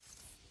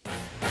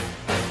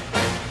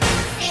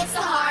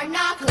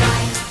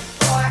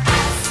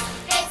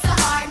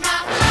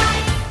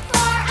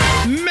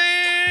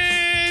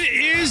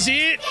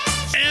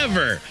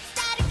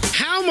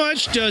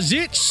much does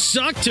it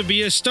suck to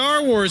be a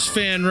Star Wars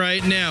fan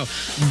right now?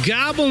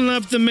 Gobbling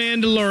up the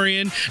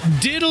Mandalorian,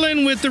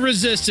 diddling with the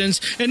Resistance,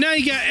 and now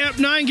you got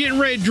Ep9 getting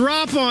ready to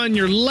drop on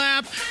your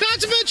lap. Not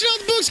to mention all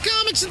the books,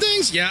 comics, and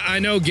things. Yeah, I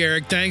know,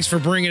 Garrick. Thanks for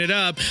bringing it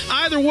up.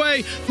 Either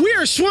way, we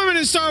are swimming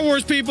in Star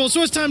Wars, people,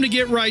 so it's time to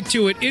get right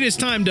to it. It is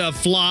time to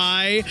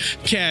fly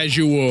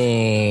casual.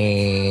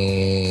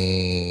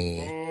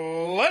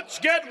 Let's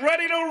get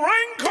ready to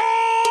wrinkle!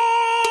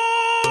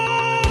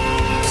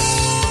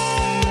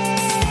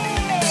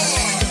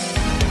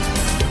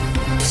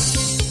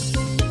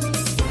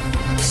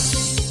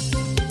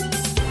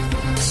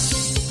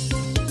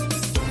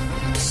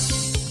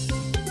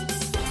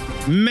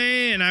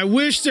 Man, I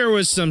wish there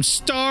was some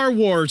Star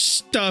Wars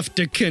stuff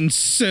to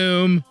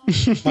consume.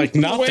 Like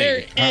nothing.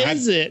 Where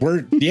is it?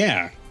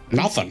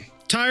 Nothing.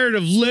 Tired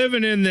of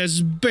living in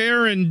this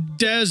barren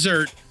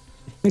desert,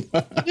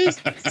 This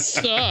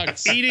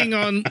sucks. eating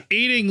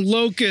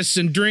locusts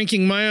and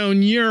drinking my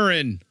own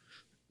urine.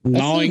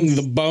 Gnawing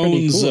the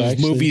bones cool, of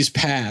actually. movies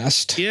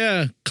past.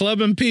 Yeah,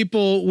 clubbing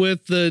people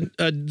with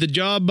the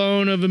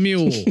jawbone of a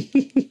mule.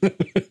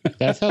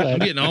 That's how that. I'm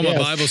getting all my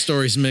Bible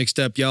stories mixed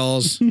up,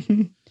 y'alls.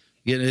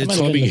 It's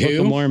Clubbing Book of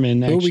who?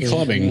 Mormon, Who are we actually,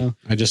 clubbing? you know.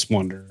 I just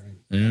wonder.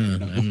 I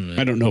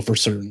don't know for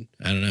certain.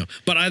 I don't know.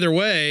 But either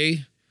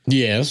way,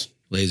 Yes.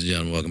 ladies and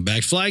gentlemen, welcome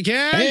back to Fly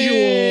Casual.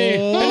 Hey.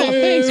 Oh,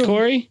 thanks,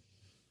 Corey.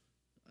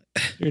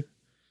 You're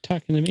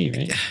talking to me,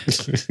 right?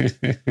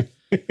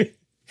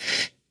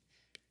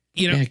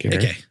 You know, Yeah, Garrett.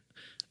 okay.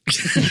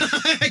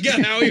 I got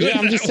Howie. Yeah,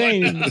 I'm just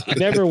saying,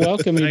 never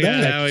welcome me I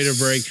got back. Howie to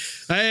break.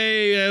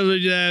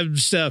 Hey,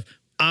 stuff.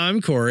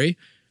 I'm Corey.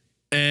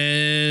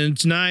 And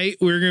tonight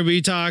we're going to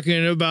be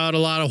talking about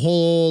a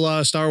whole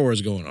lot of Star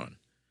Wars going on.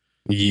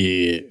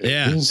 Yeah.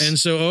 Yeah. And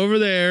so over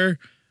there,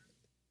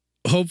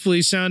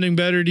 hopefully sounding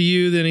better to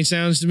you than he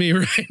sounds to me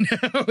right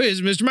now,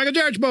 is Mr. Michael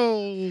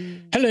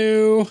Jarchbo.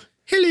 Hello.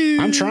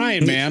 Hello. I'm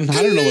trying, man.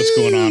 I don't know what's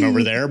going on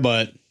over there,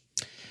 but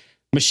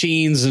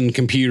machines and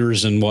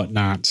computers and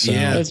whatnot. So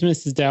Yeah. That's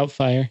Mrs.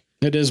 Doubtfire.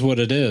 it is what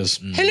it is.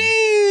 Hello.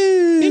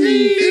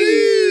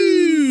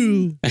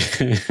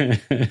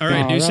 All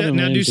right. Aw, Robin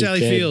Now do Williams is Sally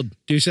dead. Field.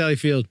 Do Sally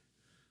Field.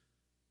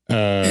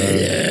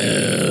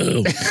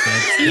 Hello.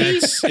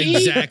 That's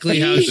exactly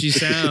how she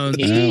sounds.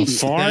 That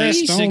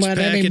Forrest, don't let six-pack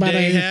a day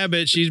anybody.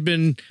 habit she's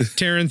been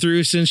tearing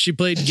through since she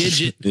played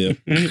Gidget. Yeah.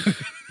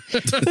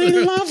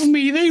 They love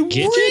me. They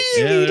really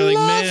Yeah, they're like,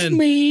 love man.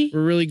 me.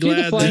 We're really the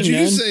glad flying that Did you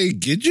nun. say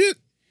Gidget?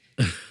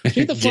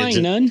 She's the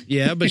flying nun.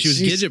 Yeah, but she was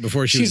She's- Gidget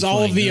before she was She's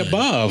all of the flying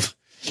nun. above.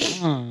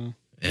 Oh,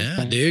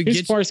 Yeah, dude. Here's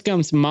Get, Forrest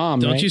Gump's mom,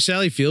 don't right? you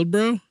Sally Field,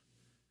 bro?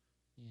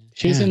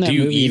 She was in that Do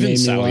you movie you even made me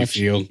Sally watch.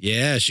 Field?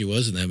 Yeah, she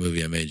was in that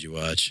movie I made you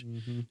watch.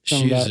 Something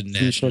She's about a some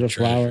national sort of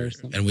flower or treasure,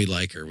 something. and we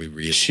like her. We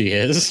really. She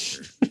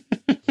is.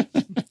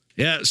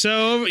 Yeah.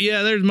 So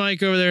yeah, there's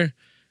Mike over there.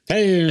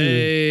 Hey.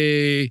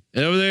 Hey,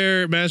 and over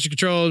there, Master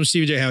Control and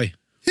Stevie J. Howie.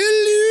 Hello.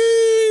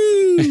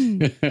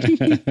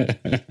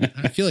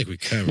 I feel like we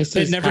covered. It that.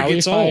 says It never Howie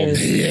gets Fire. old.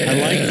 I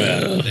like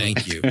that.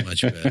 Thank you.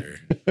 Much better.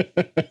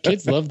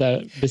 Kids love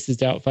that Mrs.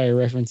 Doubtfire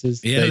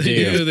references. Yeah, they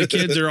do. do. The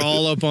kids are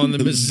all up on the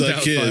Mrs. The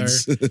Doubtfire.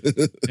 kids.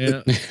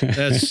 Yeah,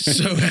 that's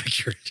so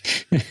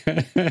accurate.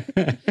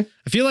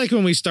 I feel like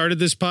when we started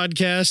this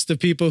podcast, the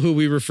people who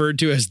we referred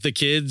to as the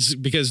kids,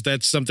 because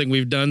that's something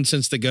we've done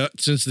since the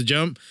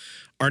jump,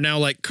 are now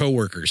like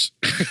coworkers.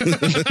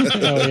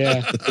 Oh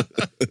yeah.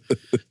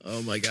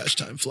 Oh my gosh,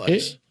 time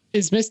flies.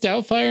 Is Miss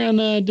Doubtfire on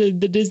the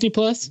Disney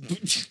Plus?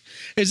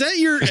 Is that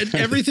your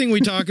everything we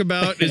talk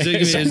about? Is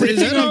Everything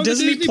that on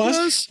Disney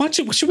Plus? Why don't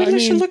you- should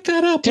we look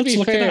that up? To Let's be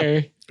look it up.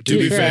 fair, To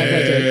be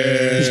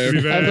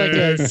I have like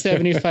a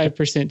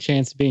 75%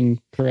 chance of being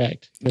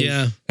correct. 'Cause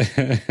Yeah,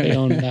 they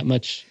own that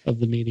much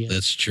of the media.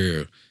 that's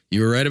true.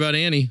 You were right about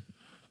Annie.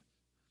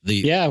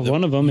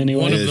 One of them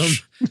anyway. One of them.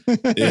 Ish.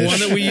 The one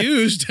that we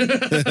used.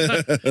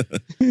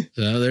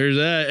 So there's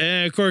that.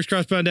 And of course,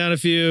 crossbound down a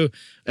few,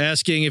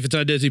 asking if it's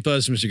on Disney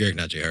Plus, Mr. Greg,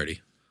 not Jay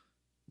Hardy.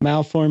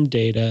 Malformed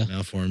data.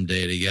 Malformed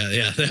data.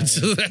 Yeah,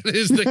 that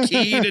is the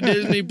key to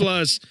Disney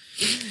Plus.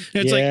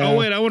 It's like, Yeah. oh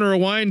wait, I want to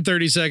rewind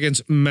 30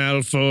 seconds.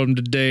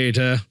 Malformed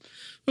data.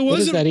 It What does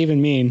wasn't that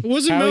even mean? it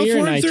wasn't How you're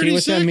in malformed IT, 30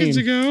 what's that seconds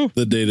mean? ago.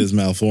 The data is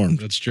malformed.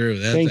 That's true.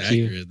 That's Thank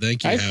accurate. you.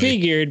 Thank you, I Howie.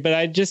 figured, but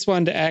I just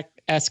wanted to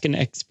ask an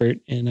expert,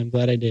 and I'm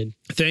glad I did.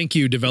 Thank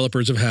you,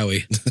 developers of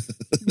Howie.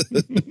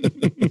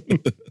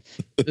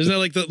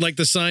 Isn't that like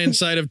the science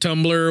side of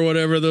Tumblr or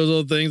whatever, those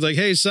little things? Like,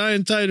 hey,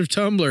 science side of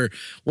Tumblr,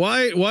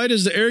 why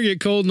does the air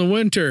get cold in the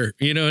winter?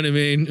 You know what I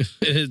mean?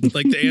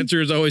 Like the answer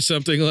is always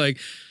something like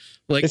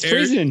It's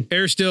freezing.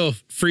 air still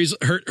freeze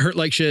hurt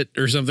like shit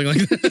or something like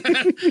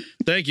that.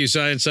 Thank you,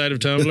 science side of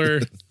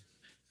Tumblr.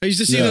 I used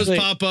to see Yeah. those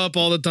pop up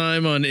all the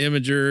time on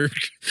Imager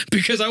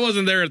because I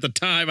wasn't there at the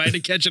time. I had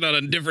to catch it on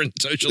a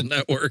different social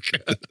network.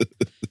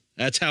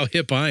 That's how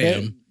hip I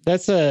am.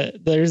 There's a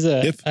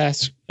Hip.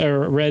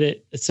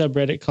 Reddit a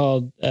subreddit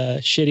called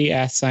Shitty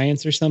Ass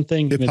Science or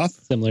something. Hip hop?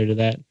 It's similar to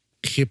that.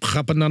 Hip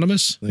Hop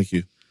Anonymous. Thank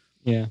you.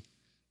 Yeah.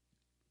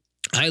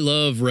 I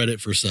love Reddit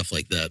for stuff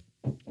like that.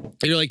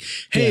 You're like,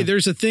 hey,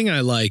 there's a thing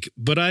I like,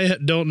 but I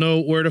don't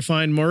know where to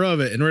find more of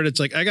it. And Reddit's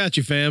like, I got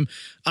you, fam.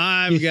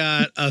 I've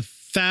got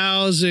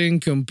 1,000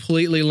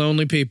 completely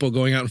lonely people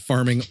going out and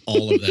farming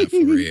all of that for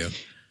you.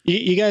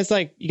 You guys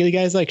like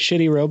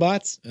shitty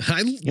robots?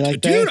 I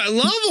that?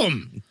 love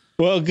them.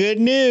 Well, good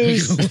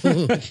news.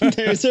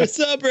 There's a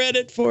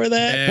subreddit for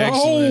that.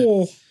 Excellent.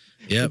 Oh.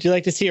 Yep. Would you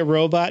like to see a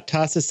robot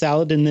toss a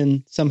salad and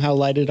then somehow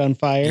light it on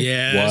fire?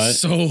 Yeah, What?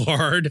 so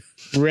hard.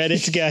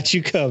 Reddit's got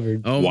you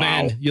covered. Oh,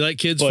 man. You like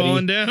kids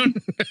falling down?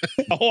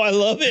 Oh, I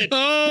love it.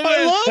 Oh,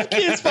 I love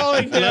kids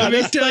falling down. Let me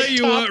That's tell like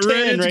you top what 10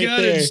 Reddit's right got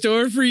there. in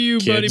store for you,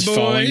 buddy Kids boy.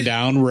 falling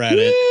down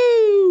Reddit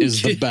Woo!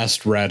 is the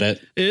best Reddit.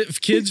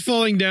 If kids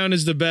falling down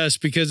is the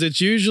best because it's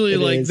usually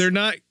It is. they're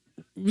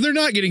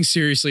not getting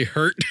seriously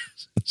hurt.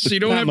 So you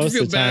don't Not have to most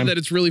feel of the bad time. that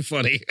it's really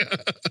funny.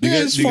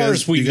 As far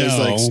as we you guys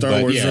know, like Star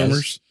but Wars yes.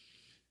 rumors?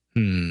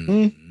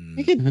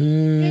 You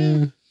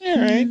could, all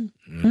right.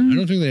 I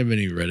don't think they have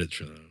any Reddits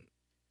for that.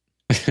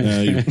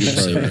 No, you're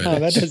probably right. Oh,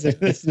 that doesn't.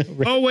 That's no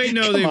Oh wait,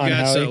 no, Come they've on,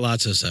 got Howie.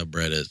 lots of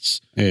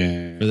subreddits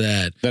Yeah. for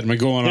that. That's been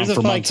going There's on a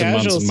for Fly months and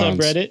months Casual and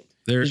months. subreddit.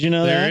 There, Did you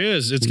know there that?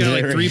 is. It's got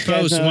like There- 3 You guys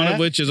posts, know one that? of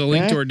which is a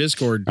link Yeah. to our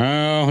Discord.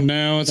 Oh,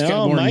 no, it's got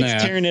No, more Mike's than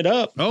that. tearing it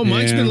up. Oh,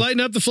 Mike's Yeah. been lighting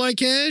up the Fly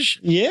Cash.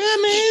 Yeah,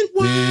 man.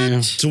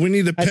 Yeah. So we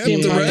need to I pimp see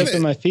him the popped up in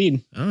Reddit. my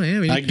feed. Oh yeah,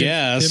 we I need to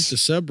guess. pimp the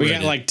subreddit. We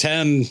got like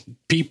 10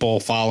 people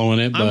following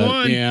it, I'm but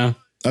one. yeah.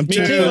 I'm Me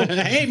checking. too.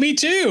 Hey, me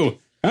too.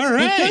 All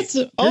right. That's,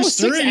 There's 6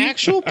 3.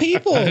 actual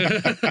people.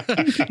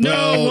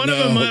 no, one of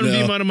them might be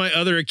no. one of my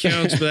other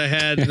accounts that I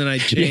had, and then I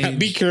changed. Yeah,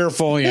 be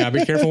careful. Yeah,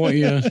 be careful what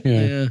you. Yeah.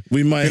 Yeah.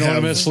 We might You don't have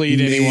wanna mislead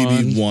maybe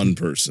anyone. one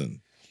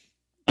person.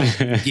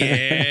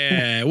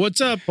 Yeah.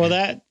 What's up? Well,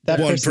 that One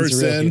person's a real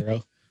person.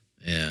 hero.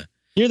 Yeah.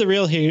 You're the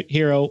real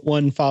hero.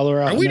 One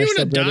follower. Are on we our doing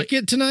a subreddit.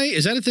 docket tonight?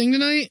 Is that a thing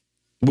tonight?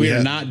 We Yeah,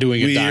 are not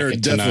doing a We docket are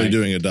definitely tonight.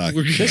 doing a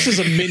docket. This is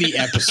a mini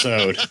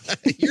episode.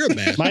 You're a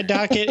bad. My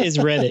docket is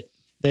Reddit.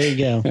 There you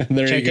go.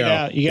 There check you go. it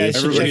out. You guys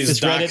should check Everybody's this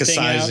Reddit thing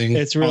out. doxizing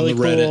It's really on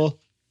the Reddit. cool.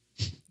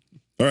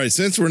 All right,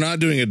 since we're not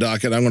doing a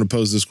docket, I'm going to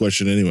pose this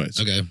question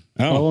anyways. Okay.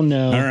 Oh,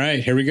 no. All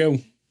right, here we go.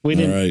 We All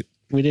didn't. right.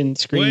 We didn't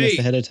screen Wait. this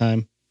ahead of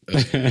time.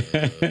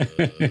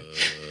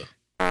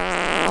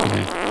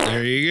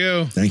 There you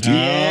go. Thank you.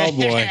 Oh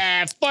boy.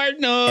 Fart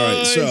noise. All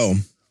right, so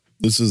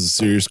this is a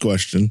serious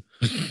question.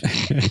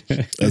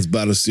 That's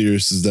about as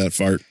serious as that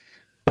fart.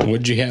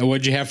 What'd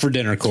you have for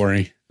dinner,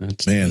 Corey?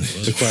 That's Man,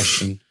 the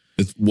question.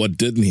 what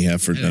didn't he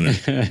have for dinner?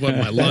 But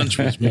my lunch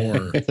was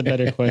more. That's a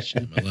better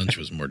question. My lunch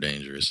was more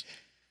dangerous.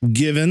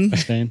 Given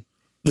Saying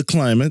the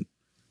climate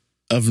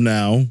of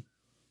now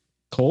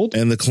cold.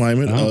 and the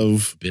climate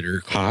of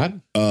Bitter. Hot?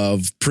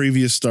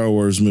 previous Star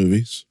Wars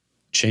movies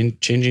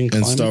Changing and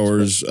climates? Star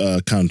Wars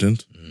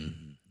content,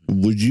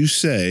 would you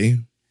say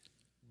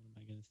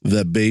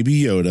that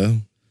Baby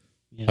Yoda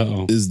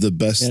Uh-oh. is the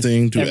best Yes.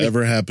 thing to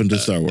ever happen to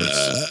Star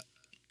Wars?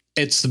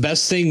 It's the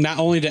best thing not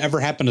only to ever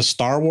happen to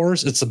Star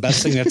Wars, it's the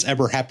best thing that's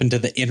ever happened to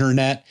the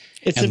internet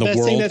It's and the the best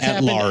world thing that's at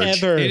happened large.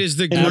 ever. It is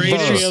the in history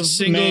greatest of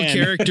single man.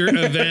 character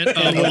event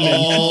of women.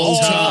 all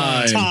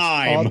All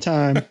time. all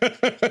time.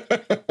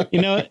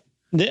 You know,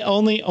 the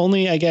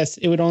only I guess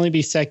it would only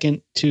be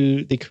second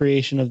to the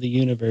creation of the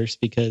universe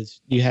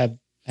because you have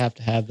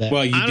to have that.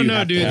 Well, you I don't know,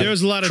 have to dude. have There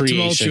was a lot of creation,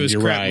 tumultuous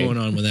you're crap right. going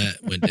on when that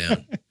went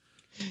down.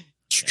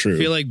 It's true. I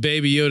feel like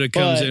Baby Yoda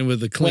comes But in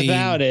with a clean.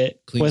 without it,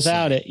 clean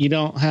slate. you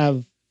don't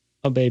have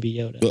a Baby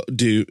Yoda. Well,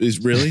 is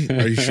really?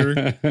 Are you sure?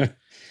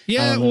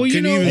 Yeah, well, you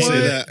Can know you even what? say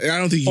that? I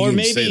don't think you Or can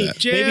maybe say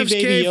that. maybe JFK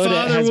Baby Yoda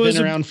father has was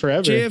been a- around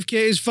forever.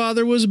 JFK's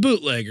father was a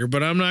bootlegger,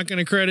 but I'm not going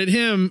to credit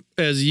him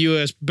as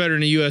better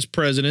than a U.S.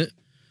 president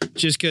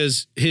just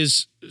because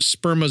his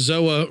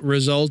spermazoa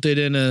resulted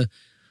in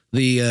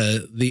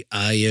the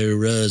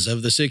IRAs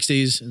of the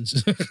 60s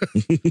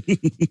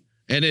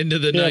and into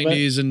the Yeah,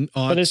 90s and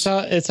aughts.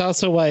 But it's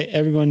also why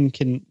everyone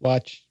can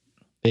watch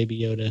Baby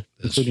Yoda,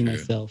 That's including true.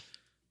 myself.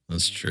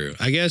 That's true.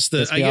 I guess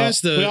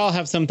We all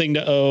have something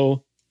to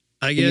owe.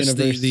 I guess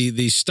universe.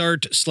 the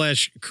start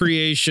 /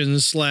 creation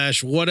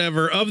 /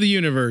 whatever of the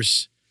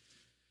universe,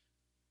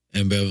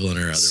 ambivalent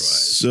or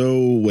otherwise.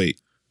 So wait.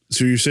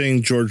 So you're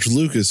saying George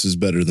Lucas is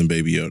better than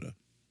Baby Yoda?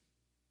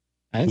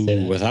 I didn't say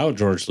that. Without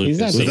George Lucas. He's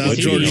not- it Without would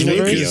be George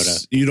universe? Baby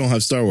Lucas, you don't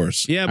have Star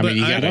Wars. Yeah, I but mean,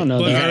 you gotta, don't know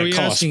you that. gotta are we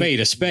call asking,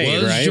 a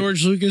spade, was right?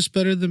 George Lucas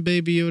better than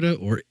Baby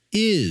Yoda, or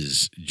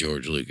is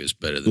George Lucas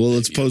better than? Well, Baby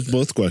let's pose Yoda?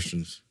 both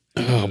questions.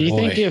 Oh, Do you boy.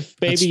 think if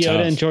That's Baby Yoda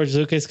tough. and George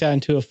Lucas got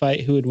into a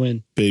fight, who would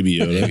win? Baby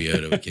Yoda. Baby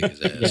Yoda would kick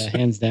his ass. Yeah,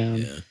 hands down.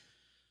 Yeah.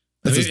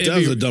 That's I mean, that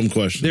was a dumb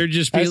question. There'd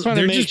just I be just want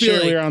to there'd make just be sure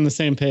like we're on the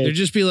same there'd page.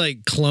 just be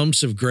like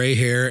clumps of gray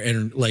hair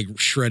and like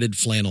shredded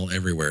flannel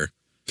everywhere.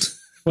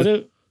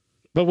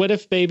 What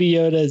if Baby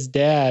Yoda's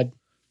dad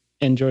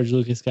and George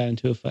Lucas got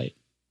into a fight?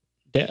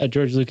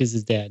 George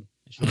Lucas's dad.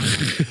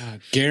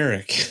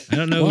 Garrick. I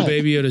don't know who What?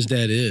 Baby Yoda's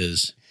dad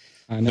is.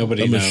 I know.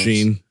 Nobody a knows.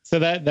 machine. So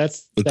that's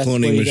The that's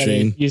cloning where you gotta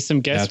machine. Use some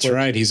guesswork. That's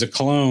right. He's a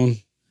clone.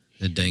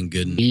 The dang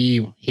good.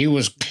 He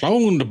was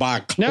cloned by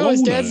a clone. No,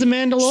 his dad's the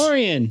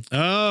Mandalorian.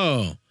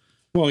 Oh,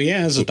 Well,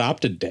 yeah, his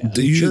adopted dad.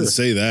 You Sure. didn't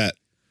say that.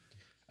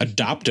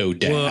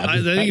 Adopto-dad. Well,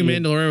 I think a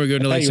Mandalorian would go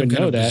into like you some would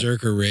kind of know that.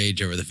 berserker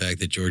rage over the fact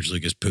that George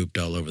Lucas pooped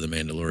all over the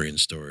Mandalorian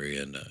story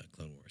and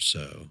Clone Wars.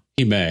 So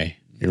He may.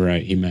 You're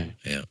right. He may.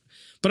 yeah.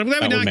 But I'm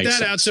glad we That would knocked make that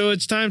sense. out. So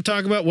it's time to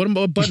talk about what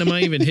button am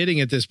I even hitting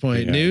at this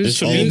point? Yeah, News?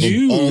 this would be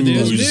News? all the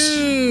news. buttons.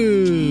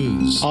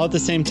 News. All at the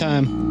same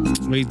time.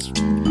 We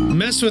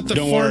mess with the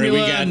Don't worry,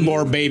 formula. we got and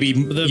more baby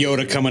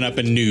Yoda coming up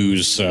in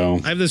news. So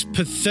I have this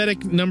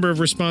pathetic number of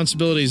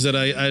responsibilities that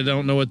I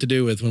don't know what to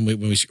do with when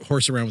we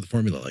horse around with the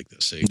formula like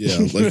this. See? Yeah,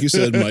 like you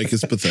said, Mike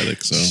is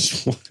pathetic.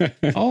 So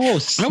Oh,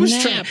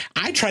 snap.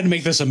 I tried to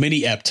make this a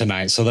mini ep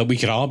tonight so that we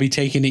could all be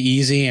taking it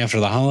easy after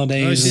the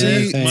holidays. Oh, and see,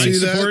 everything. Mike See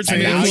that? supports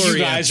And now you Mandalorian.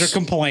 guys are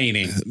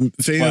complaining.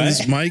 fans,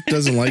 What? Mike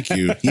doesn't like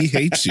you. He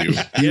hates you.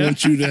 He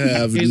wants you to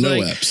have He's no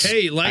like, eps.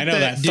 hey, like I know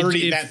that Did-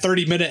 30 if- that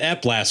 30-minute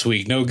ep last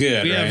week, no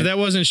good. Yeah, right? if that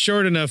wasn't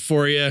short enough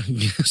for you,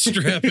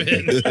 strap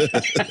in. This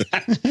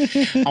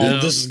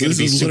is going to This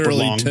be is super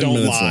literally long. 10 Don't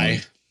minutes lie.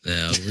 long.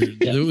 Yeah,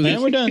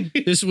 And we're done.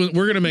 this one,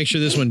 we're gonna make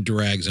sure this one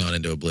drags on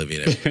into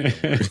oblivion.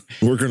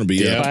 We're going to be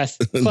Yeah. up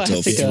until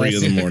Classic 3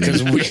 in the morning.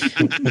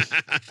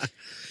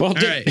 Well,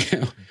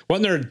 right.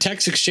 wasn't there a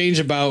text exchange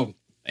about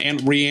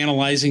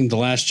reanalyzing The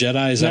Last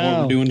Jedi? Is that what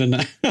No. we're doing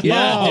tonight?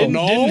 Yeah, didn't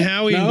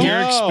Howie and No.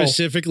 Garrick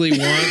specifically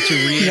want to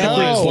reanalyze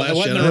No. Last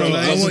Wasn't Jedi? there a-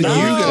 tonight? I want No.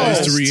 you guys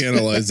to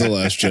reanalyze The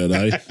Last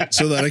Jedi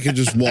so that I can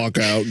just walk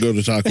out, go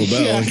to Taco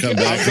Bell, and come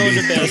back and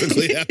be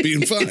perfectly happy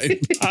and fine.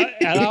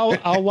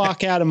 I'll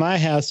walk out of my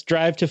house,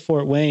 drive to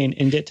Fort Wayne,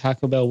 and get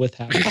Taco Bell with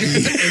Howie. and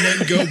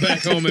then go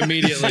back home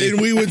immediately.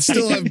 And we would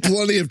still have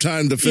plenty of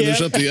time to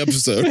finish up the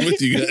episode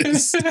with you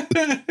guys.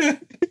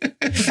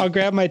 I'll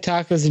grab my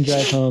tacos and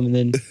drive home, and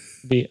then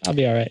I'll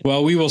be all right.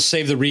 Well, we will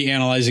save the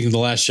reanalyzing of The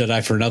Last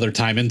Jedi for another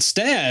time.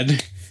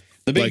 Instead,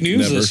 the big Like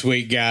news never. this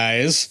week,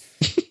 guys.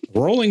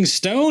 Rolling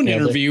Stone Yeah,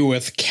 interview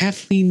with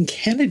Kathleen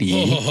Kennedy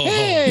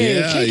Hey,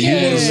 Yeah, kick you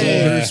want it. to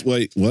roll hers?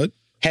 Wait, what?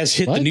 has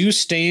hit the What?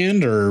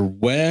 newsstand or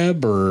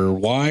web or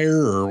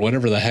wire or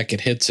whatever the heck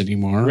it hits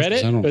anymore. Reddit?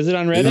 I don't, Was it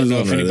on I don't Reddit? know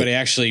on if Reddit. anybody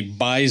actually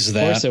buys Of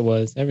course that. it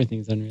was.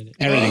 Everything's on Reddit.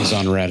 Everything's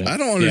on Reddit. I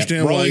don't understand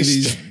Yeah, why Rolling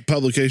these St-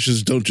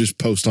 publications don't just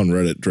post on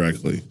Reddit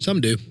directly.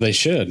 Some do. They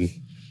should.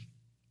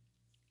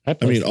 I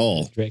mean,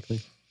 all.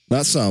 directly.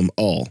 Not some,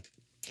 all.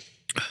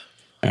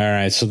 All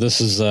right, so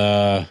this is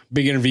a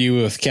big interview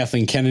with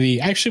Kathleen Kennedy.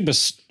 Actually,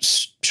 was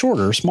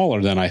shorter,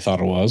 smaller than I thought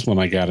it was when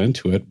I got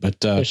into it. But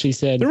But she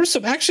said, there was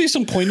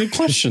some pointed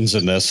questions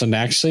in this, and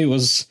actually it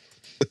was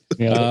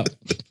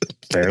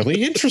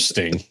fairly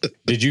interesting.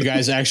 Did you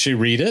guys actually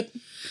read it?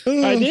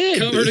 I did.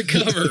 Cover to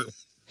cover.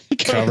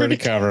 Cover to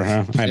cover,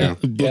 huh? I know.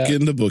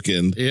 Bookend to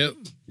bookend. Yep.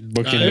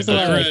 Book I into There's a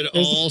lot book. of- read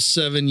all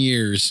 7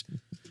 years.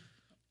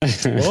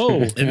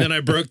 Whoa. And then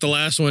I broke the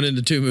last one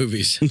into 2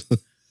 movies.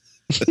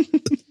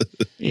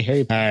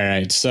 Harry Potter. All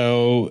right.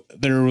 So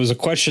there was a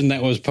question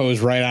that was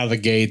posed right out of the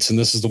gates, and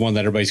this is the one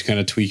that everybody's kind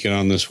of tweaking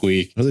on this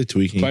week. Are they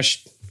tweaking?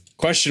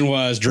 Question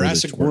was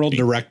Jurassic World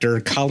director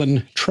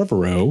Colin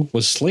Trevorrow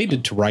was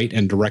slated to write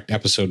and direct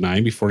episode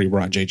 9 before he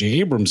brought J.J.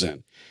 Abrams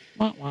in.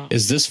 Wah, wah.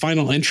 Is this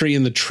final entry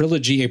in the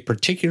trilogy a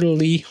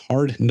particularly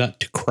hard nut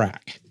to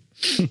crack?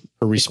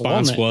 Her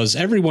response walnut. was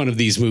every one of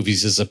these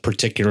movies is a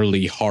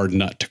particularly hard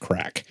nut to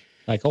crack.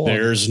 Like a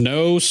There's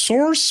no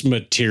source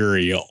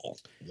material.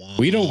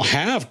 We don't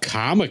have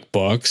comic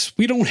books.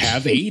 We don't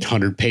have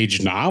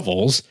 800-page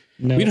novels.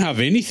 No. We don't have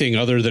anything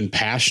other than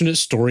passionate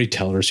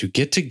storytellers who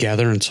get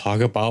together and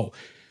talk about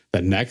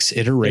the next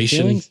iteration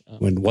feelings?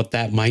 Oh. and what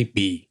that might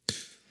be.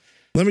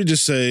 Let me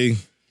just say,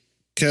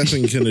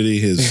 Kathleen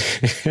Kennedy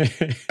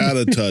is out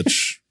of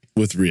touch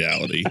with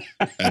reality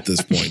at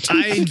this point.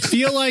 I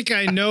feel like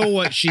I know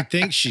what she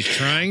thinks she's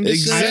trying to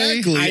say.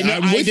 Exactly.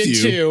 I'm I with did you.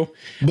 too.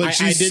 But I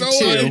she's did so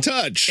too. out of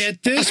touch.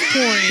 At this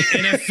point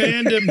in a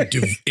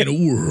fandom, in a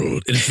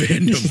world, in a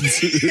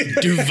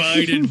fandom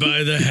divided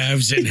by the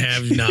haves and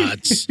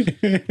have-nots,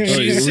 Are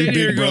we sitting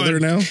here Big Brother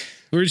going, now?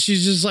 where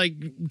she's just like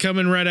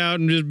coming right out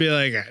and just be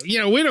like,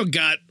 we don't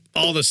got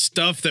all the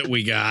stuff that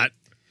we got.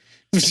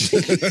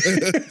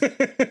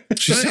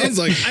 She sounds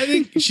like I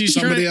think she's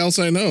somebody trying. else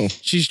I know.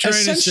 She's trying to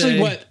Essentially, say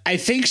what I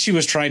think she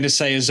was trying to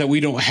say is that we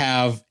don't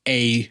have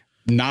a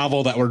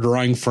novel that we're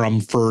drawing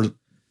from for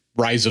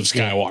Rise of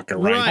Skywalker,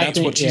 right? Right. That's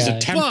what she's Yeah.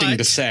 attempting to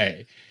But-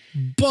 say.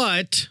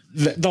 but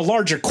The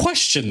larger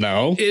question,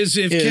 though, is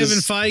if Kevin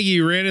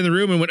Feige ran in the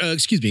room and went,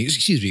 excuse me,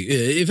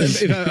 if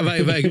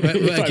I could may.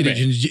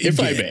 If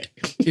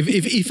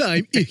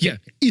I may.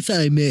 if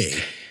I may.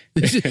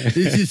 This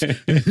is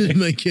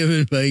my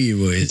Kevin Feige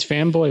voice. It's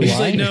fanboy He's why?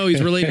 like, no,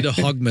 he's related to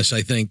Hogmus,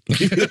 I think.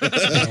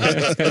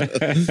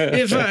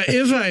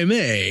 if I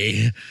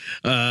may,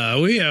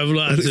 we have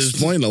lots That'd of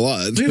explain a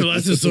lot. we have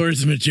lots of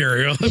source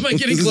material. Am I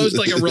getting close to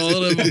like a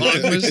relative of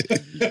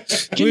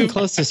Hogmus? Getting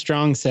close to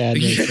strong sad.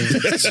 right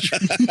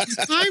there.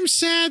 I'm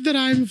sad that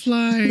I'm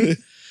flying.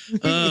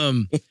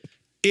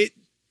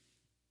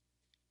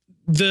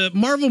 The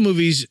Marvel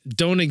movies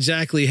don't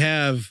exactly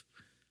have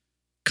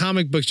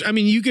comic books. I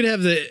mean, you could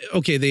have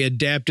they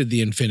adapted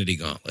the Infinity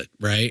Gauntlet,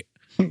 right?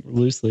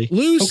 Loosely.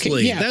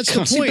 Loosely. yeah, That's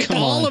the point. come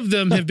All on. of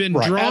them have been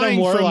Right. drawing Adam from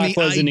Warlock the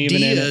wasn't even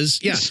in it. ideas.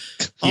 Yeah.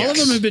 All of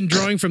them have been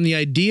drawing from the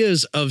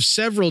ideas of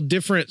several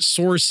different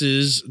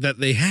sources that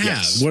they have.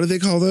 Yes. What do they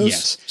call those?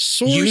 Yes.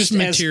 Source Used as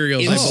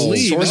materials, I ins-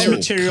 believe. source They were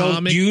material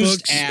comic used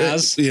books.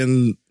 as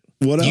And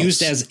what else?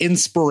 used as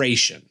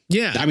inspiration.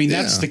 Yeah. I mean,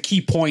 that's Yeah. the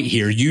key point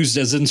here. Used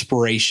as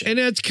inspiration. And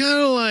it's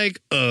kind of like,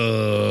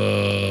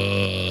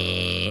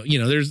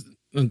 there's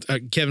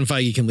Kevin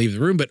Feige can leave the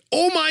room, but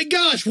oh my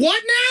gosh,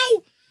 what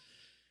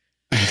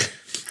now?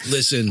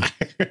 Listen,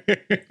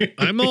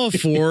 I'm all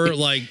for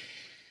like,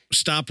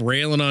 stop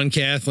railing on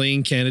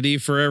Kathleen Kennedy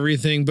for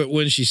everything. But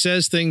when she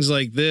says things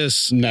like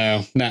this,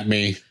 No, not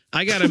me.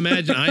 I got to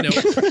imagine, I know,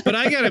 but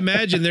I got to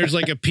imagine there's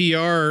like a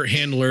PR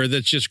handler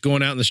that's just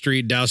going out in the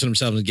street, dousing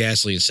himself in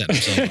gasoline and setting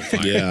himself on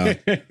fire. Yeah.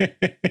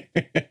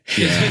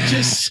 It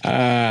just,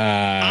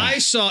 I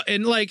saw,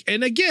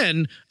 and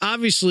again,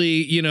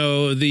 obviously,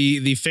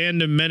 the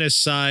fandom menace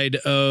side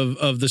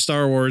of the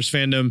Star Wars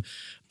fandom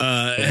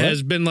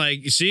has been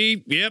like,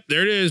 see, yep,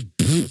 there it is.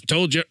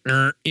 Told you,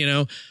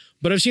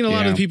 But I've seen a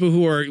lot of the people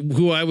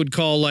who I would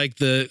call like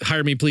the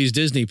hire me please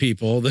Disney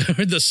people,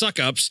 the suck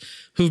ups,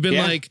 who've been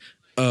like,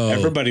 oh,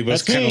 Everybody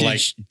was That's kind of me.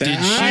 like,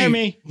 Hire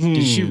me.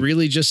 did she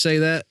really just say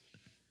that?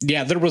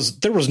 yeah, there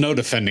was no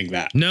defending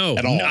that. No,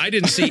 at all. I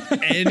didn't see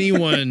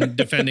anyone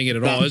defending it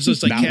at all. It's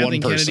just like not one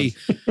Kathleen Kennedy.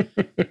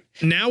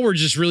 Now we're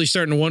just really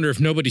starting to wonder if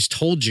nobody's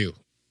told you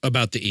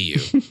about the EU.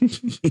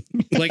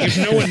 Like if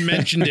no one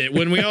mentioned it,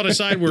 when we all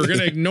decide we're going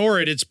to ignore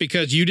it, it's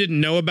because you didn't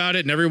know about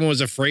it and everyone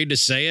was afraid to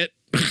say it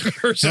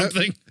or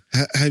something.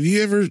 Have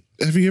you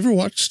ever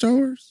watched Star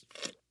Wars?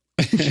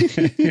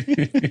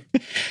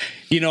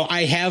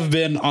 I have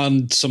been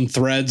on some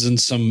threads and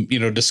some,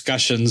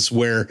 discussions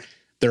where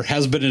there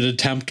has been an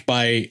attempt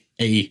by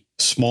a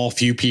small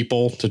few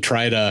people to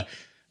try to,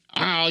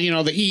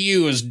 the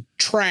EU is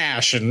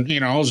trash and,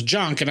 it was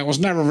junk and it was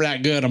never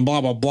that good and blah,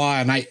 blah,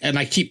 blah. And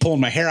I keep pulling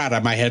my hair out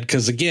of my head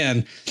because,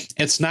 again,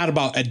 it's not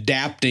about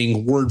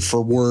adapting word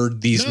for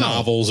word these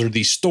novels or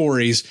these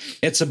stories.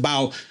 It's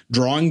about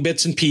drawing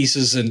bits and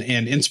pieces and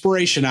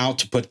inspiration out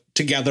to put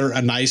together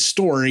a nice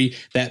story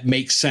that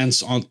makes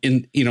sense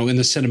in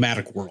the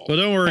cinematic world. Well,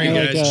 don't worry,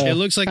 Kinda guys. like It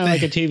looks like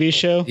a TV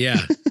show.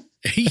 Yeah.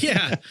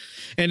 Yeah.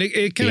 And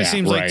it kind of Yeah,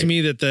 seems like right. to me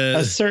that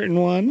A certain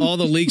one. all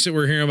the leaks that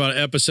we're hearing about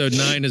episode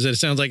 9 is that it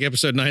sounds like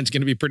episode 9 is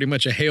going to be pretty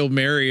much a Hail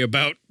Mary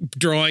about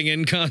drawing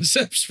in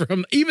concepts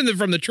from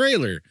the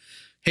trailer.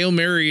 Hail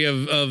Mary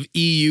of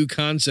EU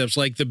concepts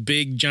like the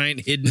big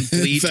giant hidden In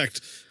fleet. fact,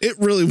 it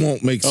really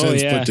won't make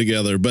sense yeah. put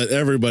together, but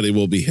everybody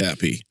will be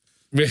happy.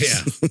 Yeah.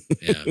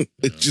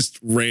 It's just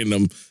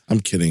random. I'm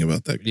kidding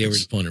about that. Yeah, we're guys.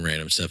 just pulling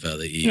random stuff out of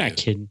the EU. You're not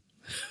kidding.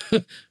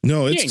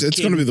 No, You it's ain't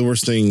going to be the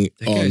worst thing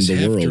That on guy's the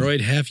half world.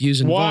 droid, half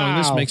using Vong.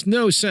 This Wow. makes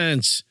no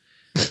sense.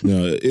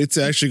 No, it's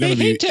actually going to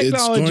They be. hate It's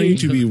technology. going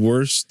to be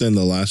worse than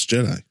the Last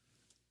Jedi.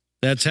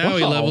 That's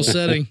Howie Wow. level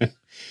setting.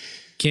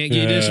 Can't get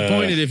you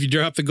disappointed if you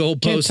drop the Can't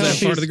goalpost tell that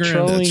if part of the he's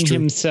ground. That's trolling true.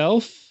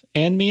 himself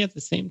and me at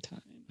the same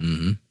time.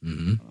 Mm-hmm. Mm-hmm. I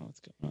don't know what's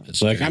going on.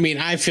 It's Like, I mean,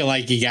 I feel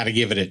like you got to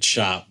give it a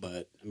shot,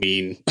 but I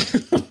mean,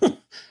 I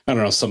don't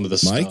know, some of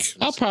the Mike?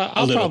 stuff.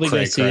 I'll probably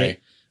go see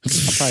it. I'll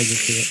probably go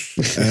see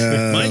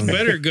it. Mike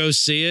better go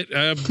see it.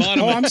 I bought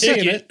him Oh, a I'm ticket.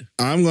 seeing it.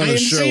 I'm going I to am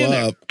show seeing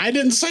up. it. I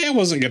didn't say I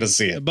wasn't going to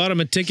see I it. bought him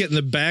a ticket in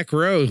the back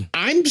row.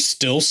 I'm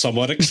still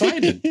somewhat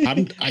excited.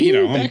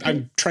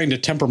 I'm trying to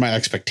temper my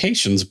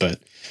expectations, but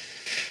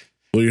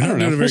Well, you're I not don't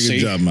doing know. a very We'll good see.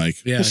 job, Mike.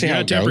 Yeah, We'll see you're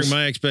how not it tempering goes.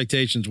 my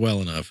expectations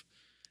well enough.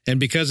 And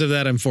because of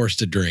that, I'm forced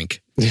to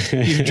drink.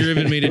 You've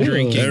driven me to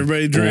drinking.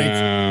 Everybody drink.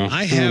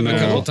 I have a no.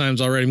 couple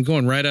times already. I'm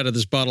going right out of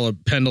this bottle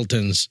of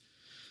Pendleton's.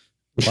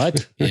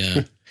 What?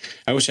 Yeah.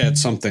 I wish I had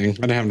something. I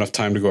didn't have enough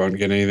time to go out and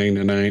get anything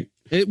tonight.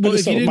 Well,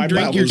 just if you thought my didn't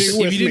drink mouth was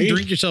with if you didn't me.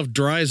 drink yourself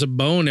dry as a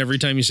bone every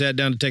time you sat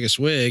down to take a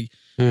swig,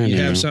 I you'd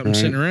know, have something right?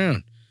 sitting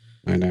around.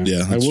 I know.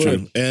 Yeah, that's I would,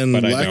 true. And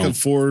but I lack don't. of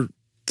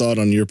forethought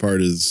on your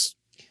part is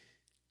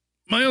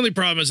My only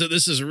problem is that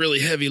this is a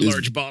really heavy,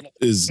 large bottle.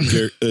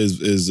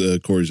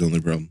 Corey's only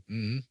problem.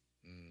 Mm-hmm.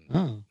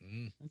 Oh,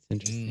 that's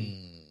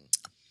interesting.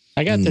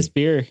 I got this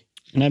beer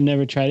and I've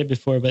never tried it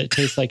before, but it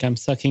tastes like I'm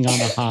sucking on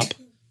a hop.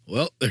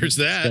 Well, there's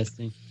that.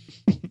 Disgusting.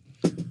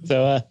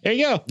 So there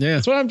you go. Yeah.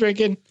 That's what I'm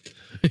drinking.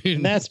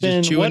 And that's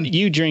been what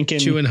you drinking.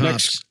 chewing hops.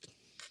 Next.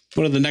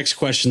 One of the next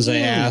questions I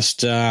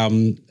asked,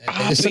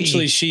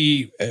 essentially,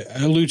 she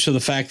alludes to the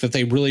fact that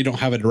they really don't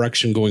have a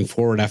direction going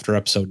forward after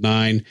episode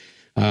 9.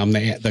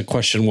 The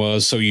question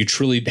was, so you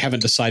truly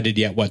haven't decided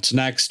yet what's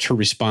next? Her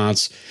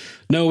response,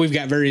 no, we've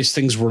got various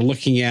things we're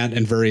looking at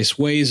and various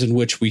ways in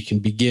which we can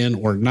begin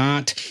or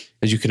not.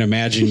 As you can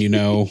imagine,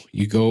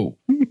 you go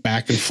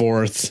back and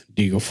forth.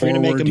 Do you go We're forward?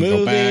 gonna make a Do you go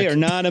movie back? or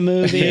not a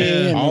movie.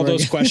 Yeah. and All we're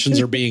those questions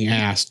are being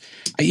asked.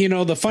 The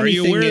Are funny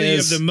you thing aware that you have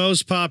is, the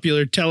most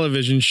popular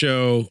television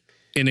show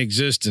in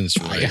existence,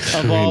 right?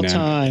 of all I know.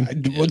 time.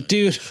 Well,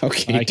 dude,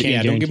 okay, I can't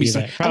yeah, don't give me guarantee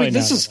some. that. I Probably mean,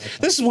 this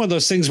not is one of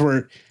those things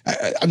where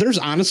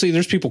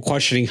there's people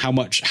questioning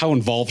how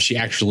involved she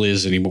actually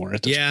is anymore.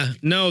 At this Yeah,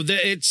 no,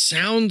 it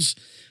sounds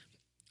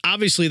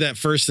obviously that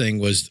first thing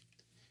was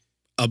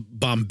a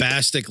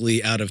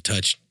bombastically out of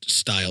touch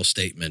style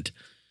statement.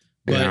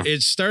 But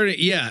it's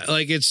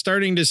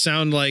starting to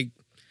sound like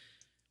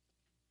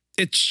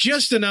it's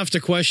just enough to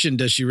question,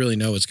 does she really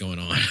know what's going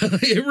on?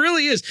 It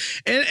really is.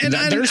 And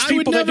there's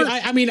people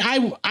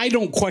I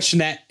don't question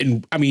that.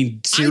 And I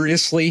mean,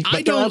 seriously,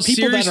 but there are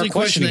people that are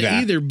questioning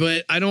that either,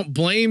 but I don't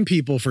blame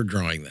people for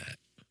drawing that.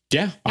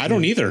 Yeah, I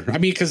don't either. I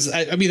mean, because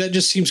I mean, that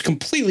just seems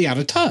completely out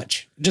of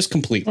touch, just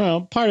completely.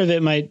 Well, part of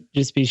it might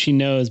just be she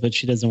knows, but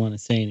she doesn't want to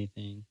say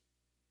anything.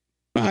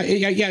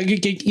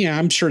 Yeah.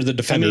 I'm sure the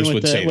defenders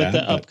would say that with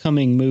the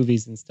upcoming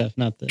movies and stuff.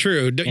 Not the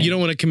true. You don't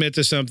want to commit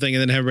to something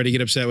and then everybody get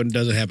upset when it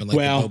doesn't happen. Like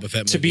well, the Boba Fett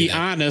movie to be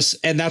honest,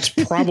 and that's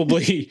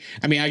probably.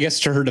 I mean, I guess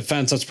to her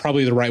defense, that's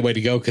probably the right way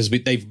to go because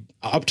they've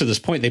up to this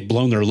point they've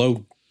blown their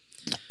load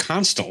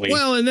constantly.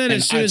 Well, and then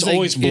as soon as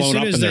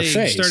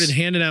they started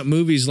handing out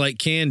movies like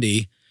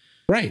candy,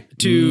 right,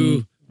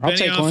 to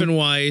Benioff and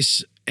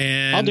Weiss.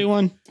 And I'll do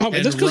one. Oh,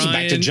 this goes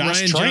back to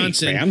Josh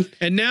Trank, man.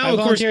 And now, of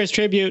course, as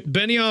tribute.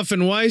 Benioff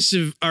and Weiss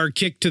are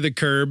kicked to the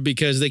curb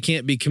because they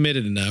can't be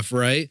committed enough,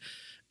 right?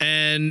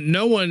 And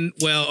no one,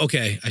 well,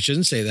 okay, I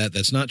shouldn't say that.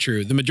 That's not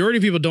true. The majority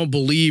of people don't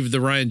believe the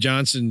Rian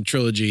Johnson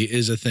trilogy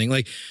is a thing.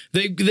 Like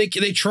they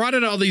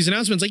trotted all these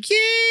announcements like,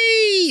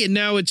 yay! And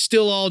now it's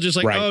still all just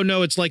like, oh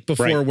no, it's like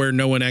before where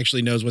no one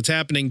actually knows what's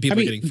happening. People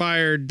are getting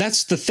fired.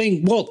 That's the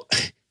thing. Well,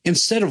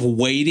 instead of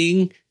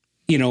waiting,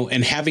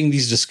 and having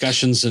these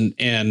discussions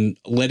and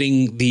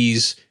letting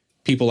these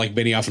people like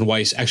Benioff and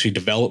Weiss actually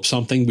develop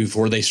something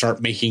before they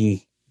start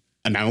making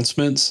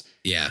announcements.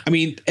 Yeah. I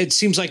mean, it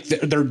seems like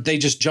they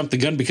just jumped the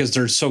gun because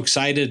they're so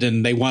excited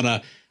and they want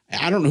to,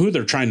 I don't know who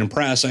they're trying to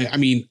impress. I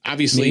mean,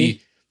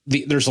 obviously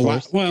there's a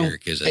lot. Well,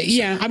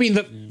 yeah, I mean,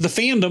 the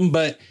fandom,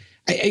 but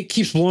it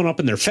keeps blowing up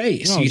in their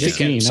face. You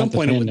think at some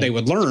point they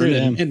would learn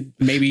and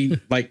maybe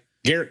like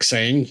Garrick's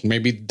saying,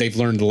 maybe they've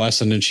learned the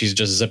lesson and she's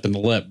just zipping the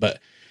lip, but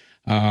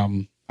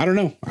I don't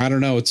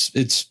know.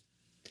 It's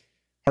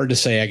hard to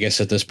say, I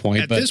guess, at this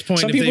point. At this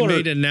point, if they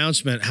made an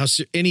announcement,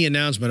 any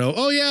announcement,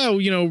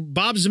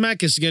 Bob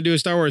Zemeckis is going to do a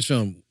Star Wars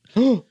film.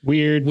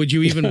 Weird. Would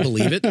you even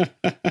believe it?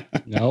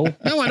 No,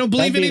 I don't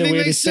believe anything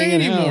they say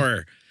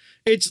anymore.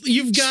 It's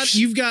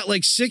you've got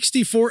like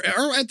 64,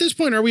 or at this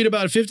point, are we at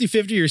about a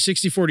 50-50 or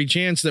 60-40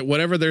 chance that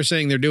whatever they're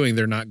saying they're doing,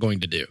 they're not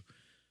going to do?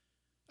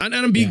 And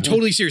I'm being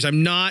totally serious.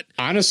 I'm not.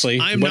 Honestly,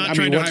 I'm not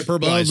trying to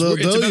hyperbolize.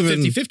 It's about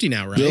 50-50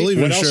 now, right? They'll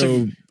even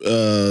show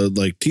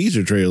like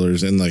teaser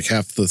trailers, and like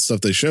half the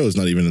stuff they show is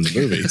not even in the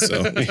movie.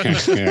 So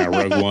yeah,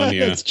 Rogue One.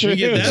 Yeah, it's true.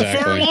 You get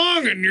that far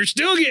along, and you're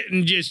still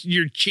getting just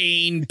your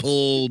chain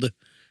pulled,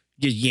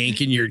 just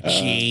yanking your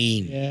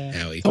chain.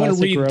 I want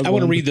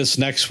to read this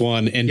next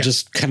one and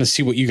just kind of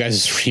see what you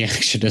guys'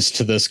 reaction is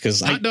to this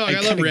because I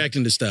love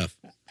reacting to stuff.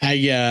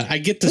 I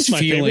get this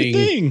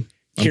feeling.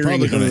 I'm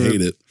probably going to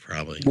hate it.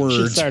 Probably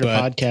words, start a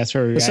podcast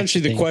where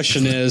essentially the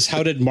question is,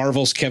 how did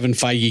Marvel's Kevin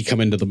Feige come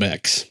into the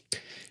mix?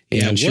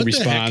 And she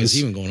responds, the heck is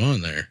even going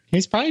on there?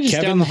 He's probably just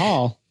down the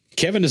hall.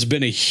 Kevin has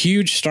been a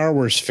huge Star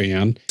Wars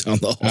fan,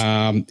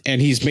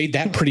 and he's made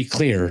that pretty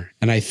clear.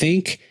 And I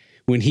think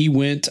when he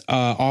went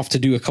off to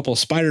do a couple of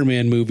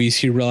Spider-Man movies,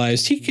 he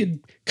realized he could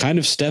kind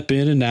of step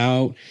in and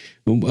out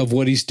of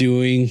what he's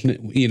doing,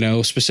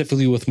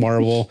 specifically with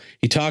Marvel.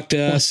 He talked to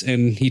us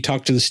and he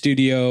talked to the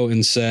studio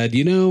and said,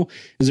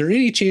 is there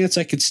any chance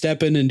I could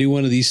step in and do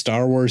one of these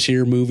Star Wars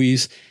here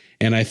movies?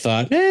 And I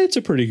thought, it's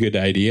a pretty good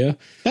idea.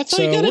 That's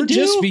so we're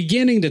just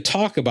beginning to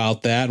talk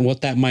about that and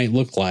what that might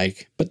look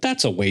like, but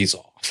that's a ways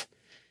off.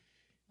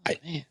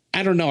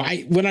 I don't know.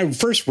 When I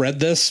first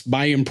read this,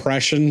 my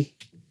impression,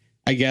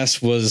 I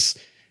guess, was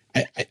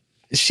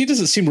she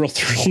doesn't seem real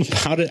thrilled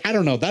about it. I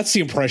don't know. That's the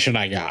impression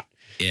I got.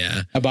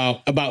 Yeah.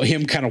 About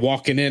him kind of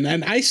walking in.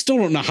 And I still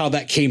don't know how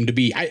that came to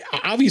be.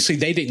 Obviously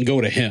they didn't go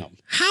to him.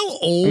 How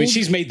old? I mean,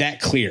 she's made that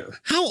clear.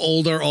 How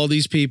old are all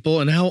these people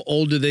and how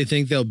old do they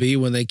think they'll be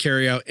when they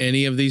carry out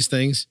any of these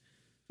things?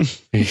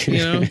 It's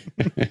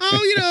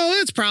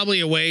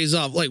probably a ways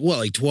off. Like what,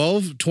 like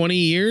 12, 20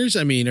 years?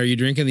 I mean, are you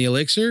drinking the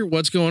elixir?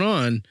 What's going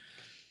on?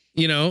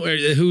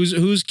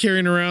 Who's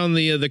carrying around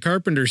the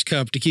Carpenter's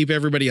cup to keep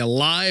everybody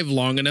alive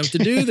long enough to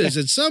do this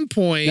at some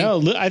point?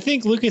 No, I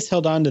think Lucas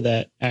held on to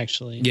that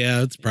actually.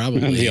 Yeah, it's probably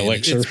the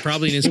elixir. It's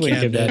probably in his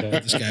cabinet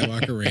at the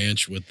Skywalker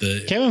Ranch with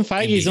the Kevin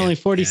Feige's only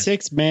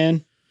 46,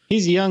 man.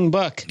 He's a young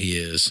buck. He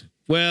is.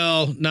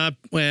 I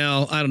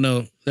don't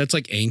know. That's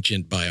like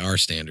ancient by our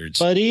standards.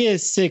 But he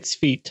is 6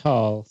 feet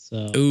tall,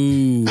 so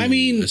ooh, I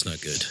mean that's not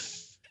good.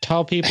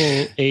 Tall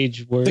people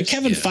age worse. The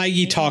Kevin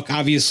Feige talk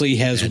obviously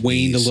has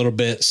waned a little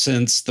bit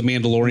since The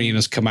Mandalorian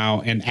has come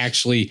out. And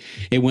actually,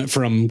 it went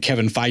from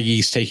Kevin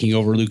Feige's taking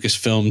over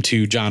Lucasfilm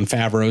to Jon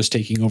Favreau's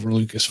taking over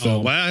Lucasfilm.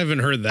 Oh, well, I haven't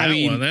heard that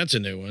one. That's a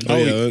new one.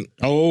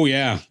 Oh,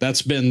 yeah.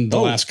 That's been the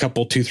last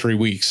 2-3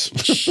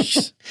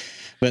 weeks.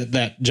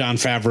 that Jon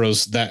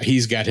Favreau's, that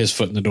he's got his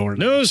foot in the door.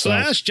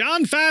 Newsflash,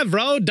 Jon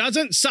Favreau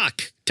doesn't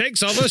suck.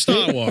 Takes over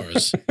Star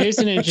Wars. Here's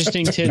an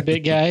interesting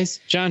tidbit, guys.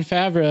 Jon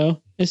Favreau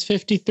is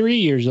 53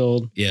 years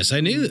old. Yes,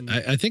 I knew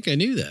that. I think I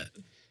knew that.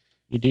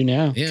 You do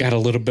now. Yeah. Got a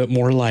little bit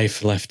more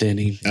life left in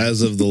him.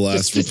 As of the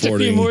last Just a few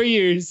reporting. more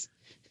years.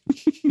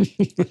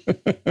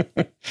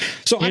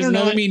 So I Here's don't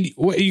know. another- I mean, you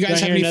guys Do I have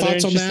hear any another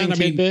thoughts on that? I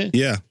interesting mean, tidbit?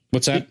 Yeah.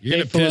 what's that? You're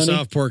going Dave to piss Filoni?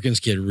 off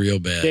Porkins Kid real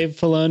bad. Dave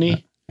Filoni,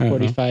 Uh-huh.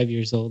 45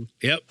 years old.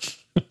 Yep.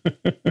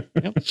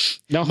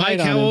 No Mike,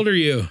 hide on how him. old are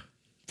you?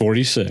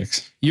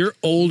 46. You're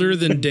older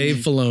than Dave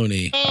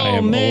Filoni. I Oh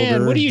am man,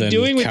 older what are you than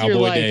doing with your Cowboy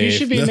life? You Dave.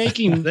 should be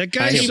making That I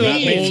guy's have so not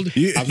made- old.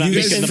 You, I'm not you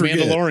guys making the forget,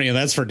 Mandalorian.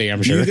 That's for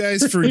damn sure. You guys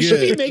should be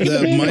forget making the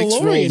that Mike's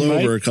Mandalorian, rolled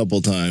over Mike. a couple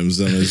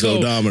times on his Oh,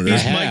 odometer.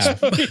 I Mike's,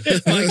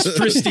 have. Mike's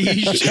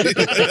prestige.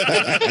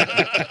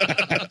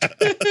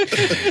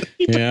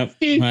 Yeah,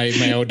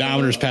 my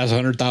odometer's past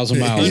 100,000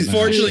 miles.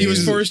 Unfortunately, he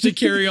was forced to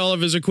carry all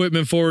of his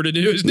equipment forward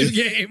into his new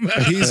game.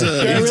 He's Do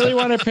I a really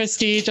want a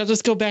prestige? I'll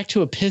just go back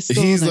to a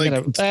pistol. he's and I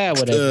like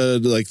whatever.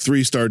 like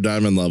 3-star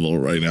diamond level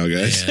right now,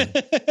 guys. Yeah.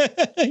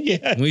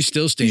 Yeah, We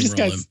still You just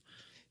steamroll him.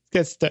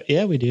 got stuff.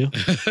 Yeah, we do.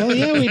 Oh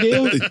yeah, we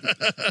do.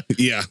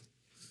 Yeah.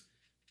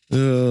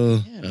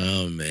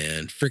 Oh,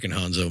 man. Freaking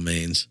Hanzo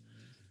mains.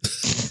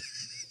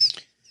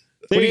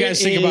 What do you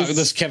guys think about There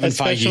this Kevin is a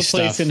special Feige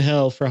place stuff? in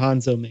hell for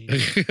Hanzo Mane.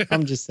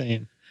 I'm just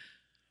saying.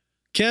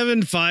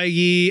 Kevin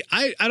Feige,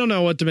 I don't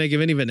know what to make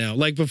of any of it now.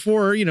 Like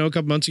before, a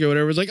couple months ago,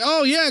 whatever, it was like,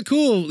 oh, yeah,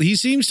 cool. He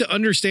seems to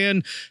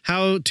understand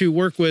how to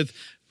work with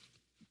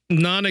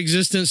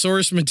non-existent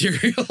source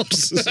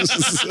materials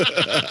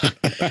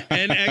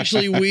and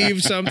actually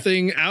weave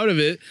something out of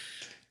it,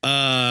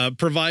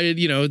 provided,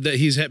 that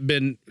he's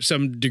been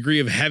some degree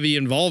of heavy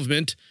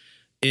involvement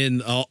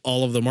in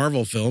all of the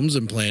Marvel films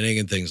and planning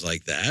and things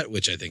like that,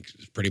 which I think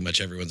is pretty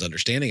much everyone's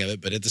understanding of it.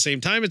 But at the same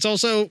time, it's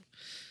also,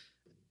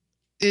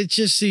 it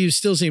just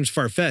still seems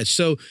far-fetched.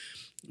 So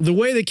the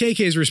way that KK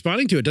is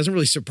responding to it doesn't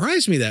really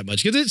surprise me that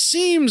much, because it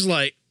seems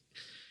like,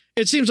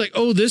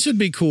 oh, this would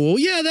be cool.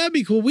 Yeah, that'd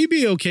be cool. We'd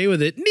be okay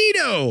with it.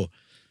 Neato.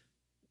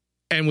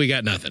 And we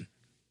got nothing.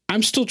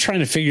 I'm still trying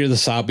to figure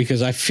this out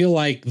because I feel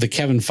like the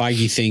Kevin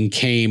Feige thing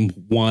came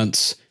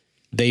once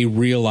they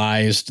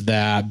realized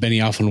that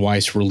Benioff and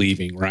Weiss were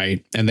leaving,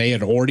 right? And they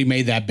had already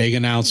made that big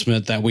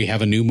announcement that we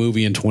have a new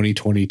movie in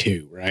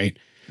 2022, right?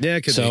 Yeah,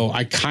 it could So be.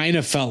 I kind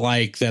of felt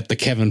like that the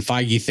Kevin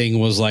Feige thing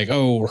was like,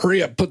 oh,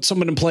 hurry up, put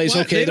someone in place.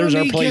 What? Okay, They there's don't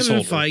our need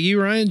Kevin placeholder.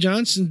 Feige, Ryan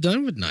Johnson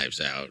done with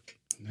Knives Out.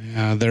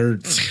 Yeah, they're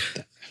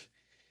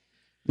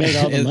Made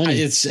all the money.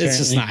 it's just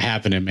apparently. not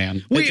happening,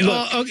 man. We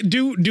Look,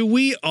 do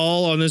we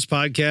all on this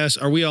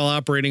podcast, are we all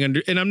operating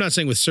under, and I'm not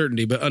saying with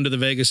certainty, but under the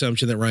vague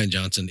assumption that Ryan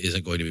Johnson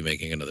isn't going to be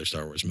making another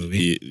Star Wars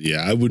movie? Yeah,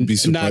 I wouldn't be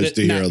surprised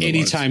to hear not otherwise.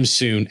 anytime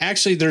soon.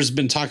 Actually, there's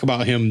been talk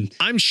about him.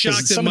 I'm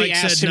shocked that somebody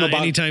Mike asked said him not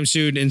about- anytime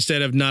soon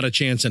instead of not a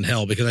chance in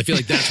hell, because I feel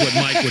like that's what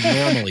Mike would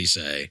normally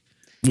say.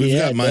 We've Yeah,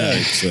 got it Mike,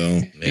 does.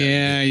 so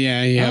Yeah,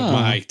 you have Oh,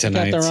 Mike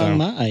tonight. Got the wrong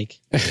So.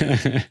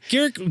 Mike.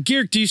 Garrick,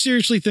 do you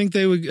seriously think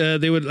they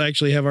would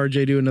actually have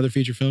RJ do another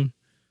feature film?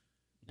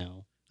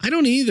 No. I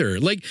don't either.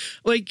 Like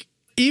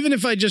even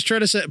if I just try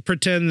to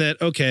pretend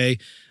that, okay,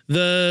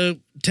 the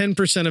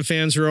 10% of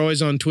fans who are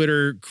always on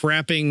Twitter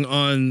crapping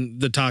on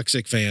the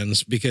toxic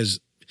fans, because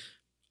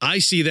I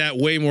see that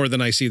way more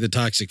than I see the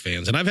toxic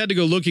fans. And I've had to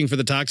go looking for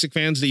the toxic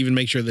fans to even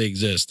make sure they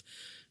exist.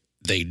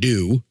 They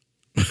do.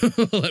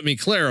 Let me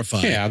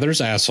clarify. Yeah,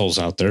 there's assholes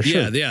out there.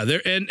 Sure. Yeah. There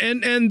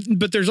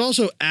but there's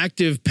also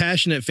active,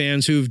 passionate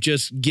fans who've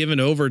just given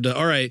over to,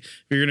 all right,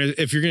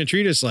 if you're gonna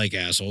treat us like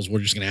assholes, we're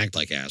just gonna act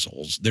like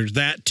assholes. There's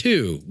that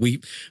too.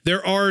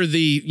 There are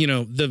the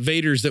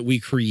Vaders that we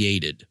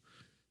created.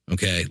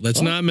 Okay,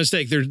 let's not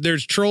mistake.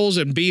 There's trolls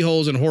and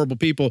beeholes and horrible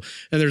people,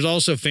 and there's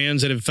also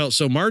fans that have felt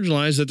so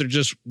marginalized that they're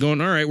just going,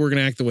 all right, we're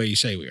gonna act the way you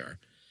say we are.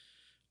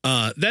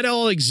 That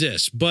all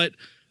exists, but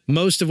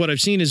most of what I've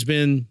seen has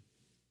been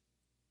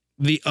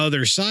the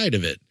other side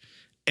of it.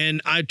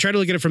 And I try to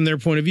look at it from their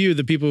point of view,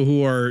 the people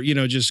who are,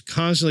 just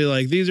constantly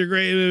like, these are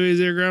great movies,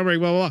 they're groundbreaking,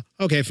 blah, blah,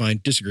 blah. Okay,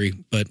 fine, disagree,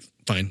 but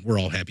fine, we're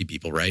all happy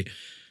people, right?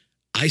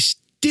 I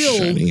still,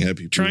 shining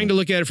happy people. trying to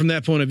look at it from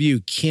that point of view,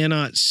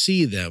 cannot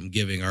see them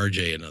giving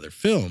RJ another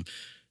film.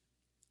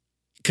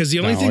 Because the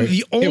only No,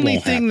 it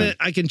won't thing happen. that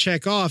I can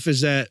check off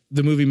is that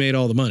the movie made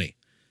all the money.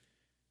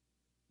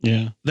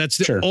 Yeah. That's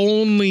the Sure.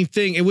 only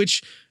thing, in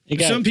which It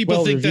got some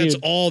people think that's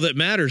well-reviewed. all that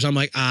matters. I'm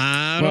like,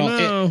 I don't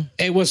know.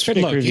 It was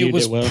Critic look, reviewed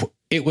it well.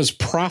 it was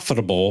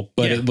profitable,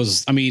 but Yeah. it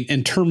was, I mean,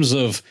 in terms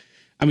of,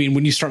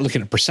 when you start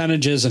looking at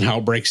percentages and how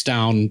it breaks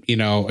down,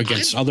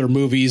 against other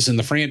movies in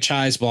the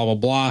franchise, blah, blah,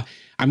 blah.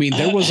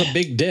 There was a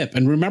big dip.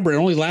 And remember, it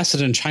only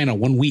lasted in China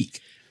 1 week.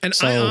 And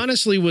So- I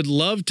honestly would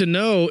love to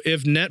know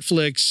if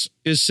Netflix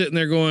is sitting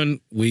there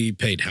going, we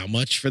paid how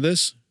much for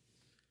this?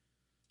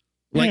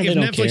 Like, Yeah, if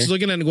they Netflix don't care. is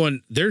looking at it and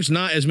going, there's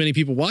not as many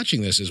people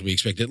watching this as we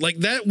expected. Like,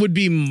 that would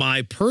be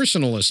my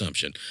personal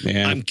assumption.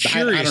 Yeah. I'm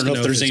curious I don't to know know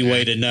if there's if any it's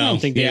way to know. I don't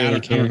think they really I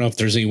care. don't know if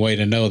there's any way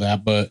to know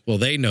that, but Well,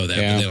 they know that,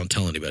 Yeah. but they don't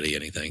tell anybody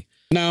anything.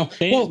 no.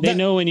 They, well, they that-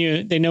 know when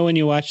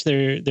you watch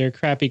their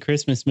crappy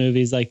Christmas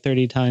movies like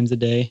 30 times a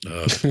day.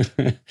 Oh,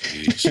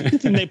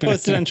 jeez. And they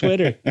post it on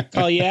Twitter.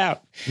 Call you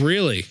out.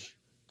 Really?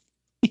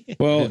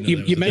 well, didn't know that you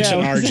was a mentioned thing.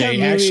 Yeah, what's that RJ.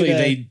 movie Actually,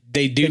 that-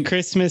 they The do.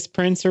 Christmas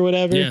Prince or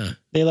whatever. Yeah.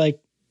 They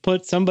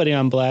put somebody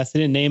on blast. They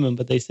didn't name him,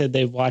 but they said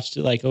they've watched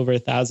it like over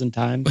 1,000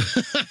 times.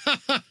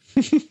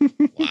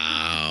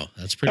 Wow,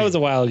 that's pretty. That was a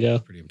while ago.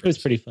 Pretty It was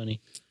pretty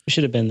funny. We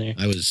should have been there.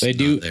 I was. They not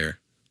do- there.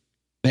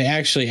 They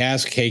actually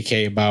asked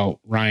KK about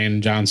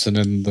Ryan Johnson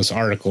in this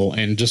article,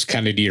 and just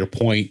kind of to your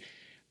point,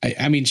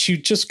 I mean, she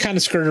just kind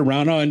of skirted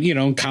around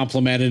on,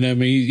 complimented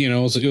him. He, it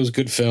was a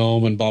good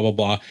film and blah, blah,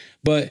 blah.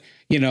 But,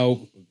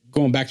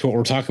 going back to what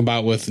we're talking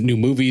about with new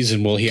movies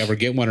and will he ever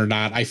get one or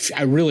not,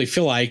 I really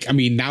feel like,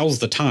 now's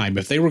the time.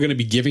 If they were going to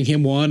be giving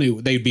him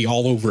one, they'd be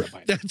all over it by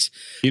now. That's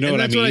what I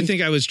that's mean? what I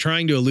think I was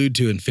trying to allude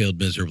to and failed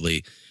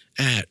miserably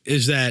at,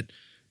 is that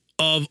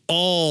of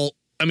all,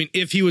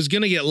 if he was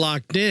going to get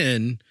locked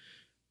in,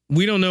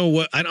 we don't know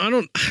what I don't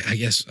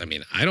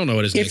know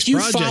what his next If you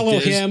project follow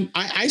is. him,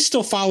 I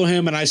still follow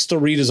him and I still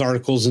read his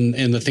articles and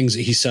the things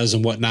that he says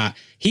and whatnot.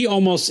 He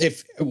almost,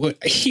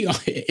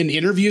 in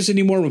interviews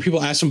anymore, when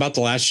people ask him about The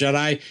Last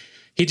Jedi,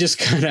 he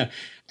just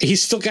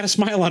he's still got a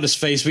smile on his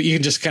face, but you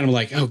can just kind of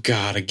like, oh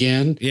God,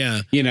 again. Yeah.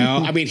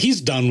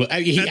 He's done with,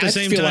 At the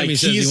same time, he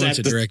says he wants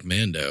to the direct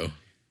Mando.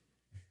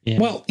 Yeah.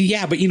 Well,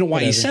 yeah, but you know why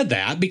he Whatever. said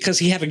that? Because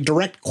he had a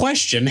direct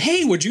question.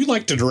 Hey, would you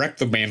like to direct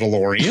The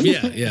Mandalorian?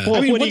 Yeah, yeah.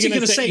 Well, what are what's you he going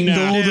gonna to say? say? No.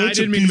 No, Yeah, I that's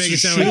a didn't mean to make it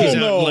piece of sound like he's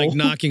shit. out like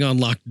knocking on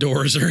locked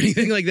doors or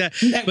anything like that.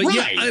 But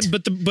Right. yeah,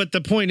 but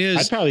the point is,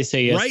 I'd probably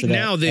say yes. right to that,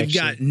 now they've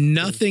actually. got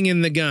nothing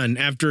in the gun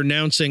after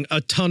announcing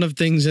a ton of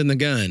things in the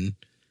gun,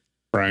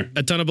 Right.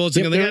 a ton of bullets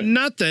in the gun. They got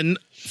nothing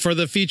for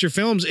the feature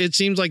films. It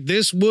seems like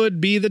this would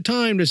be the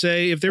time to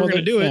say if they were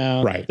going to do it.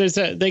 no, Right.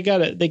 They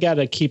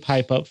gotta keep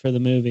hype up for the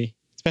movie,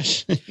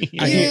 especially.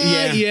 I-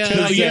 yeah. No,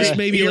 Because, yes,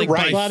 maybe you're like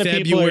right. A by lot of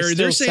people are February.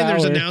 They're still saying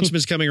there's sour.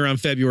 announcements coming around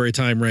February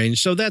time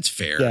range, so that's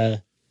fair. Yeah.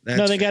 That's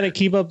No, they fair. got to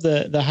keep up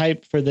the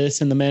hype for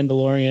this and the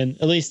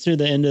Mandalorian at least through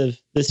the end of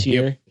this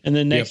year, Yep. and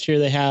then next year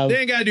they have. They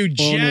ain't got to do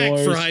Clone jack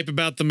for Wars. hype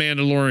about the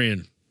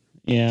Mandalorian.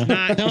 Yeah,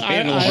 Not no,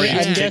 Mandalorian's I'm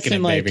kicking guessing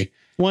it, like baby.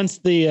 once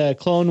the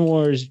Clone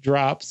Wars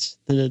drops,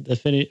 the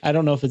finish. I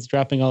don't know if it's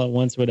dropping all at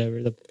once, or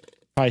whatever. They'll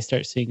probably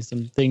start seeing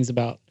some things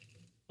about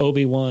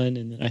Obi-Wan,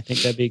 and then I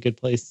think that'd be a good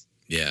place.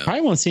 Yeah.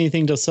 Probably won't see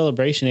anything till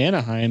Celebration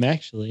Anaheim.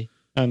 Actually,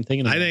 I'm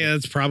thinking. I about think it.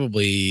 that's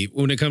probably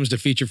when it comes to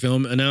feature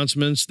film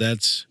announcements.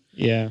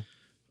 Yeah.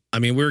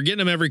 We were getting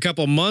them every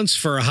couple months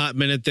for a hot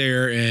minute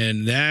there,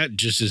 and that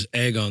just is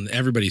egg on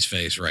everybody's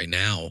face right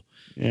now.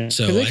 Yeah.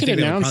 So So they I could think that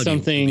would announce probably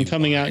something be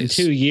coming out in wise.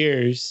 2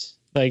 years.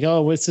 Like,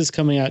 oh, what's this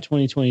coming out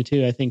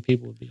 2022? I think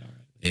people would be all right.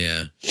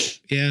 Yeah.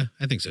 Yeah,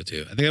 I think so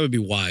too. I think that would be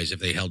wise if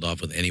they held off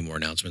with any more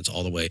announcements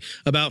all the way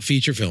about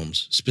feature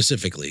films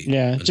specifically.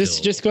 Yeah. until-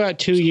 Just go out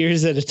 2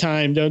 years at a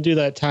time. Don't do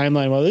that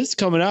timeline. Well, this is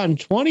coming out in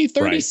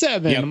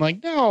 2037. Right. Yep. I'm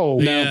like, no.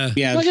 Yeah.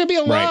 Yeah. I'm not going to be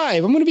alive. Right.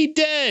 I'm going to be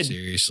dead.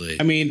 Seriously.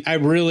 I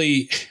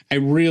really,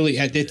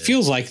 it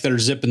feels like they're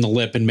zipping the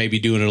lip and maybe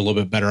doing it a little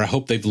bit better. I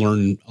hope they've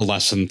learned a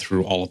lesson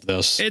through all of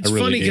this. It's I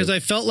really funny do. because I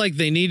felt like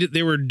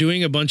they were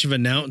doing a bunch of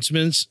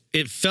announcements.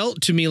 It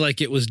felt to me like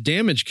it was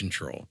damage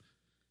control.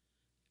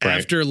 Right.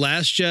 After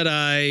Last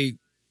Jedi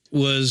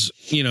was,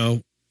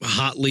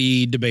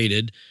 hotly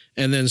debated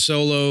and then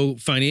Solo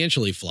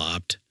financially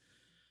flopped,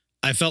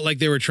 I felt like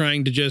they were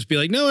trying to just be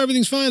like, no,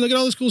 everything's fine. Look at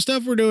all this cool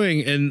stuff we're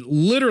doing. And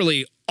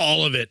literally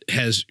all of it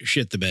has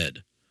shit the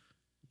bed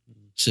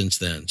since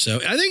then. So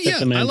I think, Except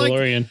the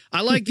Mandalorian.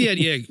 I like the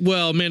idea.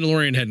 Well,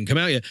 Mandalorian hadn't come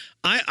out yet.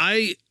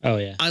 Oh,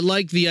 yeah. I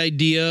like the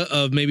idea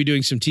of maybe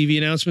doing some TV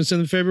announcements in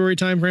the February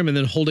timeframe and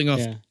then holding off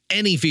Yeah.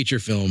 any feature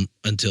film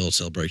until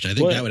Celebration. I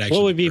think that would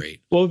actually be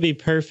great. What would be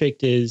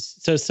perfect is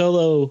so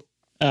Solo.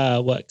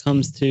 What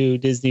comes to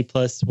Disney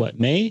Plus? What,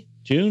 May,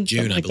 June, June,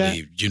 Something I like that?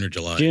 believe. June or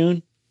July.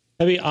 June.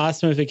 That'd be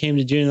awesome if it came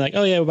to June. Like,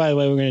 oh yeah, by the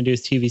way, we're going to do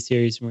this TV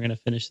series and we're going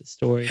to finish the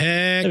story.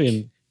 Heck, That'd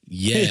be,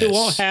 yes. It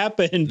won't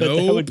happen, but that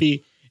Nope. would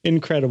be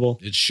incredible.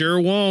 It sure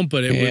won't,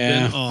 but it would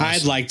have been awesome.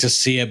 I'd like to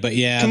see it, but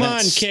yeah. Come on,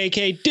 that's-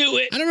 KK, do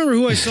it. I don't remember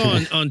who I saw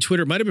on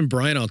Twitter. It might have been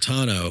Brian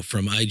Altano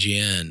from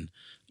IGN.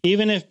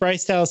 Even if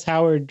Bryce Dallas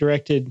Howard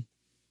directed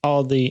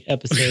all the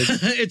episodes,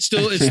 it's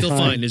still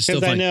fine. It's still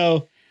because I fine.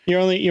 know you're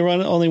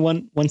only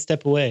one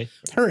step away.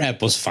 Her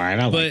ep was fine.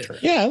 I liked her.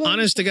 Yeah, well,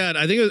 Honest to God,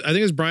 I think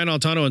it was Brian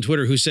Altano on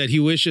Twitter who said he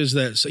wishes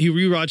that he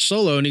rewatched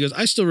Solo and he goes,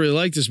 I still really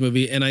like this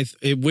movie and I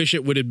wish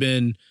it would have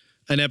been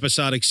an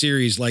episodic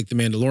series like The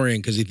Mandalorian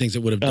because he thinks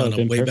it would have done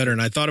been way perfect. better.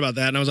 And I thought about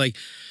that and I was like,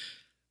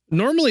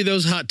 normally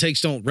those hot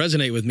takes don't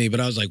resonate with me, but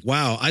I was like,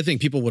 wow, I think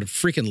people would have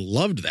freaking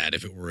loved that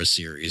if it were a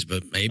series.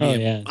 But maybe Oh,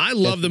 yeah. I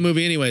love the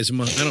movie anyways.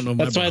 I don't know.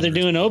 that's why they're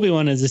doing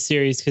Obi-Wan as a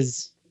series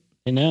because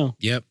they know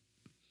Yep.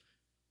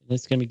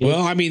 it's going to be good.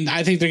 Well,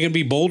 I think they're going to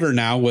be bolder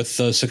now with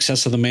the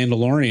success of The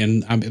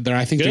Mandalorian. I think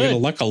they're Good. going to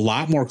look a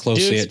lot more do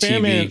closely at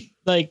experiment, TV.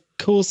 like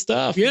cool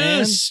stuff.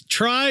 Yes,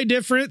 try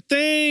different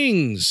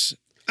things.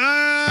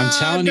 I'm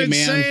telling you, I've been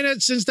man. saying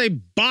it since they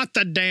bought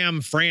the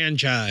damn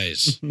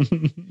franchise.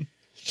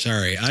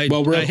 Sorry, I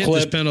Well, real hit this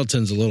quick-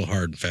 Pendleton's a little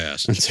hard and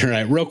fast. That's all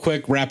right. Real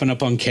quick, wrapping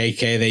up on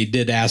KK, they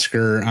did ask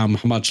her how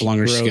much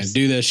longer she's Gross. going to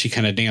do this. She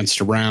kind of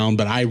danced around,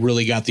 but I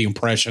really got the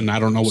impression, I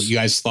don't know what you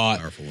guys thought,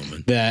 Powerful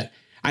woman. that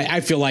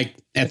I feel like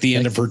at the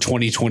end of her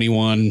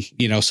 2021,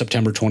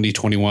 September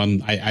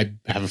 2021, I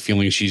have a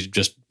feeling she's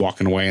just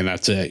walking away and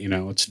that's it.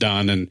 It's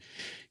done.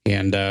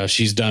 And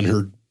she's done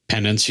her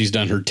penance. She's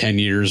done her 10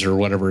 years or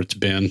whatever it's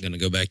been. Going to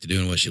go back to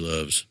doing what she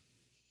loves.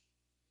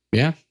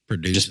 Yeah.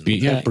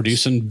 Producing.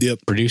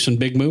 Producing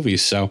big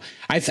movies. So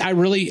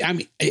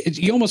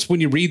you almost,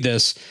 when you read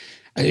this,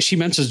 she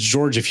mentions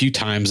George a few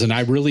times, and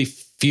I really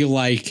feel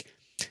like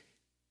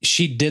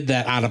she did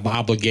that out of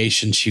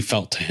obligation she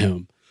felt to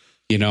him.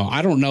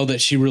 I don't know that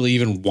she really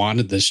even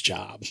wanted this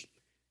job,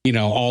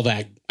 all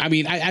that. I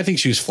mean, I think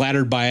she was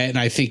flattered by it. And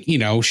I think,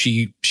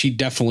 she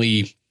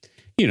definitely,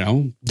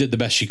 did the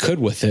best she could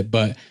with it,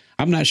 but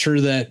I'm not sure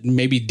that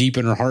maybe deep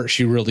in her heart,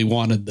 she really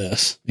wanted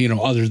this,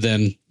 other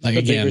than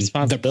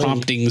the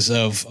promptings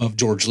of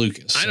George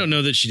Lucas. I don't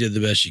know that she did the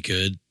best she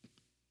could.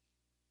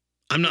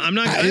 I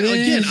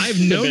have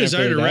no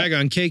desire to rag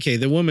on KK.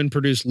 The woman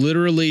produced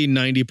literally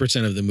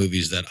 90% of the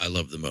movies that I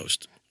love the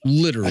most.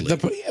 Literally.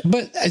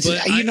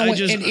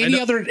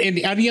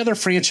 Any other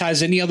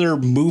franchise, any other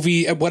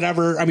movie,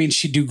 whatever, I mean,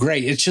 she'd do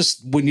great. It's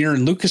just when you're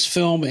in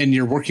Lucasfilm and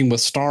you're working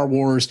with Star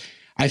Wars,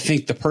 I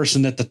think the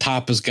person at the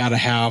top has got to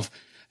have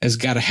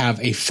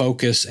a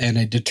focus and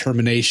a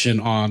determination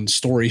on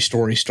story.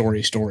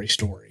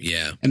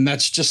 Yeah. And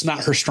that's just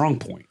not her strong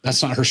point.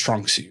 That's not her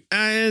strong suit.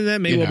 And that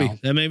may well be.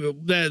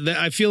 That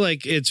I feel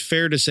like it's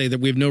fair to say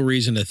that we have no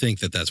reason to think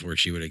that that's where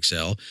she would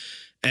excel.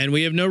 And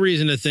we have no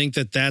reason to think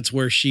that that's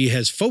where she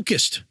has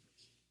focused.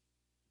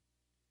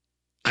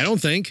 I don't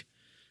think.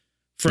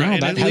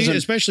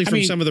 Especially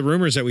from some of the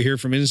rumors that we hear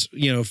from,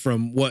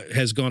 from what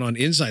has gone on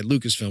inside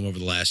Lucasfilm over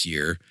the last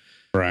year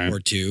or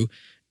two,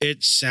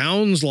 it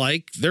sounds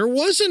like there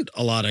wasn't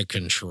a lot of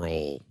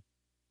control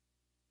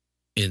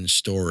in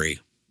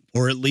story,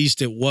 or at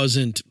least it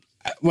wasn't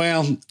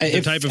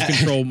the type of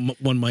control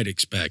one might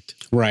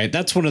expect. Right.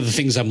 That's one of the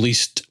things I'm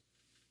least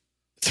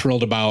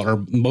thrilled about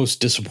or most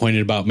disappointed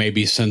about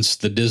maybe since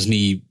the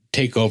Disney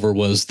takeover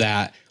was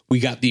that we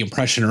got the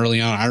impression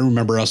early on. I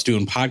remember us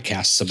doing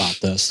podcasts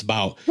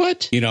about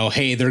what,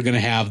 hey, they're going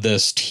to have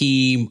this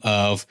team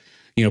of,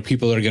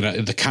 people that are going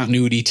to, the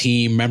continuity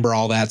team, remember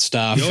all that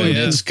stuff.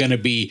 It's going to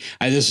be,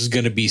 this is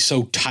going to be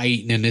so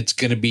tight and it's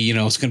going to be,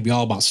 it's going to be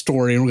all about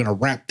story and we're going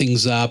to wrap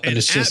things up. And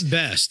it's just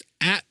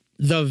at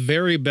the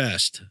very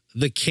best,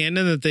 the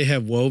canon that they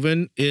have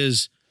woven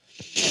is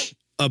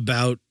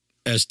about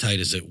as tight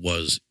as it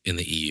was in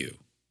the EU.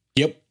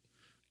 Yep.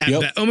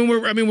 When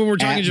we're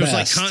talking just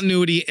like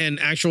continuity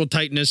and actual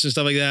tightness and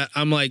stuff like that,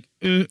 I'm like,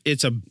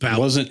 it's about. It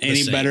wasn't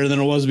any better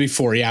than it was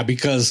before. Yeah,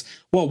 because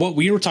what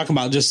we were talking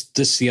about just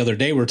this the other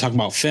day, we were talking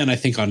about Finn, I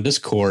think on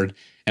Discord,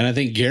 and I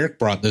think Garrick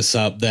brought this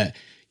up that,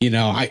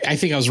 I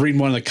think I was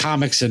reading one of the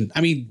comics, and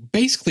I mean,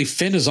 basically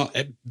Finn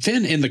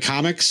in the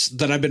comics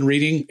that I've been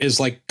reading is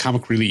like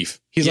comic relief.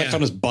 He's like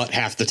on his butt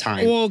half the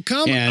time. Well,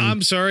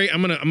 I'm sorry.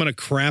 I'm gonna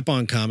crap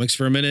on comics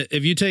for a minute.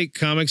 If you take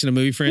comics and a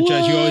movie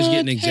franchise, you always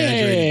get an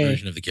exaggerated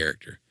version of the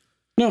character.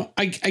 No,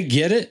 I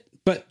get it,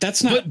 but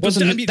that's not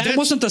that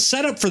wasn't the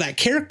setup for that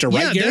character,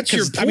 right? Yeah, that's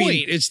your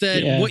point. It's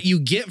that what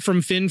you get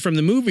from Finn from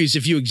the movies.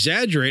 If you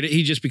exaggerate it,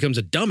 he just becomes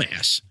a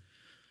dumbass.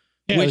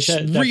 Yeah, which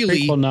that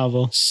really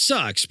novel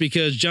sucks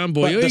because John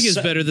Boyega is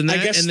better than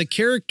that, and the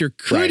character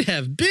could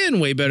have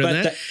been way better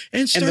than that.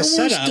 And Star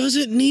Wars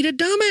doesn't need a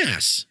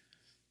dumbass.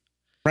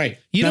 Right.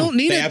 You don't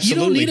need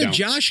a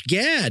Josh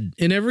Gad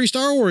in every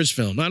Star Wars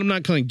film. I'm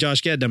not calling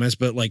Josh Gad dumbass,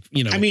 but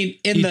in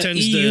the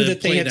EU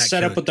that they had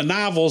set up with the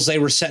novels, they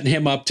were setting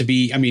him up to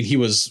be, he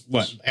was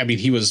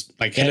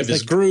like head of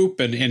his group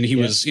and he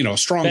was, a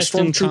strong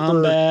stormtrooper.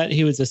 Combat.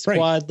 He was a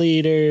squad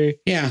leader.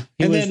 Yeah.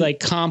 He was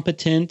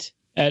competent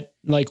at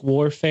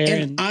warfare.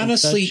 And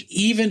honestly,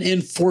 even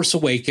in Force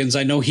Awakens,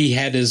 I know he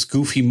had his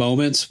goofy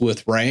moments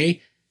with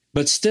Rey,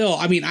 but still,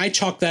 I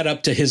chalk that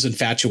up to his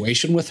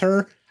infatuation with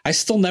her. I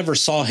still never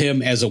saw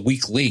him as a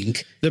weak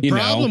link. The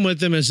problem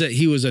with him is that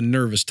he was a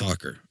nervous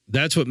talker.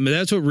 That's what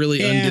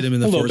really undid him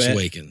in The Force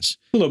Awakens.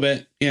 A little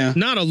bit. Yeah.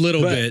 Not a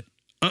little bit.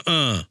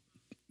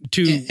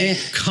 To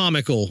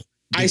comical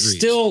degrees. I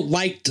still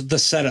liked the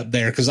setup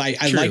there because I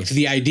liked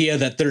the idea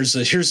that here's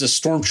a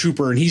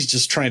stormtrooper and he's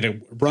just trying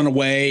to run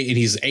away and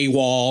he's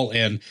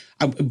AWOL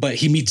but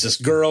he meets this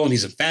girl and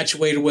he's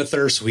infatuated with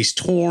her, so he's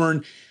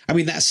torn.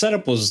 That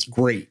setup was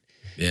great.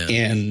 Yeah.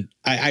 And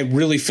I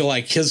really feel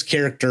like his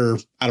character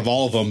out of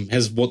all of them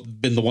has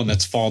been the one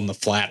that's fallen the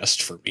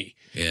flattest for me.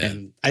 Yeah.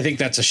 And I think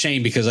that's a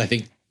shame because I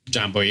think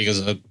John Boyega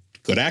is a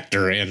good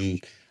actor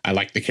and I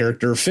like the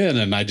character of Finn.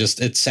 And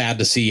it's sad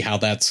to see how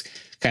that's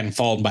kind of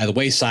fallen by the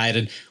wayside,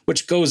 and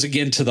which goes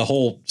again to the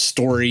whole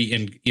story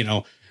and,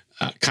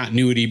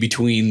 continuity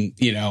between,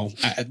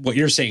 what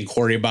you're saying,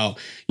 Corey, about,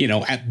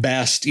 at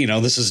best,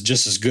 this is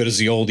just as good as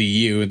the old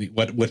EU and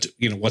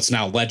what's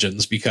now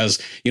Legends, because,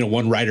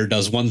 one writer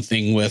does one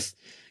thing with,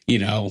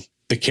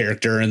 the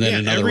character and then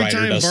another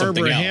writer does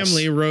something else. Every time Barbara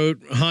Hamley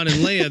wrote Han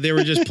and Leia, they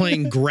were just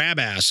playing grab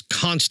ass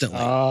constantly.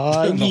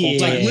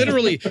 Like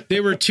literally,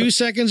 they were 2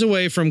 seconds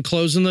away from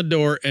closing the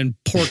door and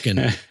porking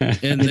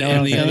in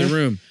the other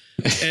room.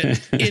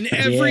 In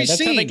every that's how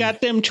scene. they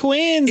got them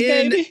twins,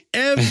 In baby.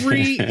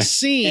 every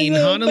scene,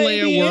 And little Han and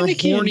Leia baby were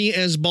Anakin. horny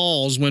as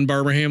balls when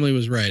Barbara Hamley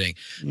was writing.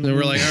 And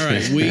we're like, all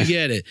right, we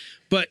get it.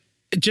 But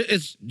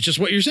it's just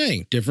what you're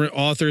saying. Different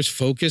authors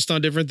focused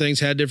on different things,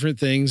 had different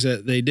things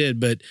that they did.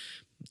 But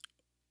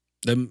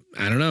I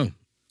don't know.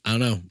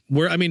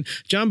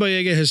 John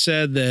Boyega has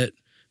said that,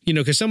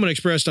 because someone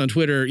expressed on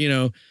Twitter,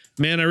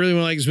 man, I really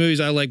want to like these movies.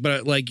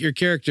 But like your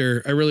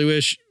character, I really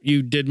wish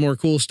you did more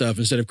cool stuff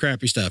instead of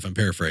crappy stuff. I'm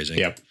paraphrasing.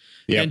 Yep.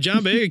 And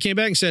John Boyega came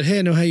back and said, hey,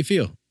 I know how you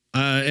feel.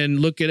 And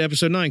look at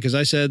episode 9, because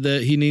I said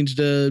that he needs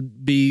to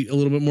be a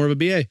little bit more of a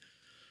BA.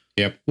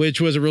 Yep. Which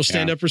was a real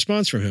stand-up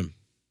response from him.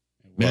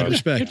 Mad Was.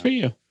 respect. Good for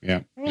you.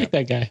 Yeah. I like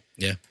that guy.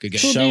 Yeah, good guy.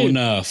 Cool Show dude.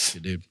 enough.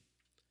 Good dude.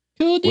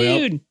 Cool Well,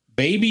 dude.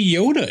 Baby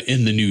Yoda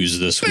in the news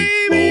this week,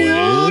 Baby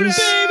Yoda! boys.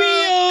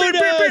 Baby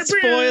Yoda.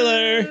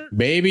 Spoiler.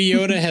 Baby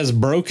Yoda has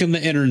broken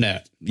the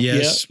internet.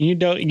 Yes.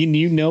 Yep,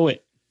 you know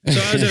it. So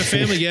I was at a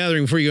family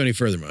gathering, before you go any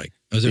further, Mike.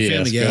 I was at a Yes,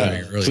 family go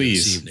gathering ahead. earlier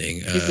Please. this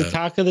evening. He's the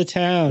talk of the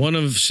town. One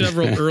of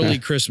several early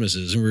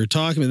Christmases, and we were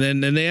talking,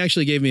 and they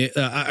actually gave me.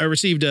 I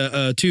received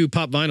 2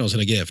 pop vinyls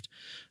and a gift.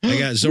 I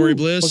got Zori Ooh,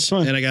 Bliss, what's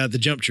one? and I got the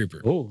Jump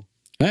Trooper, Oh,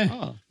 Hey.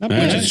 not Which which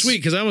bad. is sweet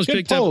because I almost Good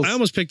picked up. pulls. I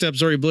almost picked up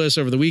Zori Bliss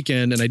over the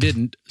weekend, and I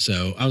didn't.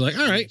 So I was like,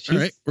 all right,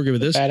 we're good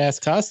with this. Badass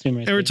costume.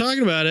 Right And we're there.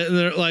 talking about it, and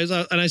they're like,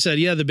 and I said,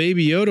 yeah, the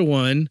Baby Yoda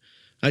one.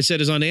 I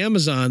said is on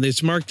Amazon.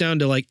 It's marked down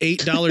to like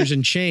 $8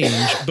 and change,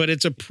 but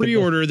it's a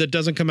pre-order that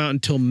doesn't come out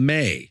until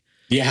May.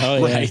 Yeah,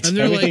 Oh, yeah. right. And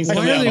they're Everything's like,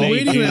 why coming are out they May,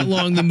 waiting June. that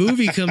long? The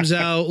movie comes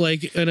out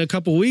like in a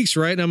couple weeks,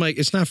 right? And I'm like,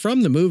 it's not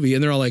from the movie.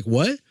 And they're all like,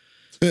 what?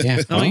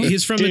 Yeah. I'm like,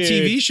 it's from the Dude.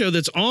 TV show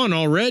that's on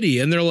already.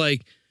 And they're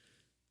like,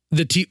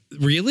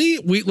 really?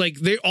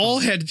 They all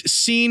had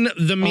seen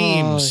the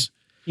memes.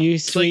 You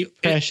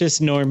sweet, precious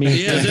normie.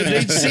 Yeah,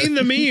 they'd seen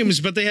the memes,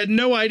 but they had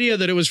no idea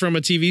that it was from a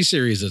TV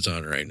series that's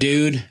on right now.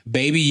 Dude,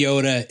 Baby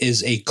Yoda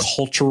is a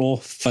cultural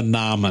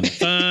phenomenon.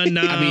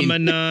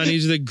 Phenomenon.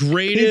 He's the He's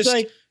greatest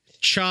like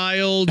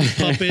child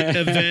puppet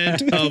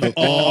event of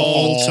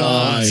all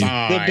time.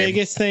 the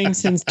biggest thing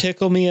since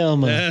Tickle Me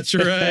Elmo. That's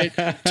right.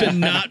 To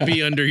not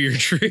be under your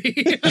tree.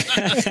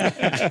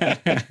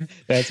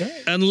 That's right.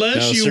 Unless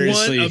No, you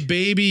seriously. want a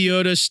Baby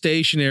Yoda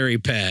stationary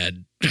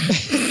pad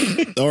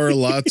Or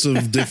lots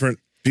of different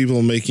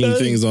people making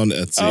things on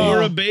Etsy.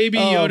 or a Baby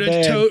Yoda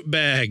man. tote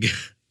bag.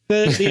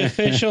 The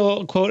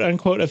official quote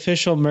unquote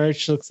official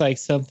merch looks like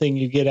something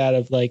you get out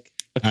of like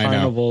a I know.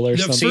 carnival or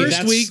The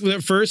something.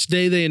 the first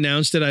day they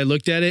announced it, I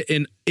looked at it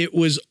and it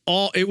was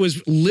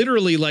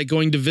literally like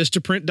going to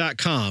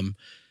Vistaprint.com,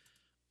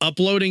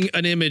 uploading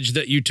an image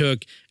that you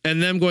took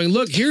and them going,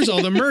 look, here's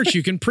all the merch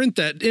you can print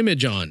that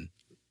image on.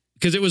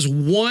 Because it was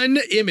one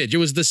image. It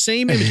was the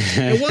same image.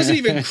 It wasn't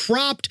even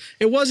cropped.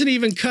 It wasn't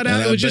even cut out.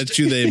 And It I was bet just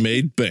you they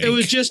made bank. it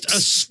was just a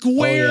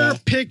square Oh, yeah.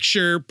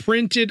 picture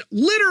printed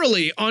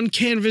literally on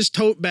canvas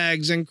tote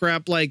bags and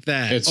crap like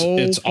that. It's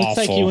Looks awful.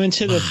 like you went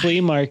to the flea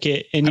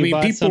market and you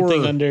bought people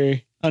something were-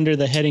 under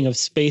the heading of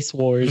Space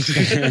Wars.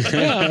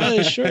 Yeah, I bought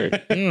this shirt.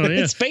 Oh, yeah.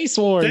 It's Space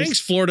Wars.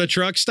 Thanks, Florida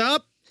truck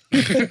stop.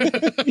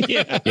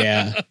 Yeah.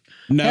 Yeah.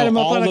 No, Had him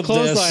up all on a of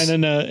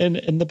clothesline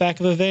this, in the back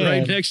of a van.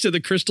 Right next to the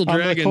Crystal on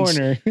Dragons.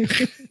 the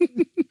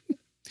corner.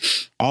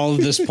 all of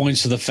this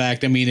points to the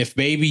fact. I mean, if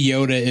Baby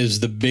Yoda is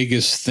the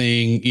biggest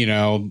thing,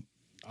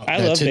 I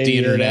love that's hit Baby the Yoda.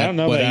 internet, I don't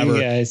know whatever. about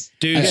you guys.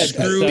 Dude, You guys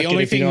screw suck the it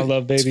only if you thing- don't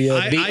love Baby Yoda.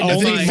 I I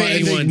defy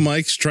think anyone.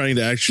 Mike's trying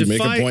to actually make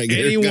Defy a point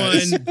here, anyone,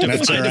 guys. I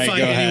That's all right, defy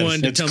go ahead.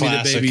 anyone to It's tell me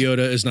that classic. Baby Yoda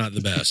is not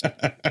the best.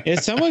 If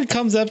someone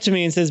comes up to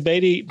me and says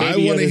Baby I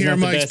Yoda wanna is hear not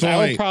the Mike's best, I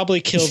will point.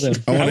 probably kill them.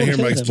 I want will to hear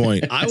kill Mike's them.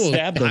 point.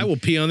 Stab them. I will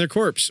pee on their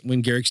corpse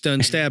when Garrick's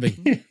done stabbing.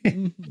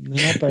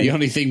 Not burn The it.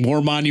 only thing more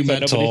So nobody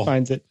monumental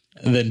finds it.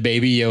 than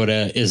Baby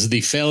Yoda is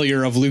the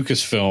failure of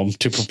Lucasfilm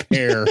to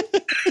prepare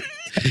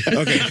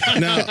Okay,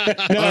 now, all right,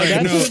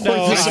 that's no, what-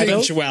 no, I think-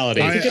 eventuality.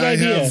 I, good I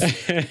idea.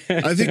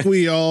 have. I think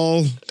we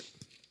all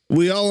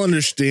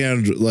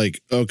understand.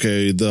 Like,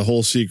 okay, the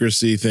whole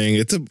secrecy thing.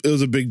 It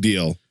was a big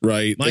deal,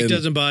 right? Mike And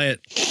doesn't buy it.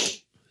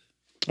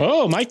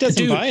 Oh, Mike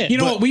doesn't Dude, buy it. you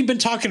know what? We've been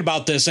talking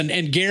about this,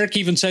 and Garrick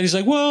even said, he's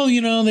like, well,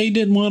 they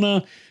didn't want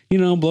to,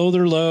 blow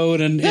their load.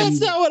 And That's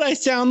not what I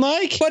sound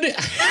like. but it,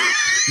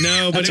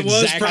 No, but That's it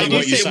was exactly probably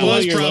what you it sound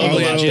was like.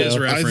 probably a Although, jizz I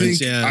reference.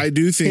 think Yeah. I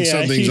do think Yeah,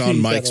 something's he on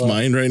said Mike's a lot.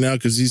 mind right now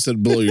because he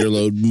said blow your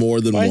load more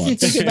than Why is he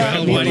once. thinking about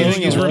Well, me why do you blowing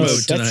think he's a load? remote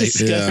tonight? That's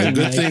disgusting. Yeah,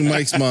 good Mike. thing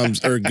Mike's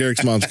mom's or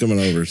Garrick's mom's coming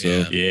over. So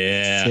Yeah.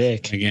 yeah.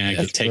 Sick. Again, I could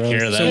That's take gross.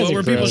 care of So that. Those what are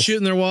were people gross.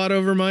 shooting their wad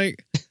over,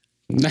 Mike?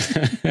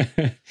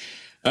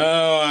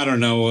 Oh, I don't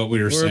know what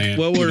we were saying.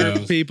 What Who were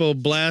knows? people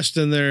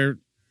blasting their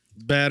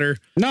batter?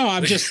 No,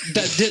 I'm just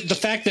the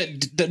fact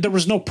that there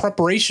was no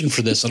preparation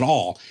for this at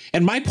all.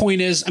 And my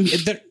point is, I mean,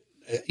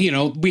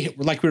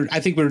 I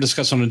think we were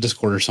discussing on a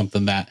Discord or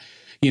something that,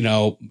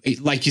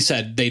 like you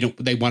said,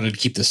 they wanted to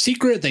keep the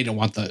secret. They don't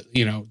want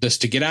this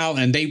to get out.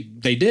 And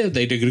they did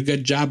a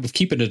good job of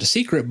keeping it a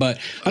secret. But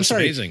I'm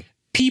sorry, amazing.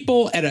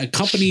 people at a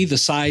company the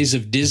size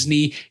of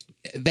Disney,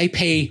 they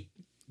pay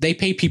they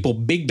pay people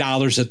big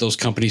dollars at those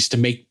companies to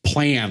make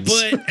plans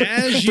But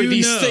as for you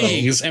these know,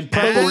 things and as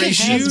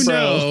preparation. you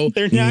know,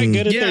 they're not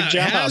good at yeah, their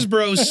job.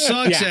 Hasbro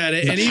sucks Yeah. at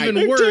it, and They're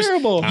even worse,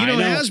 terrible. you know, I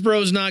know.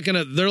 Hasbro's not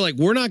gonna. They're like,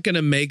 we're not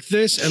gonna make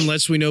this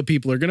unless we know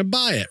people are gonna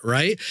buy it,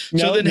 right? No,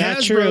 so then not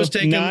Hasbro's true.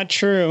 taking. Not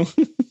true.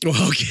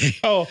 Well, okay.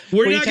 Oh,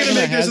 We're were you not going to talking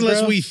make about this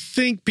unless Hasbro? we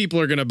think people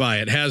are going to buy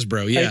it.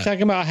 Hasbro, Are you yeah.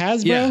 talking about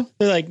Hasbro? Yeah.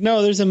 They're like,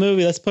 no, there's a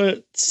movie. Let's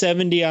put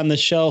 70 on the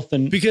shelf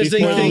and Because they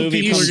before the think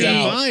movie people are comes gonna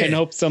out buy it. and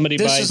hope somebody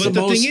This buys is it. But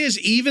the most- thing is,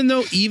 even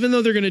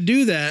though they're going to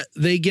do that,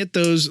 they get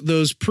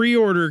those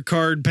pre-order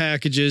card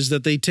packages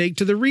that they take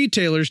to the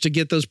retailers to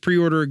get those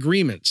pre-order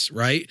agreements,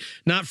 right?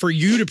 Not for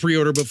you to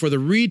pre-order, but for the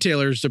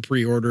retailers to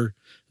pre-order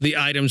the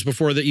items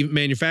before the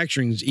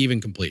manufacturing is even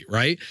complete,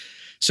 right?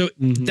 So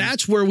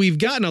that's where we've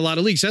gotten a lot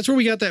of leaks. That's where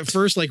we got that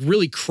first like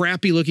really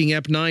crappy looking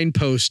Ep9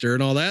 poster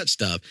and all that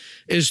stuff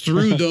is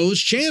through those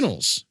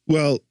channels.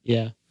 Well,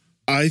 Yeah.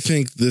 I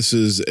think this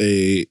is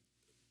a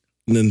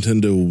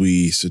Nintendo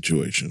Wii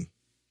situation.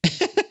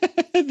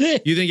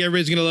 You think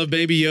everybody's going to love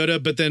Baby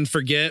Yoda, but then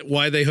forget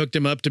why they hooked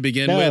him up to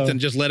begin No, with and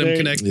just let him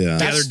Yeah. gather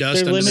That's-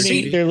 dust They're under the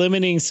limiting, TV? they're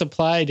limiting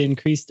supply to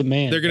increase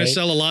demand. They're going right? to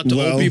sell a lot to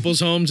Well- old people's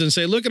homes and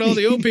say, look at all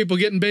the old people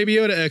getting Baby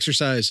Yoda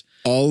exercise.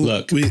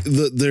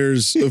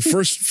 There's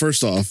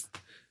first off,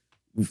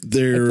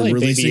 they're I play Baby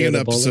releasing an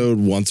Yoda bowling. episode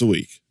once a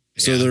week.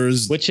 So Yeah.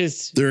 which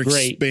is they're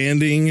great.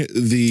 expanding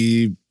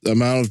the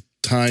amount of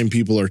time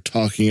people are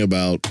talking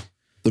about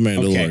The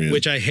Mandalorian.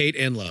 Which I hate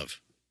and love.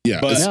 Yeah,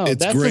 But- it's, No,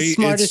 it's that's the great.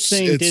 smartest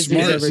thing Disney's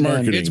smart ever done.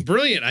 marketing. It's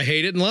brilliant. I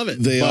hate it and love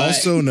it. They But-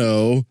 also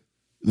know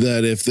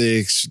that if they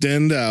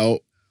extend out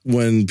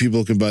when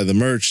people can buy the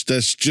merch,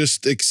 that's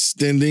just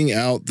extending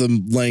out the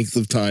length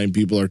of time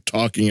people are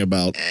talking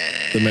about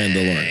The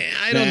Mandalorian.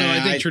 I don't know. I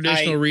Nah, think I-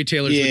 traditional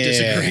retailers yeah. would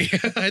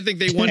disagree. I think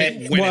they want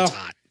it when Well, it's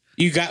hot.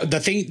 You got the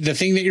thing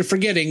that you're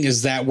forgetting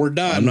is that we're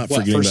done. I'm not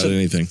forgetting first about of,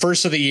 anything.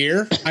 First of the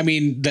year. I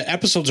mean, the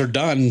episodes are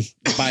done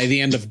by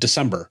the end of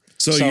December.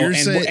 So you're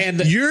saying-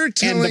 you're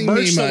telling the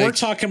merch me, that we're Mike,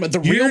 talking about,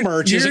 the real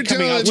merch you're isn't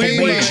coming out telling till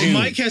me, late Mike, June.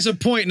 Mike has a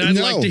point, and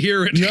I'd like to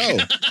hear it.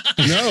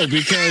 No,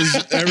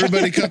 because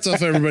everybody cuts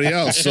off everybody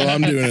else. So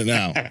I'm doing it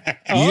now.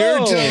 Oh.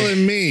 You're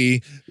telling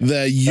me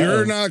that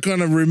you're not going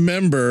to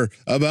remember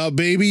about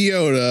Baby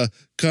Yoda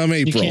come You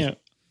April. can't.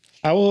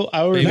 I will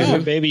remember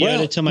No. Baby Yoda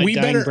Well, till my we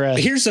dying better, breath.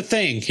 Here's the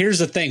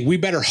thing. We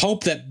better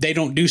hope that they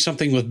don't do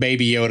something with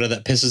Baby Yoda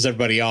that pisses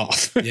everybody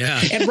off.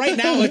 Yeah. And right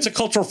now it's a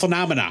cultural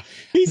phenomena.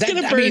 He's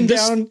gonna burn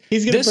down.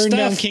 He's gonna this burn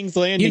down stuff, King's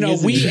Landing. You know,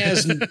 isn't we he?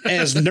 as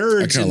I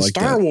nerds kinda in like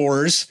Star that.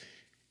 Wars,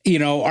 you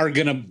know, are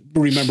gonna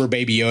remember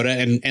Baby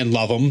Yoda and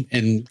love him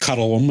and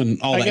cuddle him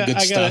and all that good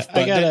stuff.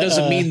 But that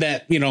doesn't mean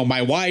that, you know,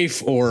 my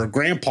wife or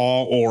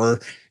grandpa or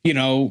you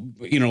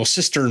know,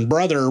 sister and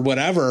brother or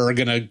whatever are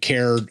gonna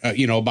care,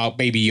 about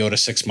Baby Yoda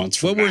 6 months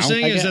from What now. we're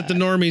saying is got- that the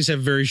normies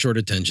have very short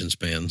attention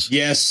spans.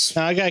 Yes.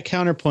 Now I got a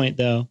counterpoint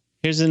though.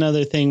 Here's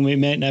another thing we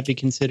might not be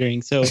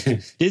considering. So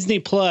Disney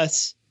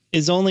Plus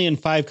is only in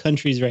 5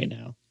 countries right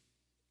now,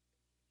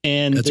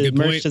 and That's a the good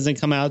merch point. doesn't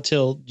come out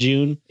till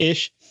June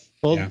ish.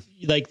 Well, Yeah.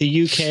 like the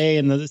UK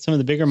and some of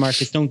the bigger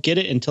markets don't get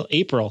it until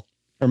April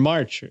or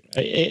March.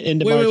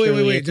 Into Wait, March. wait,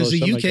 early wait. April Does or the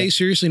something UK like that.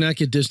 seriously not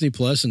get Disney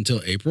Plus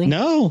until April?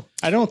 No,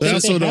 I don't They think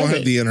also they don't have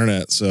it. the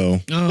internet.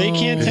 So They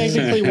can't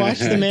technically watch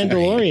The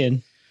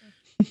Mandalorian.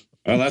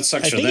 Well, that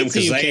sucks I for think them it's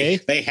the because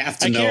UK. they have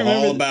to I know can't all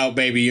remember- about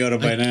Baby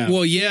Yoda by now.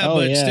 Well, yeah, Oh,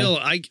 but yeah. still,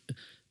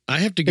 I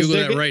have to Google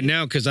they're that go- right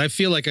now because I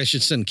feel like I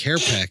should send care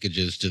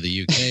packages to the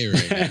UK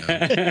right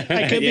now.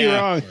 I could be Yeah.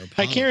 wrong.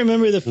 I can't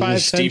remember the 5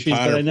 Steve countries,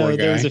 Potter, but I know poor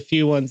there was guy. a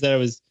few ones that I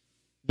was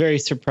very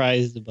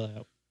surprised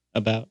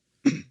about.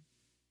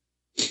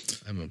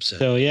 I'm upset.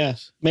 So yeah,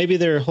 maybe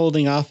they're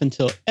holding off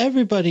until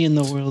everybody in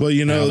the world. well,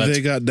 No, that's-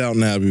 they got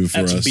Downton Abbey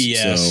before That's us.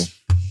 BS. So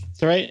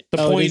That's right. The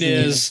Oh, it point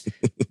isn't is,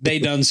 they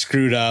done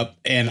screwed up,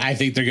 and I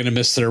think they're going to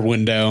miss their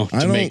window I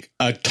to don't- make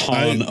a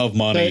ton of either.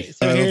 money.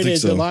 So I don't here it think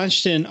is. so. It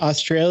launched in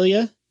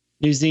Australia,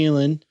 New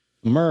Zealand,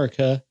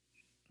 America,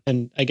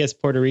 and I guess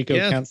Puerto Rico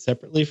Yeah. counts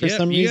separately for yeah,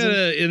 some you reason.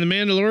 gotta in the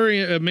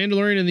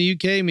Mandalorian in the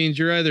UK means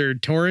you're either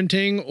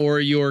torrenting or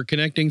you're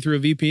connecting through a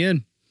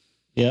VPN.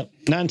 Yep.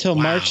 Not until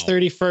Wow. March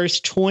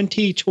 31st,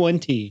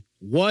 2020.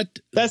 What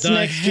That's the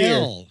next year.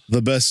 hell?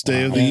 the best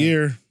day of the Yeah.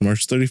 year,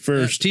 March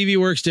 31st. TV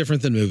works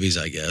different than movies,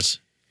 I guess.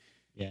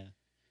 Yeah,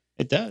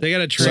 it does. They got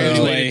to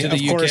translate it to anyway, the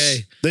of UK. course-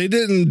 They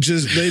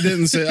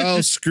didn't say,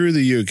 "Oh, screw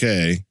the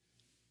UK."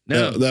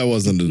 No, That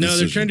wasn't a no, decision.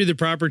 they're trying to do the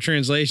proper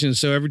translation.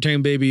 So every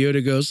time Baby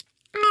Yoda goes,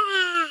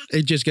 "Ah,"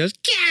 it just goes,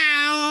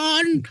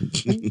 "Down."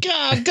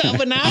 God,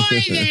 Governor,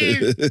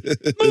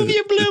 move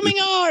your blooming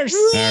arse.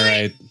 All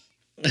right.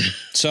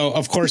 So,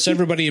 of course,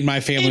 everybody in my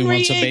family Henry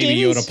wants a Baby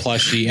Higgins. Yoda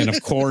plushie, and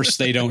of course,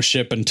 they don't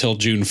ship until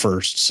June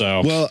 1st.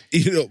 So,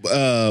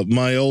 Well,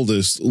 my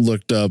oldest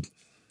looked up,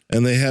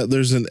 and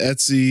there's an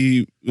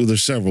Etsy. Well,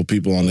 there's several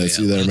people on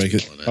Etsy that are making.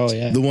 Oh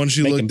yeah. The one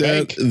she Making looked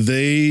at, bank.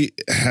 they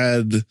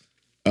had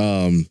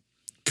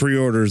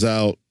pre-orders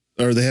out,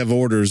 or they have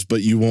orders,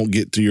 but you won't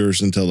get to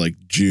yours until like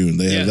June.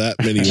 They have Yeah.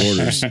 that many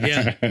orders.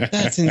 Yeah,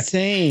 That's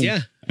insane.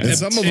 yeah. And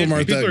some of them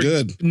aren't people that are-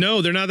 good.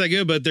 No, they're not that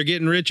good, but they're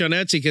getting rich on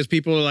Etsy because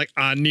people are like,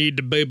 I need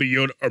the Baby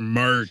Yoda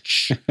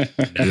merch.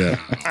 Yeah.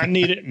 I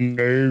need it.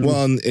 No.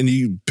 Well, and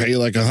you pay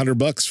like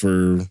 $100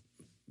 for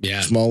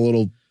Yeah. small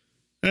little.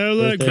 Oh,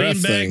 look, Worth it. bring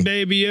back Thing.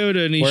 Baby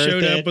Yoda, and he Worth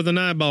showed it. up with an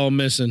eyeball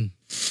missing.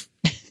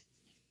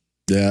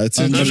 Yeah, it's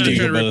I'm not trying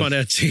interesting. to rip on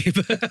Etsy,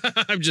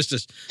 but I'm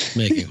just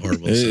making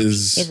horrible It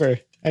assumptions. is. Never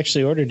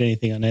actually ordered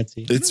anything on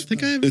Etsy. I It's don't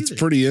think I have it's either.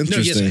 pretty No,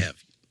 interesting. yes, I have.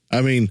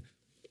 I mean,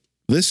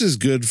 this is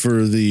good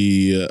for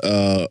the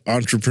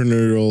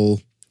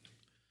entrepreneurial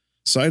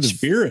side of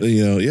Spirit.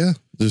 Yeah.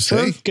 Just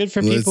hey, Good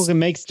for people let's- who can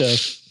make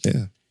stuff.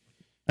 Yeah.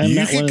 I'm You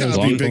not can one of those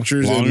copy people.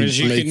 pictures Long and as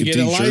you make can a get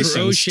a t-shirt. license.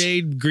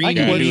 Crochet green. I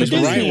can Gotta work do for it the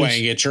right Disney. way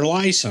and get your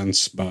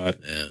license. But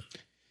Yeah.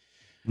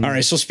 all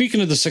right. So speaking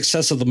of the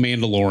success of The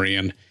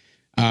Mandalorian,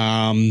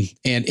 and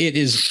it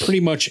is pretty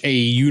much a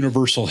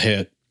universal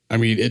hit. I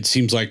mean, it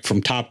seems like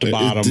from top to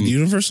bottom. Did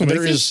Universal make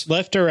there it? is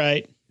Left or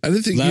right? I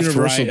didn't think left,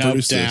 Universal right, up,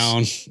 produced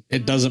down.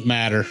 It doesn't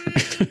matter.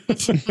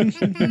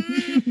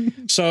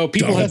 So this.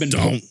 people have been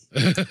Don't.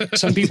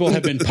 some people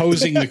have been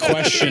posing the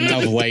question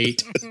of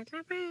late.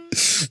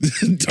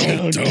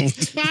 Don't. You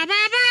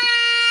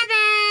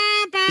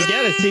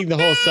gotta sing the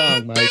whole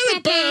song, Mike.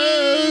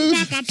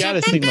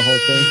 Gotta sing the whole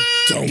thing.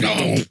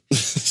 Don't.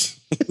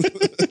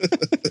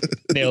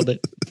 Nailed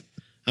it.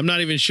 I'm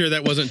not even sure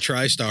that wasn't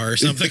TriStar or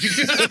something.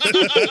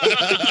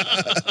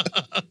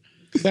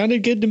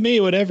 Sounded good to me,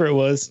 whatever it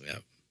was.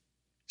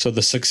 So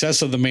the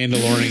success of The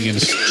Mandalorian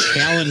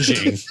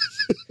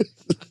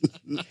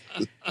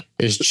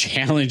is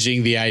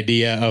challenging the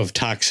idea of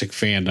toxic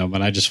fandom,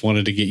 and I just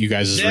wanted to get you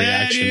guys'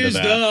 reaction to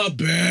that.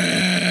 the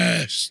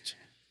best.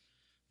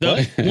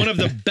 One of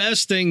the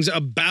best things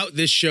about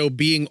this show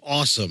being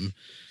awesome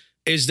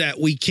is that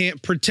we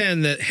can't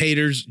pretend that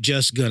haters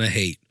just gonna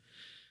hate.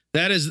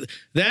 That is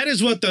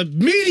what the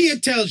media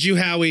tells you,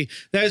 Howie.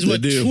 That is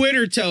what do.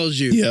 Twitter tells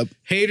you. Yep.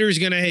 Haters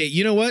gonna hate.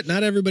 You know what?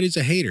 Not everybody's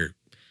a hater.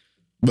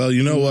 Well,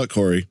 you know what,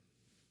 Corey?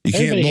 You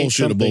can't Everybody hates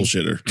bullshit a something.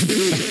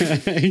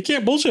 bullshitter. You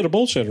can't bullshit a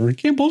bullshitter. You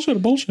can't bullshit a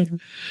bullshitter.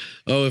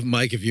 Oh, if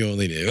you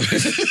only knew. All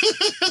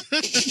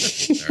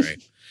right.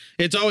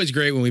 It's always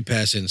great when we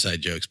pass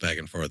inside jokes back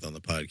and forth on the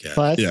podcast.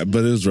 Class. Yeah, but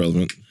it was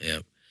relevant. Yeah.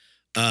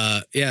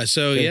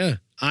 So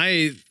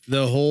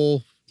the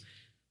whole,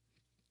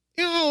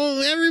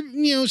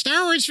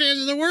 Star Wars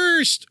fans are the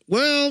worst.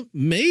 Well,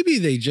 maybe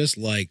they just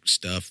like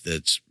stuff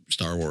that's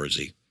Star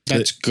Warsy.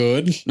 That's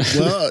good.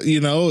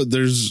 Well,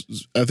 there's,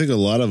 I think a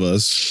lot of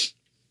us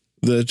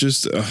that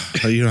just,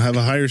 have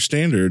a higher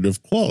standard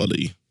of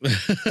quality.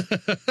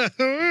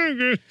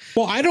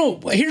 Well,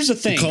 here's the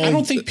thing. I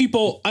don't think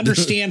people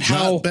understand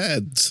how Not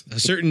bad. A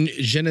certain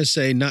je ne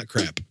sais not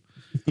crap.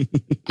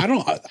 I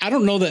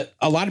don't know that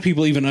a lot of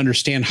people even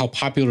understand how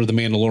popular The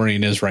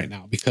Mandalorian is right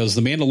now, because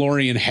The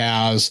Mandalorian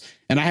has,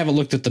 and I haven't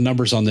looked at the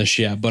numbers on this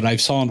yet, but I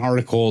saw an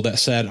article that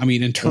said, I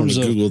mean, in terms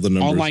of Google the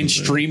numbers online on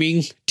there.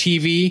 streaming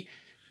TV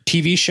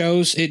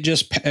shows, it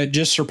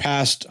just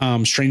surpassed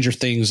Stranger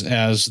Things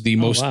as the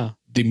most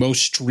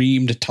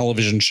streamed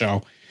television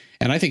show.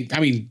 And I think,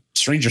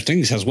 Stranger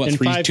Things has In 2 or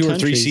 3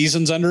 countries.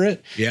 seasons under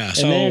it. Yeah. And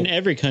So they're in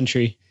every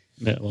country.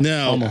 Well,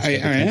 Now, almost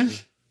every country.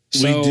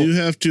 So, we do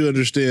have to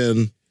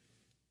understand.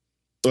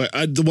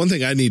 The one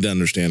thing I need to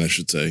understand, I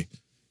should say,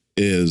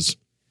 is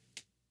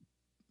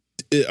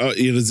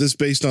is this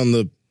based on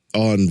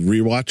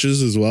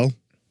rewatches as well?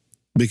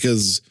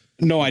 Because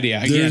no idea.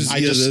 Again, there's I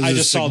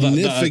just saw the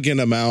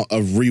significant amount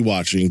of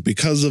rewatching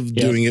because of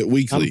doing it I'm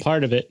weekly,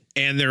 part of it.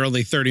 And they're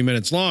only 30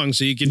 minutes long,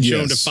 so you can show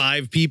them to Yes.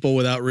 5 people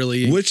without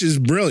really. which is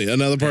brilliant.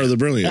 Another part of the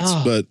brilliance,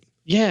 Oh. but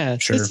Yeah,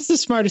 Sure. this is the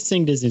smartest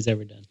thing Disney's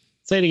ever done.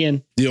 Say it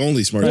again. the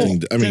only smart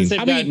thing. I mean, Since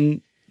they've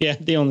gotten,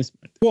 the only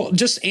smart. Well,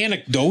 just That's why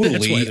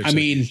anecdotally, they're I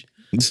mean,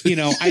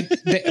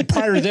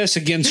 prior to this,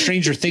 again,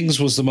 Stranger Things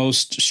was the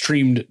most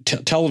streamed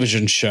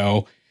television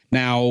show.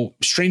 Now,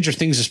 Stranger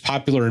Things is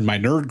popular in my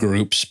nerd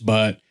groups,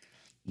 but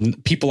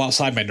people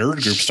outside my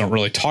nerd groups don't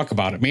really talk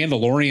about it.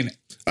 Mandalorian,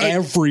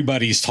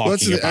 everybody's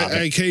talking about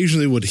I it.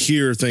 occasionally would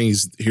hear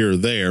things here or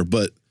there,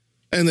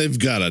 and they've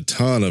got a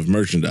ton of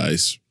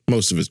merchandise.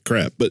 Most of it's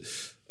crap, but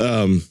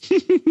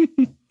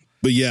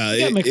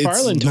yeah,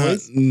 McFarlane it's not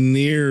toys.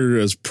 near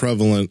as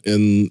prevalent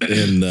in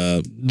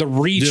The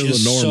reach Deal is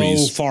with so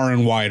normies. far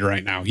and wide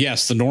right now.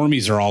 Yes, the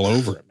normies are all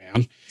over it,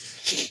 man.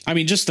 I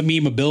mean, just the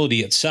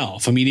memeability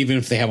itself. I mean, even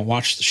if they haven't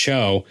watched the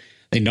show,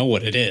 they know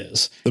what it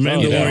is. the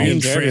Mandalorian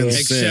everywhere. transcends.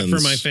 except for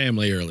my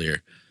family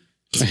earlier.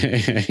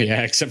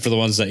 Yeah, except for the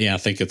ones that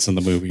think it's in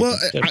the movie. Well,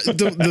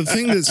 the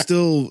thing that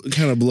still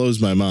kind of blows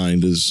my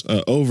mind is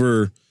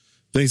over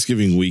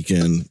Thanksgiving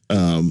weekend,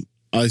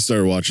 I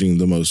started watching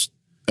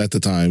at the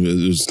time,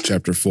 it was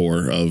chapter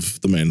 4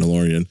 of The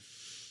Mandalorian,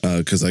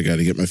 because I got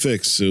to get my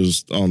fix. It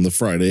was on the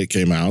Friday it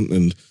came out,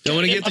 and Don't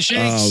want to get the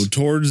shakes.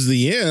 towards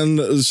the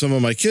end, some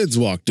of my kids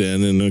walked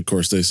in, and of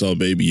course they saw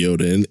Baby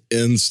Yoda and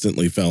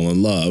instantly fell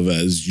in love,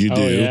 as you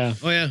do. Oh yeah,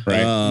 Oh, yeah.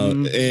 right.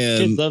 kids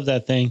And love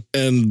that thing.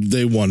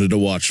 they wanted to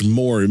watch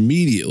more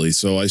immediately,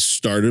 so I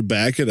started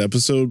back at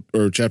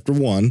chapter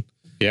 1,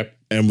 Yep.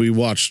 And we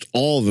watched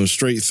all of them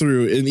straight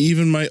through. And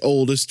even my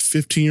oldest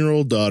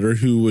 15-year-old daughter,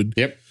 who would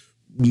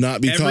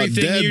not be caught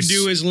Everything dead. you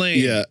do is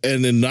lame. Yeah.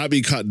 And then not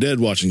be caught dead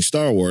watching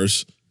Star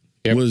Wars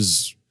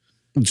was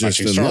just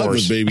Watching in Star love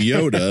Wars. with Baby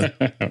Yoda.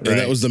 And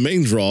that was the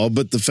main draw.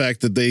 But the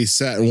fact that they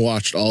sat and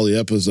watched all the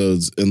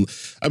episodes. And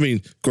I mean,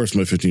 of course,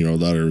 my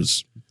 15-year-old daughter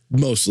is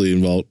mostly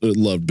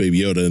loved Baby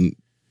Yoda and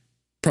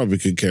probably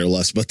could care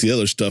less about the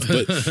other stuff.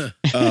 But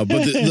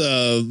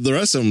the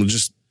rest of them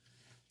just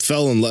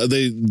fell in love.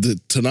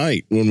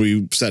 Tonight when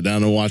we sat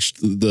down and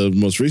watched the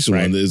most recent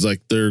one, it's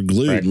like they're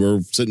glued. Right.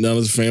 We're sitting down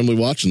as a family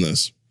watching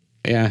this.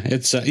 Yeah,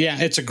 it's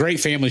a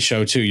great family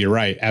show too. You're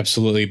right,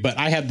 absolutely. But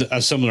I had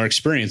a similar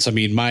experience. I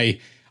mean,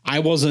 I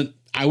was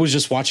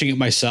just watching it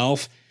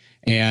myself,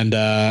 and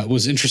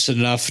was interested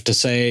enough to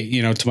say,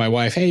 to my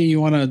wife, "Hey,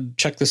 you want to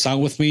check this out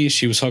with me?"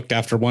 She was hooked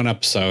after one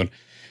episode.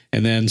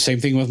 And then same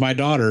thing with my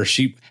daughter.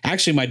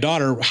 My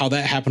daughter, how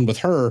that happened with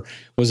her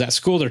was at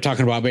school. They're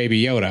talking about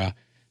Baby Yoda.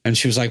 And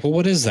she was like, "Well,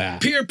 what is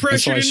that?" Peer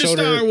pressure And so I into showed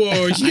Star her-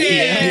 Wars.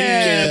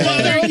 Yeah.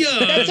 While they're young.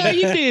 That's how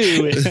you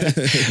do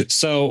it.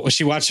 So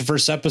she watched the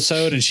first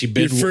episode and she Your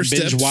binge first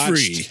step watched.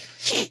 free.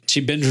 She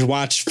binge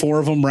watched 4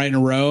 of them right in a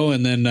row,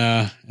 and then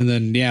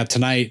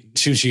tonight,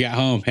 as soon as she got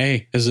home,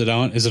 "Hey, is it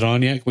on? Is it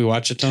on yet? Can we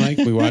watch it tonight?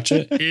 Can we watch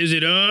it?" Is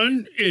it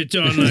on? It's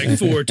on like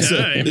 4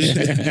 times.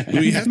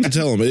 We have to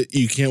tell them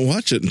you can't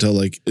watch it until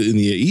like in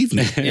the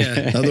evening.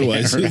 Yeah.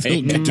 Otherwise, Right.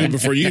 they'll get to it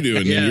before you do,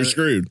 and then Yeah. you're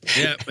screwed.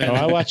 Yeah. Oh,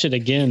 I watch it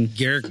again.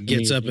 Garrett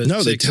gets up at No,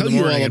 they 6 in tell the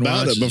you morning all and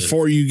about it watches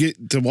before you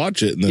get to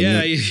watch it. And then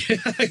Yeah,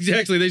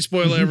 exactly. They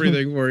spoil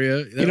everything for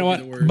you. You know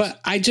what? But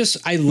I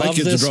my love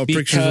kids will this draw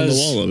pictures on the because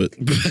wall of it.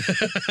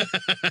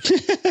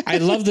 I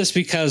love this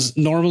because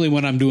normally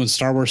when I'm doing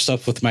Star Wars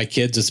stuff with my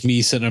kids, it's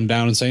me sitting them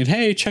down and saying,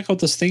 "Hey, check out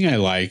this thing I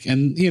like,"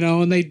 and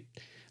and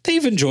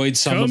they've enjoyed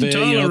some Come of it.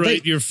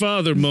 tolerate your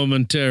father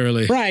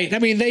momentarily. Right. I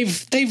mean,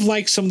 they've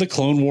liked some of the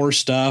Clone Wars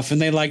stuff,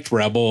 and they liked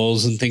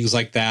Rebels and things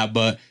like that.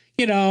 But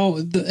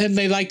and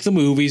they like the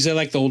movies. They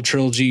like the old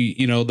trilogy,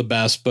 the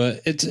best.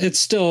 But it's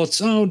still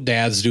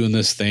Dad's doing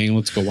this thing.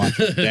 Let's go watch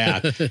it with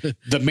Dad.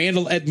 The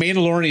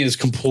Mandalorian is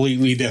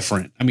completely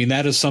different. I mean,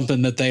 that is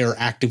something that they are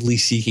actively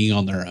seeking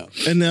on their own.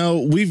 And now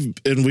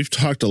we've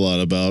talked a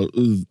lot about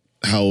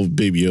how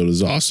Baby Yoda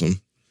is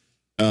awesome.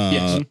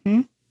 Yes.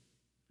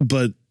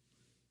 But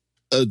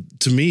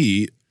to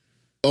me,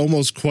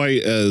 almost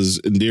quite as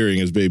endearing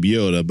as Baby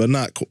Yoda, but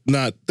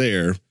not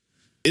there,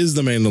 is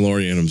the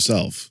Mandalorian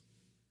himself.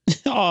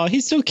 Oh,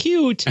 he's so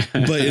cute.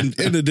 But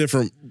in a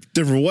different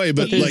way.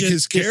 But He like just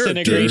his character,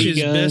 disintegrates.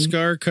 His Gun.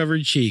 Beskar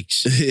covered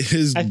cheeks.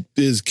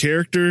 his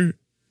character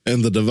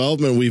and the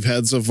development we've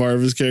had so far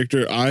of his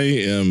character,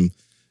 and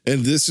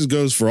this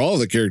goes for all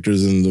the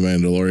characters in The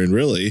Mandalorian,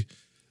 really.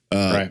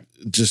 Right.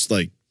 Just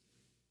like,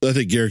 I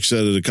think Garrick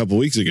said it a couple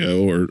weeks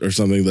ago or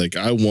something, like,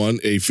 I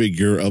want a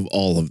figure of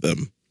all of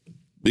them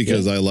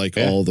because I like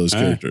all those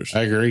characters.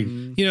 I agree.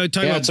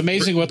 Talking about it's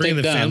amazing what bringing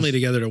they've the done. family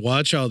together to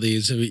watch all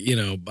these.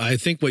 I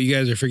think what you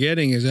guys are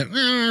forgetting is that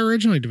I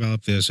originally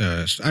developed this.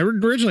 I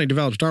originally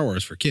developed Star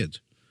Wars for kids.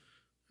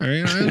 I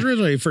mean, I was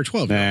originally for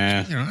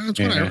 12-year-olds.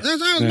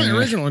 That was my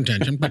original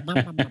intention.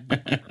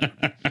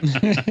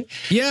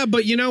 Yeah,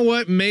 but you know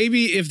what?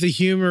 Maybe if the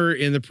humor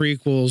in the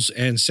prequels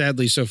and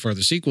sadly so far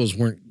the sequels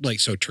weren't like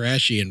so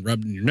trashy and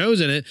rubbing your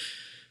nose in it,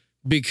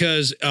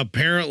 because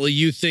apparently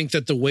you think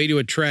that the way to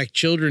attract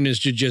children is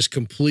to just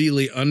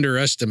completely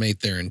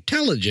underestimate their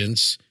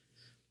intelligence.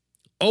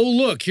 Oh,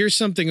 look, here's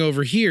something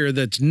over here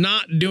that's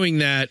not doing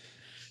that.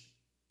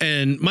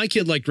 And my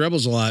kid liked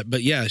Rebels a lot,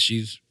 but yeah,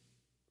 she's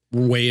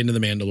way into The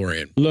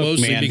Mandalorian. Look,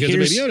 mostly man, because of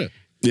Baby Yoda.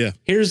 Yeah.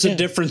 Here's the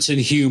difference in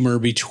humor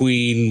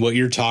between what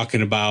you're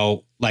talking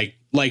about, like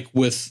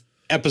with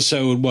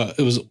episode, I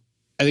think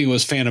it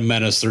was Phantom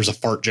Menace. There's a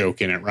fart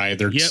joke in it, right?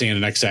 They're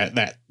standing next to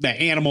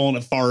that animal and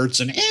it farts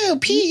and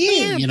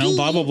PM,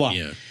 blah blah blah.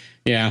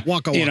 Yeah.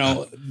 Waka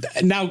waka.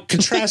 Now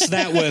contrast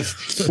that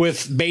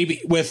with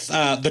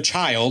the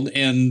child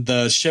in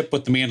the ship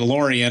with the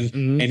Mandalorian,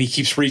 and he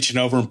keeps reaching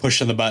over and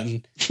pushing the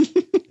button.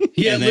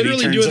 Yeah, And then he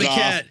literally turns doing it the off.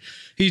 cat.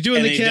 He's doing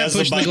And the he cat does the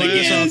pushing the button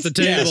glass again. off the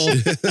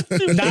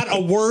table. Yes. Not a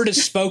word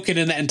is spoken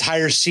in that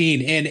entire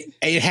scene, and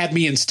it had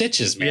me in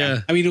stitches, man.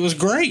 Yeah. I mean, it was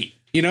great.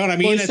 You know what I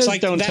mean? Well, it It's says like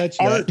don't that touch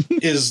art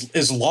that.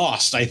 is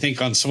lost, I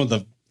think, on some of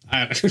the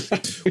Well,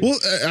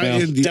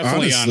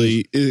 definitely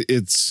honestly,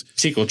 it's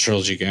sequel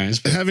trilogy guys.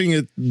 having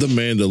it. The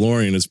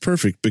Mandalorian is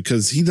perfect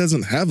because he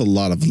doesn't have a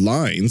lot of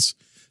lines,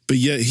 but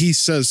yet he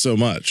says so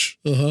much.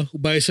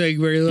 By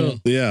saying very little.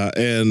 Yeah,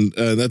 and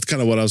that's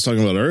kind of what I was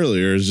talking about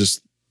earlier. Is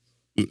just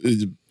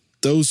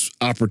those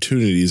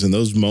opportunities and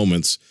those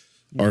moments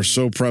are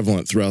so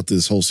prevalent throughout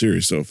this whole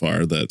series so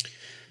far that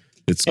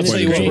it's I'll quite tell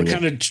you what,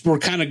 enjoyable. we're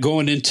kind of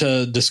going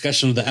into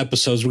discussion of the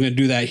episodes. We're going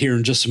to do that here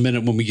in just a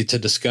minute when we get to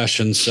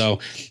discussion. So,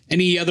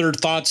 any other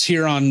thoughts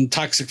here on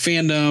toxic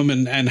fandom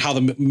and how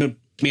the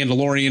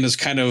Mandalorian has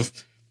kind of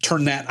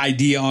turned that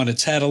idea on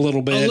its head a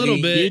little bit? A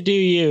little bit. You do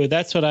you.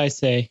 That's what I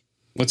say.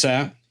 What's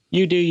that?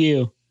 You do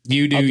you.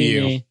 You do I'll do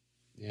you. me.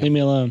 Leave me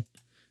alone.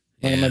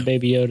 One of my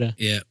Baby Yoda.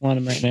 Yeah. Want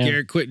him right now.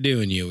 Garrett, quit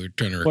doing you. We're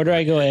trying to Where do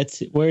I go?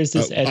 Etsy. Where is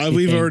this Etsy?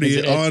 we've thing? already Is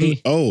it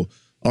Etsy?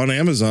 on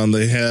Amazon.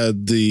 They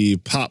had the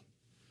pop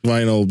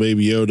vinyl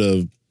Baby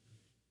Yoda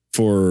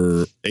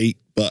for $8.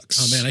 Oh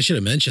man, I should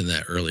have mentioned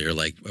that earlier,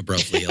 like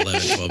abruptly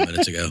 11, 12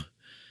 minutes ago.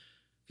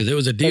 Because it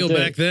was a deal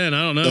back then.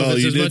 I don't know if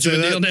it's as much of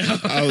a deal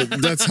now.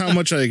 That's how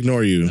much I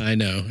ignore you. I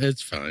know.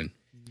 It's fine.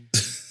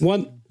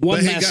 One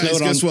But hey last guys, note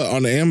guess what?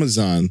 On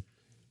Amazon,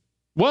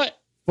 What?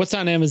 What's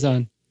on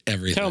Amazon?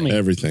 Everything. Tell me.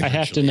 everything. I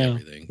have to know.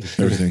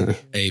 Everything.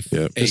 A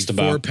Yep. Just a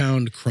about.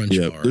 4-pound crunch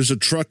Yeah, bar there's a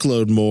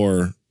truckload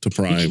more to You can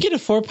Prime. get a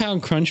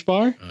 4-pound crunch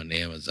bar. on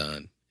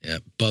Amazon. Yeah,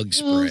 bug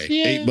Oh, spray.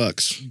 yeah.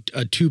 $8.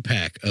 A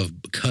 2-pack of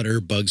Cutter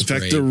bug In spray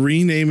fact, they're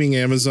renaming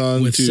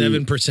Amazon with to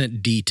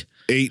 7% DEET.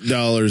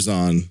 $8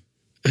 on.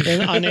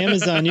 And on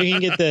Amazon, you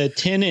can get the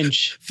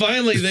 10-inch.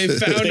 Finally, they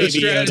found a Baby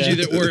strategy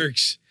Yoda. that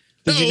works.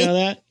 Did you know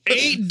that?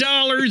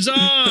 $8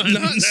 on.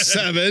 Not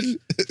 7.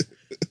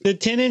 The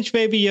 10-inch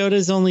Baby Yoda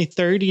is only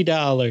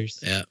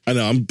 $30. Yeah. I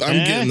know. I'm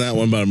getting that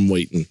one, but I'm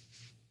waiting,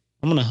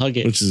 I'm gonna hug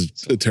it. which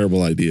is a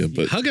terrible idea.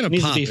 But Hugging a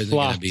Needs to pop be isn't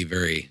going to flocked. be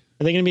very.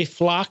 Are they gonna be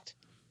flocked?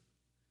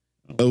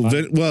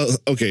 well,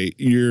 okay,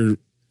 you're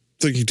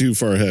thinking too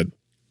far ahead.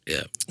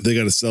 Yeah. They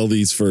got to sell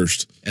these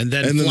first, And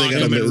then, and then flock they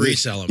got them and to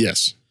resell them.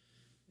 Yes,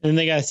 And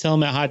they gotta sell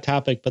them at Hot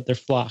Topic, but they're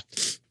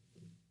flocked.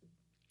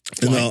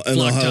 and they'll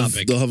Flock have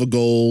topic. they'll have a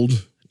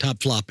gold. Top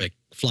floppic.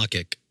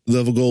 Flockic. They'll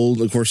have a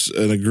gold, of course,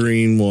 and a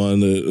green one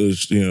that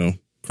is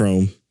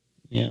chrome.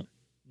 Yeah.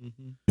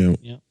 Yep.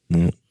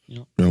 Yeah.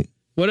 Yep.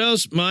 What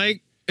else,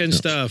 Mike, and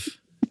stuff?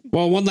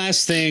 Well, one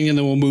last thing, and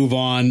then we'll move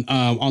on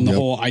the Yep.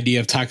 whole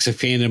idea of toxic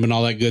fandom and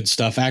all that good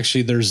stuff.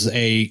 Actually, there's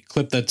a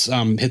clip that's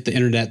hit the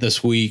internet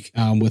this week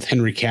with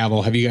Henry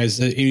Cavill. Have you guys,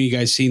 any of you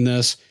guys seen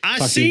this? I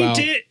Talking seen about-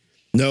 it.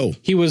 No,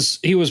 He was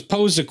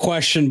posed a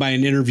question by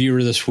an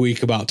interviewer this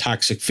week about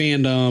toxic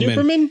fandom.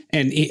 Superman?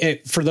 And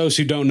for those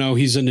who don't know,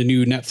 he's in a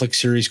new Netflix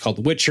series called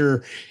The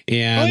Witcher.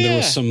 And Oh, there yeah.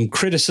 was some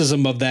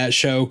criticism of that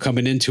show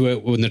coming into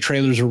it when the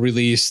trailers were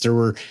released.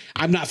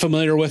 I'm not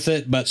familiar with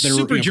it, but there were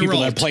Super people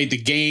Geralt. that played the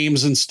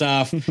games and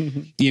stuff,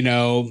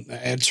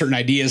 had certain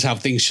ideas how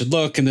things should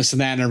look and this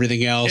and that and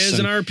everything else. As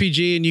an And-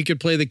 RPG, and you could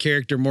play the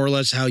character more or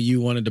less how you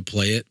wanted to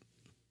play it.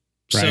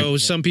 So Right.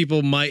 some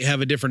people might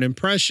have a different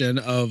impression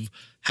of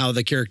how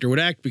the character would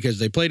act because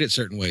they played it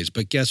certain ways.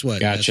 But guess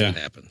what? Gotcha. That's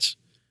what happens.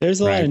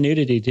 There's a lot Right. of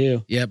nudity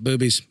too, Yeah,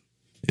 boobies.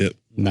 yep.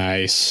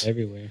 Nice.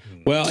 everywhere.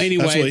 Well,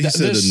 anyway, That's why he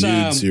said this,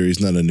 a nude series,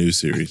 not a new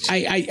series.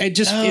 I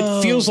just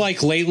it feels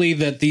like lately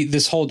that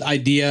this whole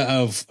idea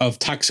of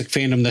toxic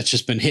fandom that's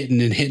just been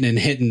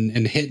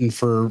hitting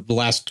for the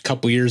last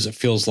couple of years. It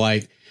feels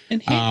like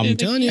And I'm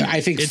telling you, I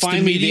think it's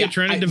finally the media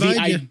trying to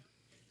divide you.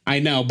 I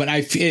know, but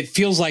it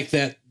feels like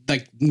that.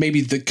 Like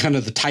maybe the kind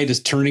of the tide is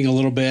turning a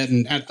little bit,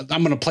 and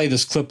I'm going to play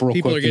this clip real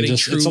People quick. are getting and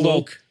true it's a little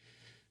woke.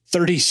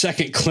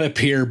 30-second clip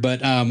here,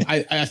 but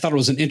I thought it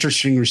was an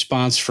interesting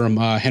response from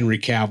Henry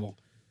Cavill.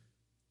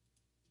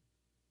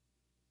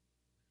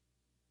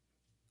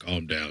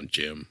 Calm down,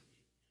 Jim.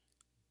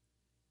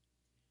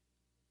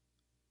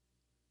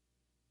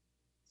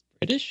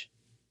 British?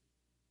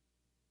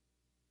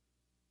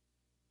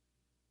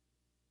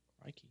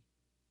 Crikey.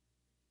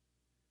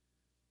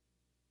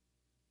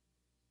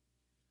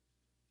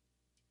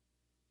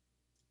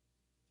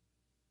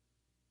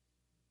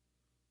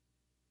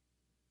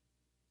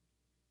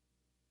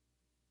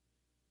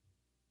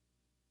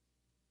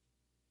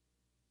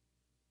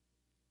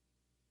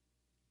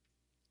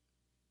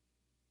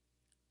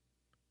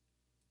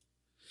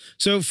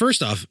 So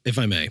first off, if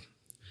I may,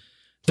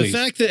 Please. the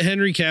fact that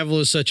Henry Cavill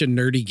is such a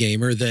nerdy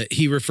gamer that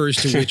he refers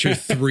to Witcher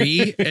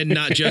 3 and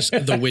not just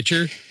The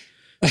Witcher,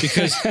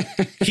 because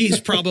he's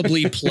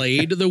probably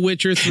played The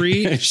Witcher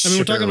 3. I mean,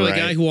 we're talking about a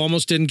guy who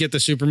almost didn't get the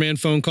Superman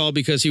phone call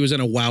because he was in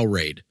a WoW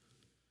raid.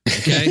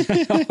 Okay.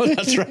 Oh,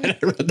 that's right. I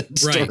read that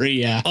story. Right.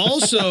 Yeah.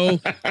 Also,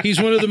 he's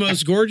one of the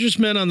most gorgeous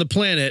men on the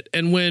planet.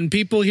 And when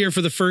people hear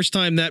for the first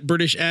time that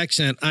British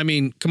accent, I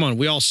mean, come on,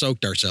 we all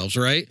soaked ourselves,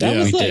 right? That Yeah,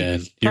 was we like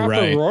did. You're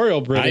proper right.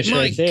 royal British My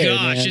right there,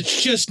 gosh, man.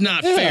 it's just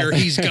not fair.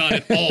 He's got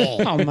it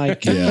all. Oh my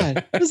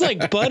god. It was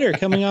like butter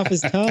coming off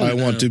his tongue. I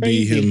want to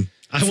be Crazy.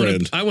 him.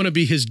 Friend. I want to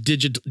be his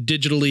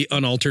digitally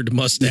unaltered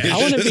mustache. I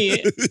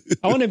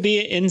want to be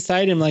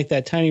inside him like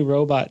that tiny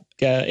robot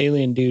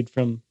alien dude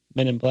from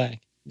Men in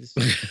Black. Just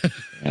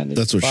around his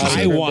That's what she body said.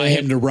 I for a want bit.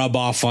 him to rub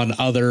off on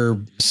other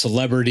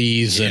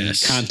celebrities and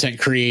Yes. content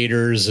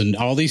creators and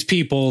all these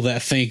people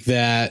that think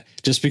that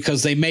just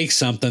because they make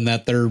something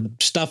that their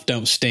stuff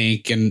don't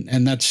stink. And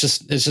it's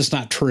just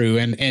not true.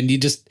 And you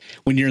just,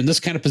 when you're in this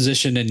kind of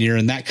position and you're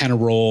in that kind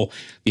of role,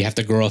 you have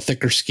to grow a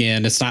thicker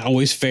skin. It's not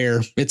always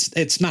fair.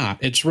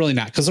 It's really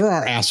not. Cause there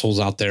are assholes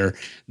out there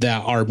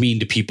that are mean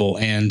to people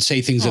and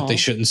say things that they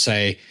shouldn't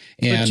say.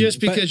 And But just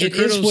because you're it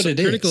is what it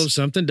critical is. of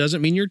something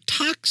doesn't mean you're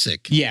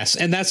toxic. Yes,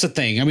 and that's the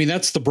thing. I mean,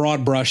 that's the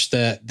broad brush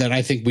that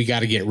I think we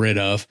got to get rid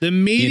of. The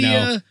media You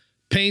know?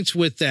 paints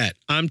with that.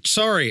 I'm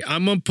sorry.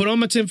 I'm going to put on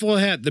my tinfoil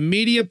hat. The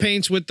media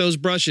paints with those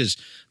brushes,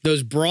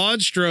 those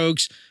broad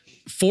strokes.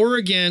 for or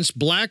against,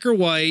 black or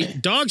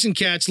white, dogs and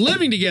cats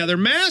living together,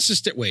 mass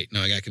hysteria. Wait,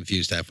 no, I got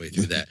confused halfway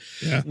through that.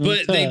 Yeah.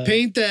 But they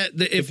paint that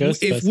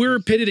if we're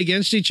pitted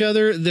against each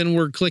other, then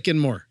we're clicking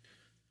more.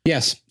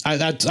 Yes,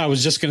 I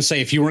was just going to say,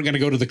 if you weren't going to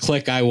go to the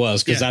click, I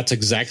was, because that's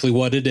exactly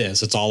what it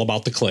is. It's all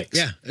about the clicks.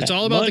 Yeah, it's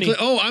all about the click.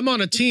 Oh, I'm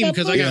on a team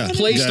because I got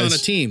placed on a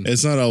team.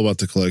 It's not all about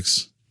the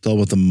clicks. It's all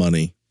about the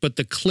money. But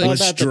the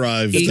clicks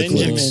drive the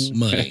clicks.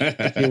 Money.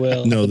 If you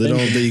will. No, they don't.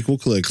 They equal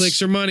clicks.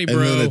 Clicks are money, bro.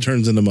 And then it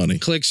turns into money.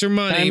 Clicks are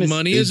money.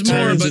 Money It is more,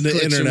 turns but into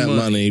clicks internet are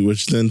money,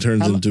 which then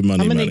turns into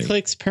money. How many money.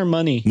 clicks per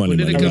money? Money, When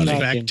did money, it come money.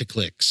 back to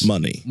clicks?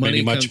 Money.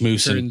 Pretty much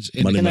turns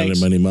into Money, money,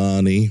 clicks. money,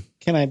 money.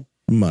 Can I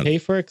Money. pay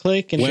for a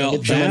click and Well,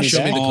 get the money that's Show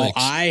me the back? all clicks.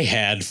 I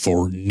had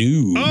for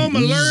news. Oh, my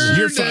lord.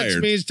 You're That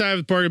fired. means time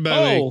to party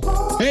about me.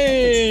 Oh,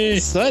 Hey,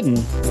 sudden.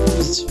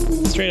 Just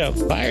straight up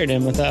fired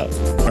him without,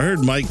 I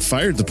heard Mike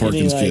fired the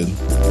Parkins Any,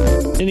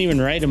 kid. didn't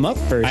even write him up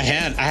first. I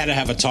had to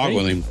have a talk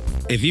with him.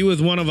 If you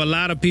was one of a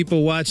lot of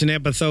people watching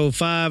episode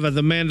 5 of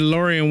The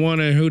Mandalorian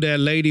wondering who that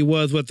lady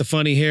was with the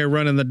funny hair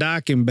running the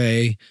docking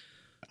bay,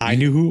 I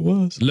knew who it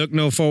was. look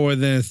no forward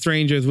than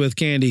Strangers with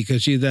Candy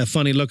because she's that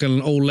funny looking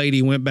old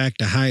lady went back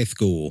to high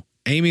school.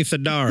 Amy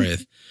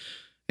Sedaris.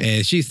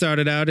 And she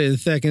started out in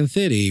Second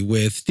City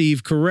with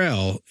Steve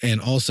Carell and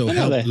also I know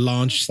helped that.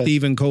 launch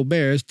Stephen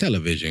Colbert's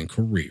television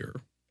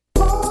career.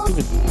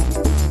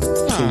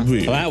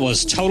 Weird. Well, that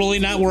was totally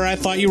not where I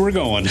thought you were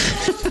going.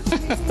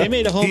 They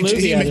made a whole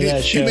movie out of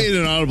that He show. made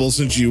an audible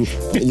since you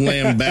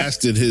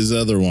lambasted his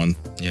other one.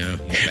 Yeah.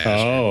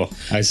 Oh,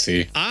 I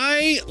see.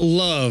 I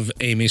love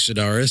Amy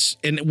Sedaris,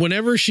 and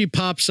whenever she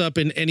pops up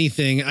in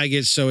anything, I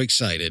get so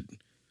excited.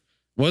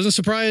 Wasn't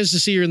surprised to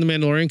see her in The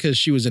Mandalorian because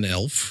she was an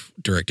elf,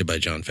 directed by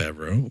Jon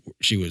Favreau.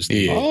 She was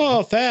the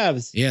Oh,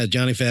 Fabs.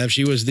 Johnny Fab.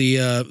 She was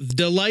the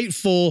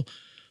delightful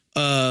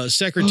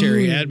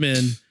secretary,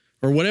 admin,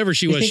 or whatever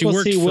she You was. think She we'll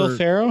worked see for Will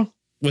Ferrell?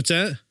 what's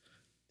that?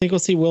 Think we'll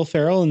see Will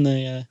Ferrell in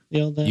the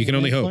old. You can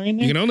only hope. Mandalorian You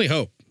there? can only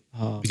hope.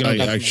 Oh, You can I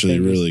only- actually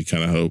really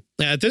kind of hope.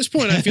 At this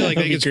point, I feel like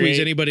they That'd be could squeeze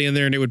great. anybody in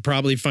there, and it would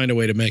probably find a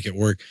way to make it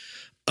work.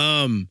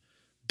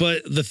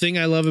 But the thing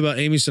I love about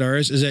Amy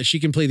Sedaris is that she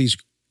can play these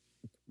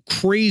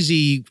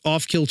crazy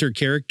off-kilter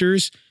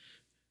characters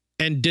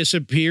and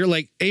disappear.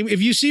 Like,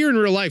 if you see her in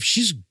real life,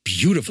 she's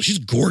beautiful. She's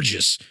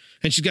gorgeous.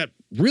 And she's got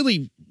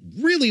really,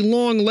 really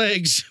long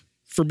legs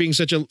for being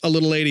such a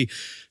little lady.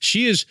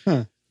 She is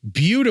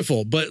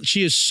beautiful, but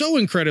she is so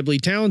incredibly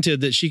talented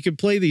that she could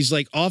play these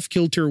like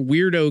off-kilter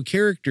weirdo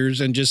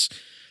characters and just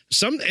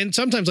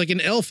sometimes like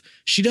an elf,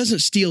 she doesn't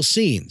steal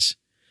scenes.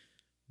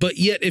 But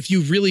yet, if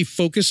you really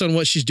focus on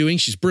what she's doing,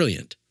 she's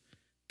brilliant.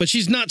 But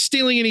she's not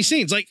stealing any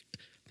scenes. Like,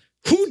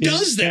 who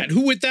does that?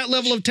 Who with that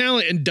level of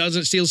talent and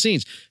doesn't steal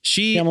scenes?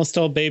 He almost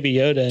stole Baby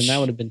Yoda, and that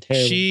would have been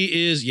terrible.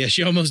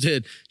 She almost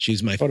did.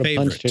 She's my Would've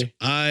punched favorite.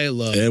 her. I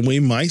love And we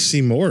might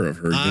see more of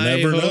her. You I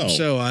never hope know.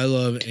 so. I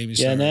love Amy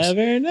You Sedaris.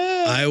 never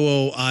know.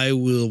 I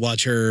will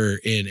watch her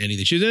in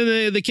anything. She's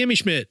in the Kimmy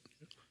Schmidt.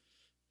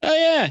 Oh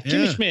yeah,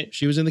 Jimmy Yeah, Schmidt.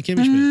 She was in the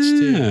Kimmy Schmidts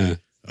too. Yeah.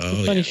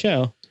 Oh, Funny yeah.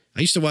 show. I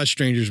used to watch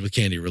Strangers with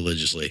Candy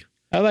religiously.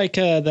 I like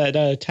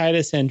that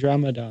Titus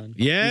Andromedon.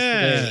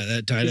 Yeah,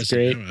 that Titus. He's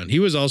great. Andromedon. He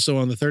was also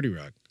on the 30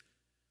 Rock.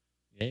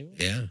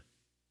 Yeah.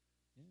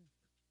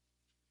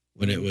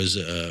 When it was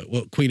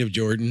Queen of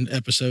Jordan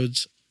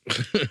episodes.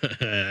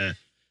 30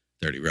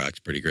 Rock's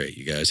pretty great,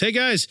 you guys. Hey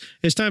guys,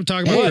 it's time to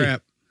talk about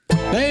crap.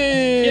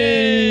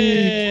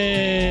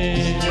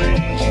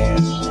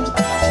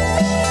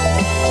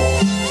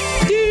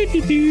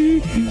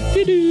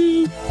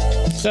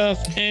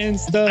 Stuff and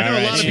stuff. I know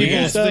a lot of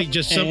people Stuff think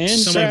just and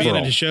somebody being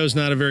stuff. at a show is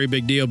not a very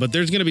big deal, but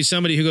there's going to be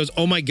somebody who goes,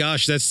 "Oh my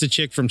gosh, that's the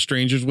chick from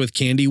Strangers with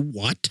Candy."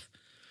 What?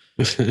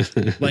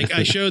 Like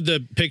I showed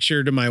the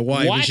picture to my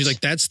wife, and What? she's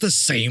like, "That's the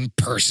same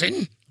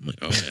person." I'm like,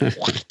 "Oh, yeah."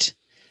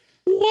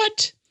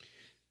 What?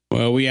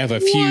 Well, we have a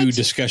few What?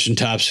 discussion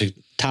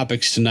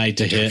topics tonight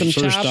to hit. Some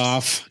First chops.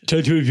 off,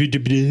 first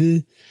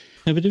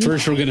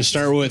we're going to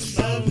start with.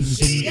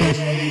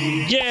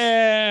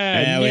 Yeah.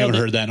 We haven't nailed it.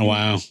 heard that in a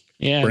while.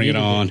 Yeah, Bring it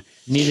needed on.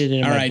 Needed it.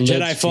 in All my right,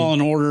 bloodstream. Jedi Fallen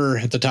Order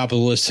at the top of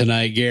the list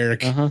tonight,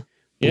 Garrick. Uh-huh.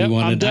 Yep, We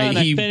wanted- I'm done.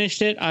 I he-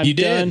 finished it. I'm you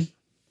did? done.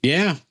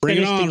 Yeah, bring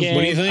it Finished the on. game.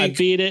 What do you I think?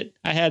 beat it.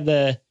 I had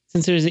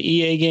since it was an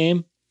EA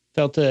game,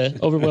 felt an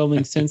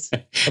overwhelming sense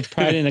of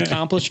pride and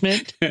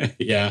accomplishment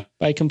Yeah.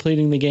 by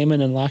completing the game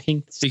and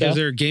unlocking stuff. Because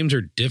their games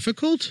are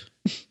difficult.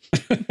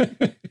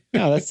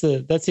 No, that's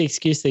the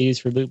excuse they use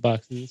for loot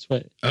boxes. It's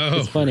what Oh,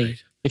 it's funny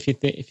right. if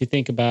you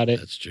think about it.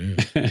 That's true.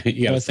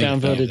 You gotta Most think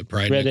about downvoted it. The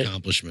pride and Reddit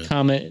accomplishment.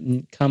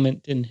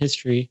 comment in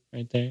history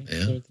right there.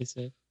 That's Yeah. what they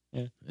said.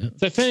 Yeah. Yeah.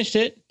 So I finished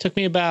it. Took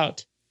me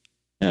about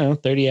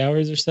 30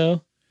 hours or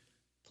so.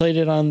 Played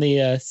it on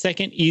the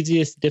second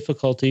easiest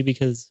difficulty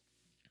because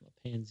I'm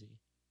a pansy.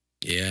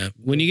 Yeah.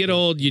 When you get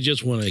old, you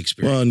just want to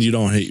experience. Well, and you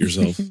don't hate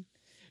yourself.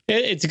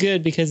 It's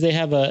good because they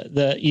have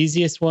the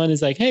easiest one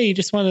is like, hey, you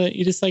just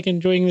like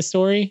enjoying the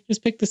story?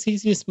 Just pick this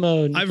easiest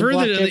mode. You I've can heard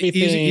block that on the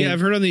everything. I've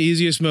heard on the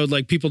easiest mode,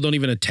 like people don't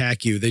even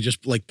attack you; they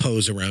just like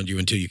pose around you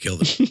until you kill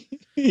them.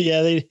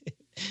 Yeah,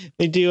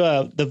 They do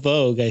the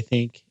Vogue, I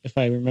think, if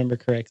I remember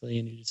correctly,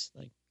 and you just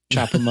like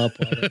chop them up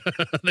while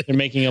they're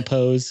making a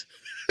pose.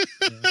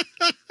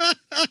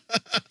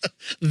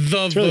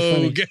 The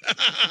really Vogue.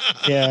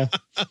 Yeah.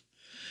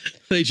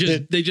 They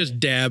just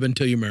dab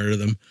until you murder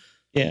them.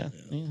 Yeah.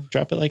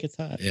 Drop it like it's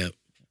hot. Yeah.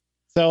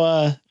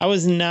 So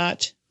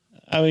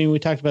we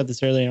talked about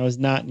this earlier. I was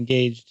not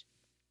engaged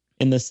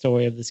in the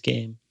story of this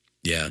game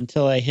Yeah.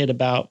 until I hit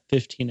about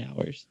 15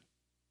 hours.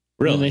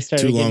 Really? When they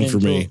started Too long for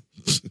me.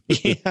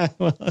 Yeah,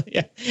 well,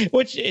 yeah.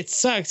 Which it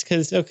sucks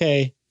because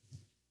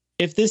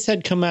if this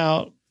had come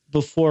out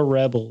before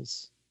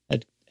Rebels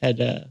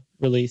had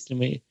released and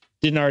we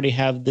didn't already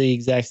have the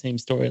exact same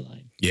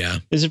storyline, Yeah.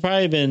 this would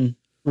probably been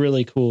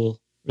really cool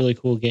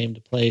game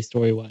to play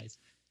story wise.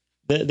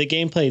 The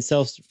gameplay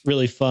itself's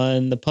really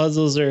fun. The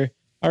puzzles are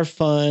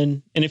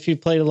fun, and if you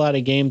played a lot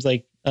of games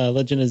like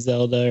Legend of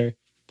Zelda or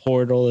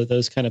Portal or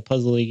those kind of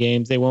puzzly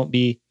games, they won't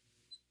be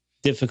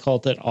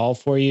difficult at all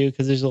for you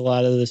because there's a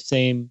lot of the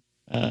same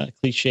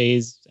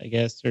cliches, I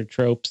guess, or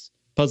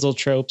puzzle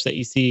tropes that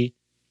you see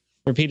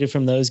repeated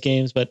from those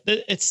games. But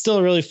it's still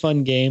a really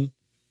fun game.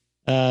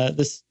 When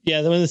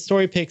the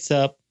story picks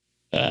up,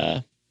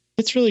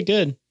 it's really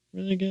good,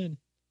 really good.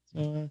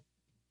 So,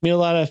 meet a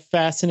lot of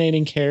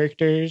fascinating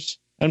characters.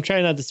 I'm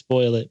trying not to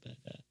spoil it, but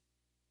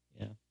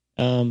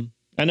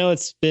I know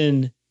it's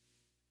been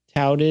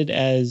touted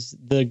as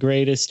the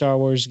greatest Star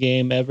Wars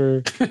game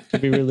ever to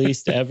be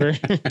released ever.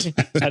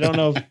 I don't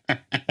know if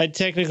I'd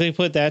technically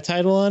put that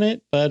title on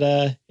it,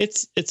 but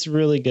it's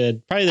really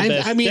good. Probably the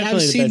best. Definitely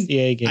the best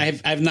EA game.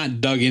 I've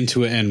not dug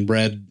into it and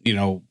read,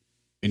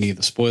 any of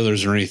the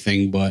spoilers or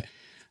anything, but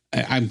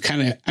I'm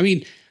kind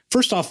of,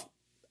 first off,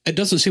 it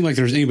doesn't seem like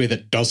there's anybody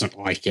that doesn't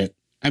like it.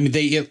 I mean,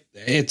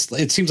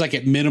 it seems like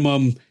at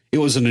minimum it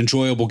was an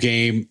enjoyable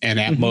game, and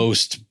at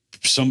most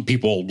some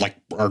people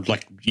are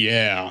like,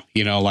 yeah,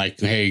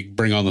 hey,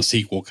 bring on the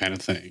sequel kind of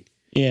thing.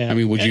 Yeah. I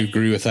mean, would you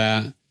agree with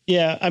that?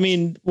 Yeah. I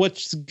mean,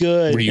 what's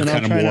good? Were you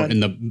kind of more in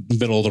the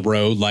middle of the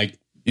road? Like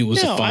it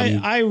was a fun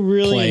I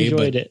really play,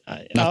 enjoyed it.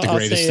 Not the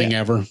greatest thing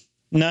ever.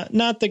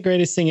 Not the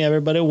greatest thing ever,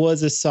 but it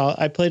was a solid.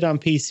 I played on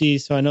PC,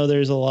 so I know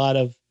there's a lot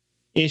of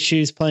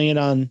issues playing it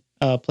on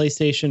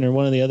PlayStation or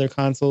one of the other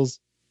consoles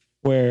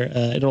where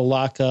it'll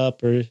lock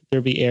up or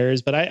there'll be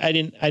errors. But I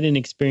didn't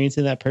experience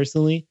that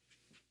personally.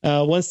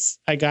 Once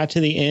I got to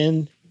the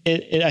end,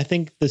 I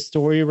think the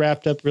story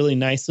wrapped up really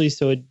nicely.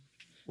 So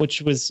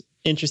which was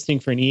interesting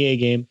for an EA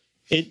game.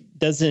 It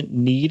doesn't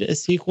need a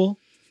sequel.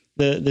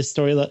 The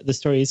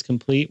story is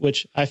complete,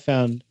 which I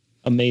found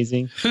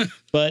amazing.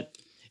 But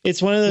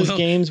it's one of those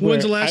games where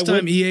when's the last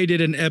time EA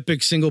did an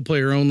epic single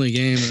player only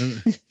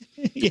game?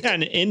 Yeah,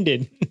 and it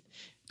ended.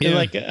 Yeah.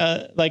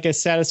 Like a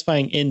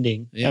satisfying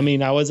ending. Yeah. I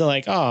mean, I wasn't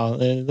like, oh,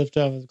 they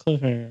lifted off a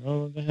cliffhanger.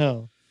 Oh, what the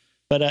hell?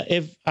 But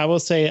if I will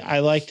say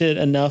I liked it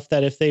enough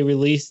that if they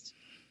released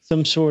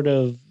some sort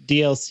of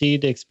DLC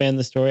to expand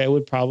the story, I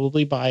would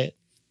probably buy it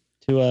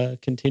to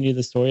continue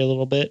the story a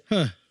little bit.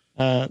 Huh.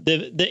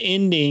 The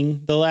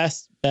ending, the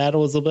last battle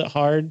was a little bit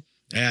hard.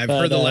 Yeah, I've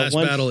heard the last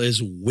battle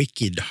is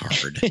wicked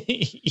hard.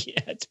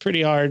 Yeah, it's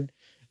pretty hard.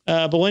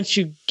 But once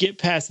you get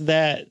past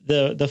that,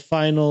 the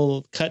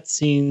final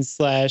cutscene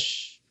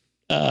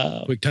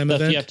 / quick time stuff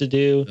event you have to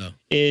do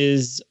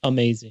is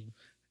amazing.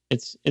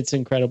 It's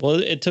incredible.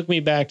 It took me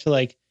back to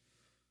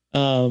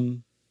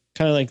kind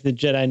of like the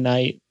Jedi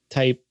Knight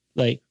type,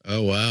 like,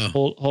 oh wow,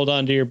 hold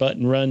on to your butt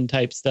and run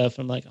type stuff.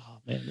 I'm like, oh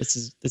man, this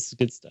is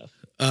good stuff.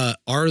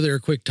 Are there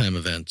quick time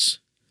events?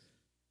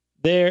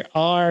 There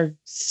are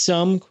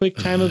some quick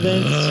time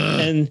events,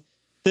 and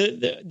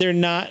they're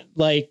not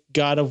like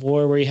God of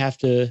War where you have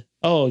to,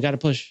 I got to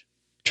push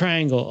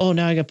triangle. Oh,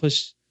 now I got to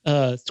push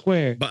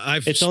square.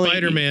 But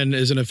Spider-Man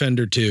is an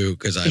offender too,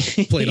 because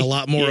I've played a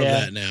lot more of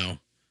that now.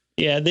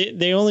 Yeah,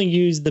 they only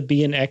use the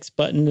B and X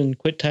button in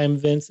quick time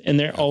events, and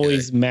they're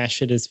always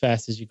mash it as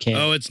fast as you can.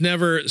 Oh, it's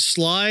never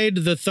slide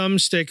the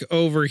thumbstick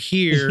over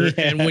here,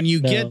 and when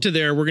you get to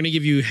there, we're going to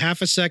give you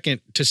half a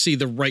second to see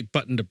the right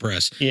button to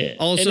press. Yeah.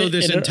 Also,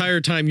 this entire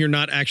time, you're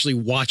not actually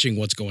watching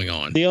what's going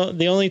on.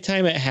 The only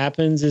time it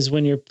happens is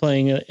when you're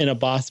playing in a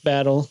boss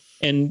battle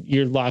and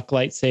your lock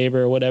lightsaber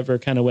or whatever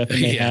kind of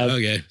weapon they have.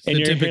 Okay. And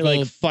you're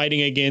like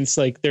fighting against,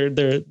 like,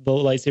 the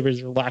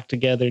lightsabers are locked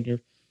together, and you're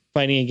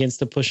fighting against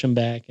to push them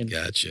back. And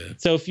gotcha.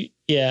 So so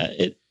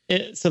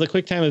the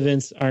quick time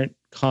events aren't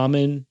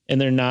common, and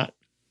they're not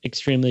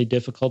extremely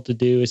difficult to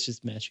do. It's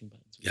just matching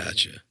buttons.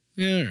 Gotcha.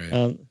 Yeah.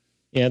 All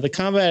right. The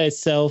combat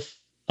itself,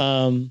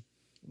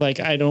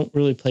 I don't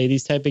really play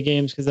these type of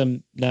games because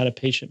I'm not a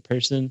patient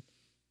person.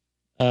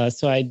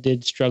 So I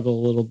did struggle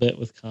a little bit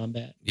with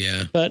combat.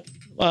 Yeah. But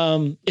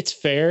it's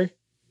fair.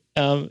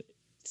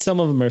 Some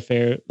of them are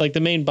fair. Like the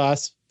main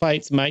boss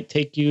fights might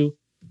take you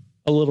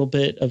a little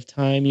bit of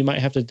time. You might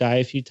have to die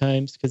a few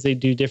times because they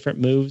do different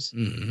moves.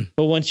 Mm-hmm.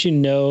 But once you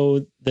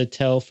know the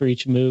tell for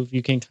each move,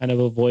 you can kind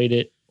of avoid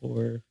it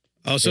or.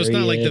 Oh, so it's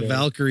not like the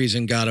Valkyries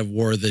in God of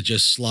War that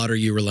just slaughter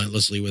you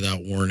relentlessly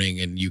without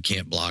warning and you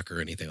can't block or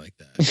anything like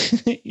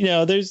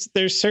that.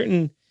 There's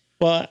certain.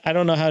 Well, I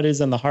don't know how it is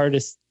on the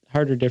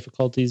harder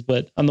difficulties,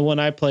 but on the one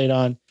I played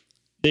on,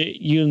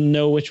 you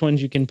know which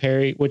ones you can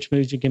parry, which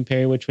moves you can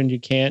parry, which one you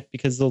can't,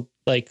 because they'll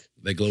like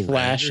They glow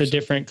flash red or a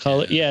different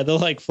color. Yeah, they'll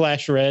like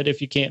flash red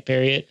if you can't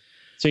parry it.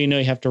 So you know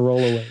you have to roll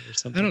away or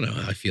something. I don't know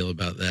how I feel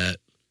about that.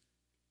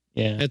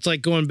 Yeah. It's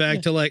like going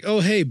back to like, oh,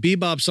 hey,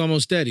 Bebop's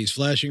almost dead. He's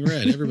flashing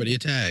red. Everybody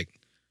attack.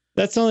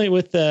 That's only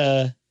with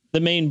the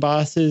main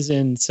bosses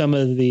and some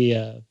of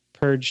the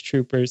purge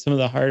troopers, some of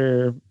the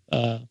harder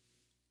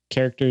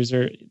characters,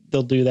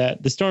 they'll do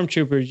that. The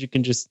stormtroopers you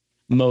can just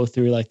mow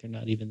through like they're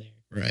not even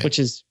there, Right. which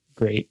is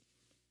great.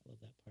 I love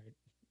that part.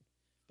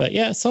 But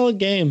yeah, solid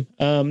game.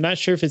 Not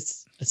sure if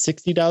it's a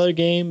 $60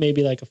 game,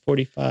 maybe like a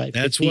 $45.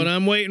 That's $50. what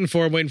I'm waiting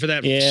for. I'm waiting for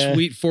that Yeah.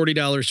 sweet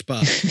 $40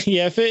 spot.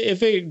 Yeah,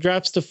 if it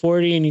drops to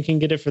 40 and you can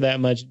get it for that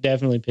much,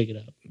 definitely pick it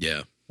up.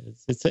 Yeah.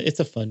 It's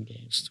a fun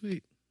game.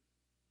 Sweet.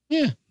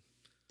 Yeah,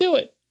 do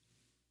it.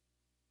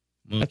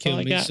 Well, That's all kill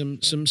I me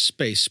got. some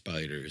space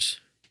spiders.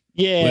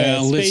 Yeah.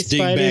 Well, let's Space dig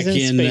back Spiders and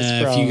in. Space If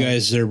you Frogs.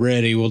 guys are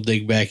ready, we'll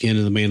dig back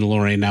into The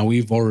Mandalorian. Now,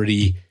 we've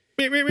already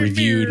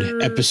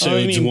reviewed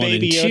episodes mean 1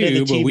 and Baby Yoda,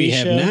 2, the but we TV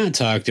have show? not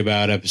talked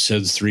about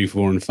episodes 3,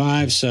 4, and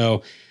 5.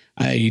 So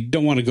I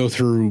don't want to go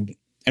through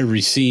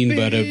every scene,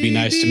 but it'd be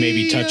nice to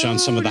maybe touch on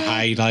some of the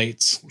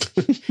highlights.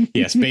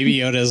 Yes, Baby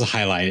Yoda is a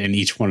highlight in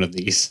each one of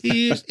these.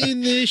 He's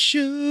in this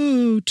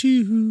show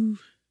too.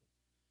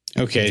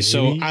 Okay,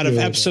 so Baby out of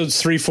Yoda.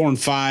 episodes 3, 4, and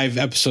 5,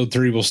 episode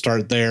 3 will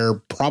start there.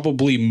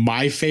 Probably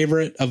my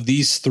favorite of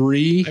these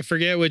three. I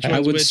forget which I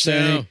one's would which say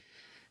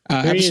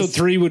now. Three episode is-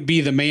 3 would be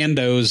the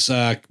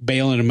Mandos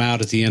bailing him out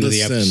at the end of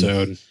The the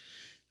Sin.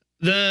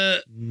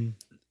 episode.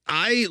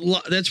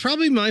 That's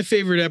probably my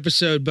favorite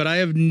episode, but I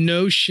have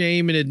no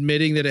shame in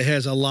admitting that it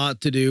has a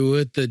lot to do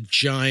with the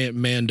giant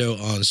Mando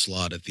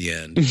onslaught at the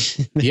end.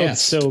 That's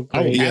Yes. so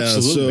Oh, great. yeah. Yeah,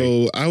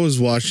 Absolutely. so I was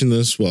watching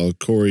this while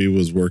Corey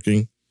was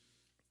working.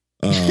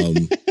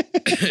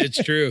 It's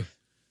true.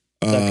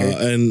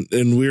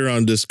 And we were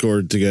on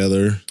Discord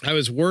together, I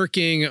was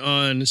working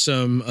on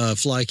some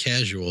fly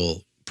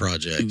casual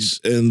projects.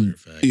 and matter of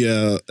fact.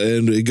 yeah,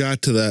 and it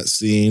got to that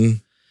scene.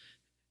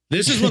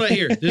 This is what I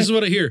hear. This is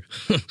what I hear.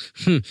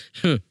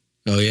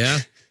 Oh, yeah?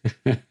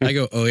 I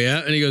go, oh, yeah?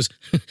 And he goes,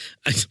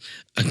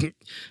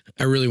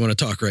 I really want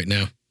to talk right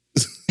now.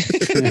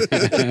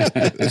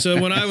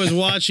 So when I was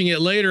watching it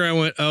later, I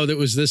went, oh, that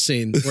was this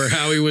scene where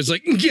Howie was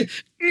like,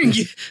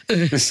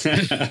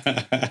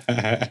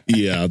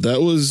 Yeah, that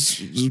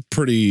was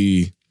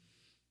pretty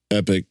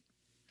epic.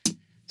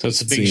 So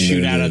it's a big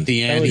Scene shootout ending. at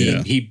the end. Oh,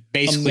 yeah. He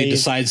basically Amazing.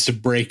 decides to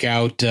break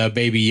out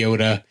Baby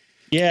Yoda.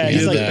 Yeah,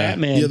 he's Yeah, like the-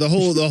 Batman. Yeah, the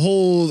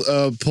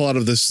whole plot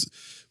of this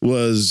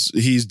was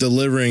he's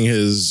delivering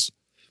his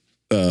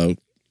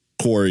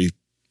Corey,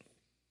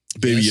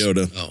 Baby Yes.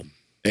 Yoda, Oh,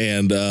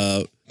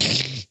 and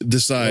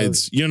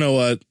decides, you know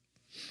what,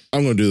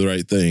 I'm going to do the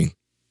right thing,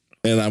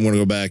 and I'm going to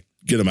go back,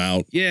 get him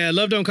out, yeah,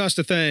 love don't cost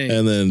a thing.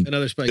 and then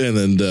Another spike.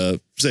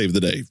 save the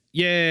day.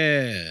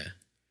 Yeah.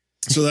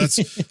 So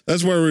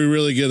that's where we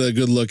really get a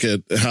good look at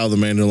how the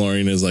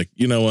Mandalorian is like,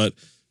 you know what,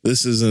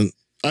 this isn't.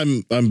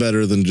 I'm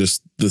better than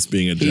just this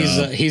being a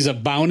job. He's a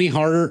bounty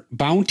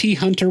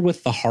hunter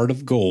with the heart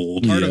of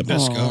gold. Part Yeah. of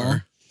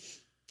Beskar.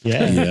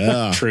 yeah,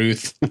 Yeah,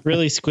 Truth.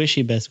 really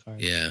squishy best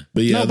card. Yeah.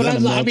 but yeah, No, but that-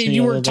 I mean, you melting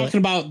a were little talking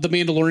about the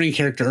Mandalorian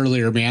character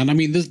earlier, man. I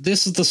mean,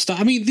 this is the stuff.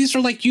 I mean, these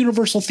are like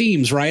universal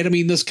themes, right? I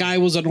mean, this guy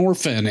was an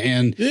orphan,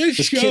 and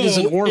This kid is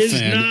an show orphan,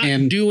 is not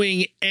and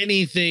doing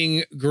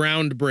anything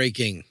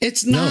groundbreaking.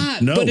 it's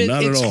not. no, but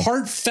not at it's all.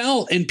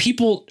 heartbeat, and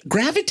people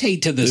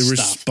gravitate to they this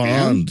stuff. Man.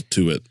 respond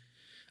to it.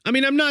 I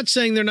mean, I'm not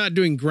saying they're not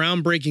doing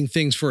groundbreaking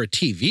things for a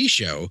TV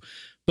show,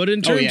 but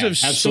in terms yeah, of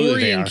absolutely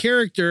story they and are.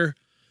 character,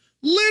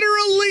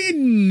 literally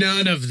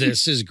none of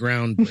this is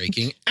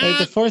groundbreaking. Like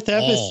the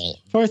all.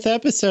 fourth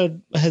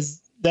episode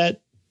has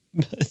that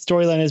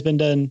storyline has been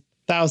done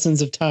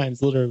thousands of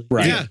times, literally.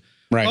 Right. Yeah.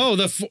 Right. Oh,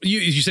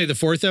 you say the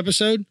fourth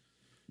episode?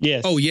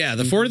 Yes. Oh yeah,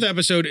 the fourth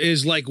episode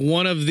is like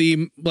one of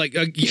the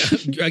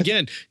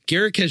again.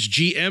 Garrick has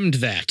GM'd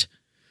that.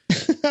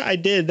 I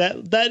did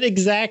that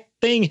exact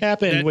thing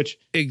happened, That which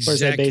of course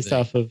exact based thing.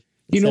 off of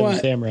You know Seven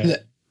what? Samurai.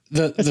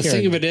 The That's thing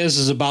scary. of it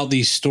is about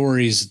these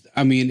stories.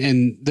 I mean,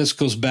 and this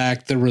goes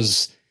back. There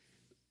was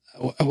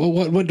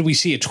what did we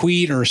see? A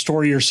tweet or a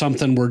story or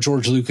something where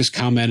George Lucas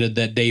commented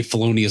that Dave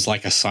Filoni is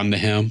like a son to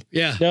him.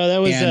 Yeah. No, that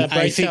was And I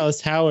Bryce think-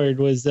 Dallas Howard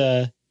was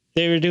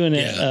they were doing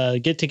a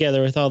get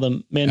together with all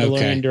the Mandalorian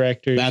Okay.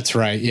 directors. That's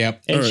right.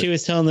 Yep. and All she right.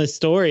 was telling this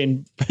story,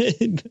 and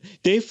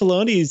Dave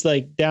Filoni's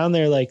like down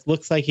there, like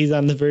looks like he's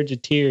on the verge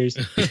of tears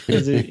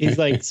because he's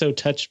like so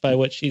touched by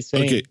what she's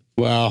saying. Okay,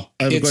 Well,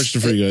 I have a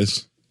question for you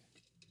guys.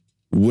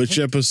 Which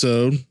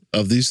episode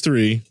of these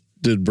three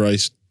did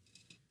Bryce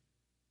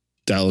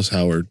Dallas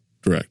Howard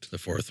direct? The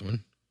fourth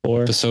one.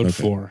 Or Episode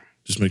Okay. 4.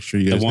 Just make sure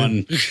you The guys know.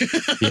 one.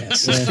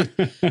 Yes.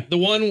 The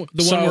one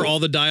So- where all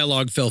the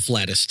dialogue fell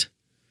flattest.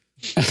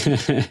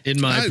 in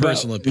my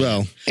personal opinion.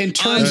 Well, in I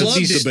terms of loved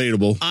these, it.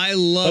 debatable. I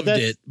loved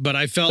that's- it, but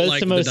I felt That's like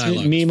the the most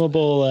dialogue.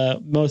 memeable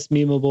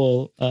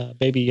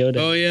Baby Yoda.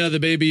 Oh yeah, the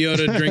Baby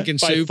Yoda drinking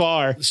by soup.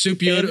 far. Soup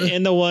Yoda.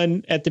 And the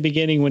one at the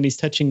beginning when he's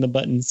touching the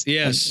buttons.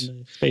 Yes. In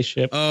the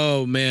spaceship.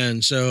 Oh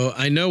man, so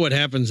I know what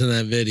happens in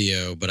that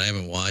video, but I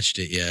haven't watched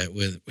it yet.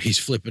 With he's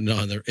flipping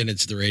on the and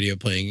it's the radio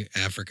playing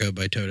Africa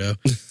by Toto.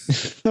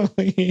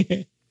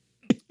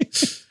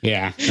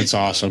 yeah, that's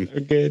awesome.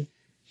 They're good.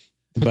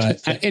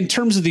 But in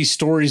terms of these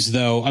stories,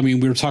 though, I mean,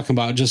 we were talking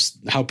about just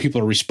how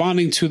people are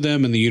responding to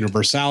them and the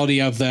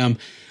universality of them.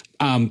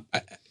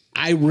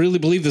 I really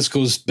believe this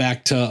goes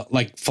back to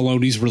like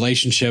Filoni's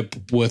relationship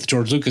with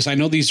George Lucas. I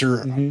know these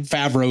are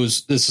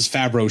this is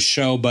Favreau's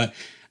show, but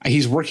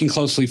he's working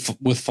closely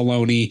with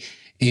Filoni,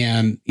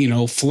 and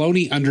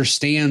Filoni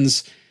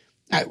understands.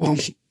 Well,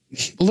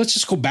 let's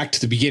just go back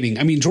to the beginning.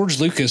 I mean, George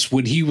Lucas,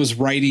 when he was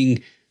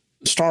writing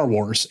Star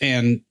Wars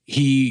and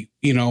he,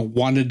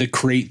 wanted to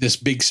create this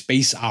big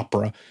space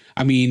opera.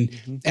 I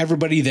mean,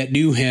 everybody that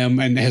knew him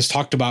and has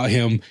talked about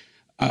him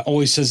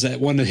always says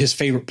that one of his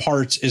favorite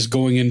parts is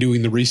going and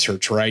doing the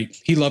research, right?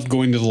 He loved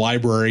going to the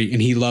library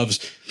and he loves,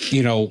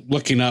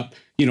 looking up,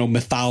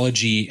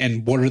 mythology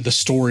and what are the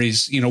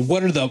stories,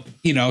 what are the,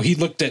 he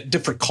looked at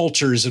different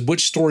cultures and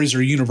which stories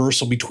are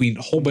universal between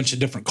a whole bunch of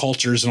different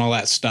cultures and all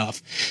that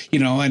stuff,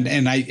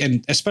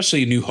 and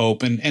especially A New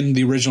Hope and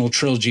the original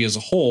trilogy as a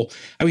whole.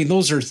 I mean,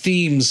 those are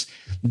themes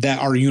that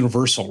are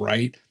universal,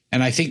 right?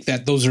 And I think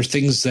that those are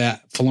things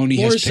that Filoni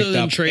More has so picked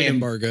than up. trade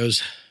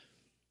embargoes.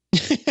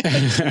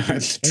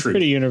 That's That's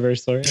pretty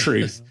universal. Right?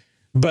 Truth.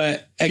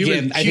 But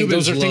again, I think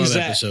those are things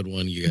that episode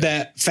 1 you got.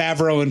 that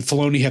Favreau and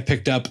Filoni have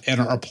picked up and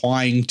are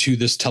applying to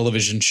this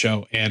television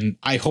show. And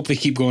I hope they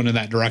keep going in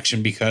that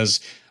direction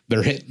because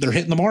they're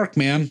hitting the mark,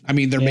 man. I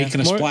mean, they're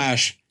making a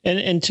splash.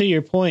 And to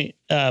your point,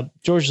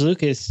 George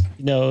Lucas,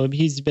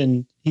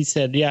 he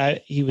said, yeah,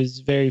 he was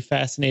very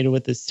fascinated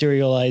with the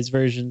serialized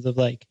versions of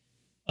like,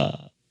 I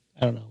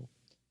don't know,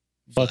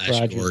 Buck Flash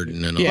Rogers.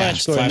 Gordon and all Yeah, that.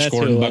 Flash Flash Gordon, Gordon, that's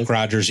who it Buck was.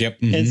 Rogers. Yep.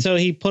 And so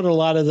he put a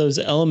lot of those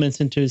elements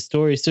into his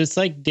story. So it's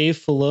like Dave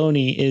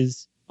Filoni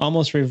is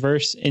almost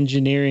reverse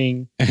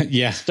engineering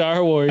yeah.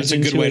 Star Wars That's a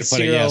good into way a to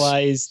put it, yes.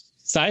 serialized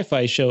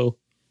sci-fi show,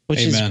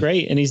 which is Amen.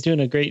 great. And he's doing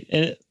a great,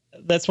 and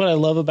that's what I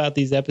love about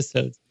these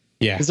episodes.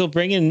 Yeah. Because they'll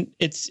bring in,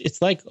 it's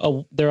like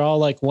they're all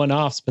like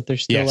one-offs, but they're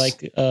still Yes.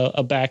 like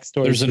a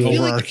backstory. There's an to it. I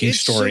feel overarching it's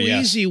story, so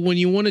yes. easy when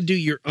you want to do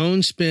your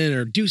own spin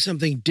or do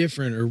something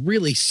different or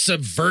really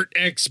subvert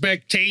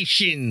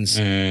expectations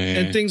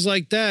and things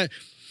like that,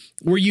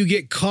 where you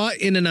get caught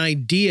in an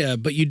idea,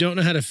 but you don't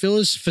know how to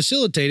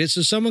facilitate it.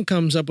 So someone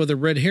comes up with a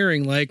red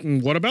herring like,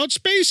 what about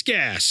space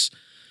gas?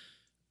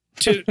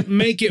 To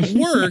make it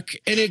work,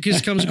 and it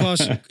just comes across,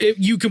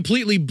 you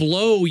completely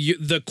blow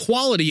the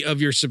quality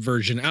of your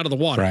subversion out of the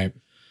water.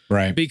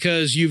 Right.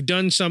 Because you've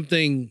done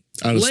something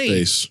Out of lame.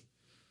 space.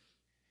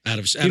 Out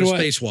of know what?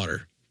 space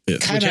water,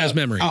 Yes. which has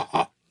memory.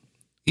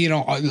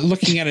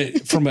 Looking at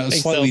it from a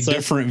slightly Elsa.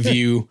 different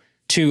view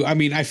too. I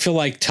mean, I feel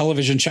like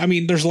television.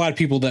 There's a lot of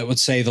people that would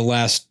say the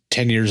last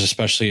 10 years,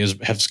 especially,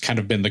 has kind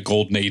of been the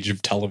golden age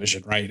of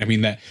television, right? I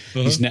mean, that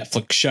these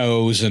Netflix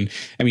shows, and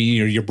I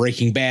mean, your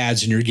Breaking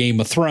Bads and your Game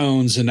of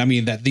Thrones, and I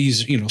mean that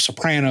these,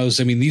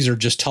 Sopranos. I mean, these are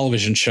just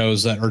television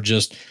shows that are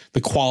just,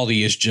 the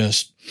quality is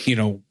just,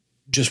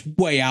 just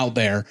way out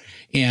there.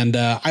 And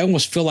I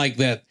almost feel like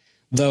that,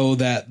 though,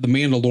 that The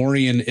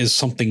Mandalorian is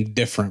something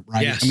different,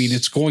 right? Yes. I mean,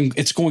 it's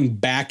going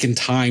back in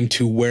time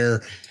to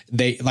where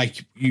they,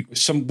 like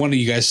one of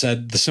you guys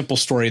said, the simple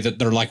story, that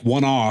they're like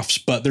one-offs,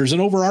 but there's an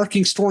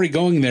overarching story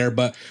going there.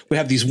 But we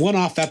have these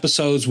one-off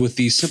episodes with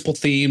these simple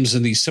themes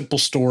and these simple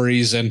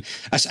stories. And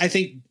I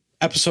think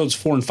episodes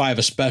 4 and 5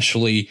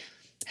 especially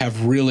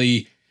have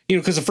really,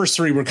 because the first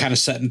 3 were kind of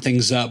setting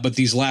things up, but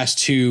these last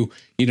 2,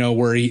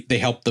 where they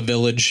help the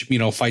village,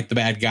 fight the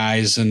bad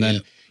guys. And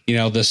then,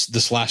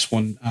 this last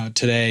one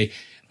today,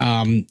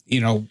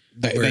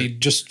 they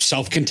just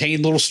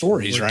self-contained little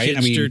stories, Where right?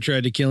 Kidster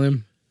tried to kill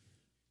him.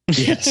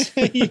 Yes.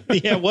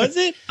 Yeah, was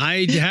it?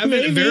 I haven't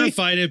Maybe.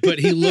 verified it, but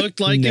he looked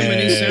like him and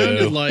he No.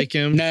 sounded like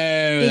him.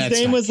 No, His that's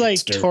name not was like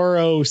Kidster.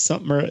 Toro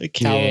something or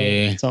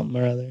Yeah.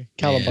 something or other.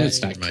 Yeah, Calamari.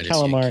 it's not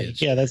Calamari.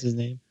 Kids. Yeah, that's his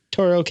name.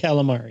 Toro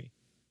Calamari.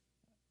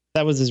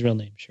 That was his real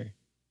name, sure.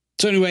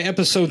 So anyway,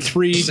 episode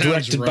 3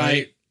 Sounds directed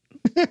right.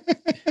 by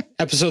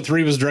episode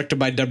 3 was directed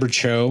by Deborah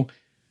Cho,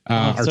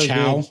 or so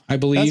Chow, good. I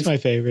believe. That's my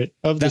favorite.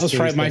 Of the That was series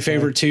probably my so far.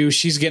 favorite too.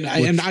 She's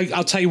getting,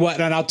 I'll tell you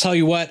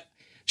what,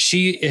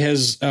 she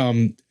has,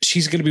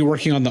 she's going to be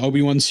working on the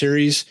Obi-Wan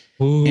series.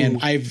 Ooh. And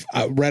I've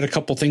read a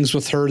couple things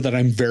with her that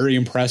I'm very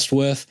impressed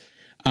with.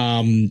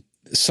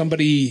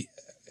 Somebody,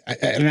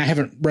 and I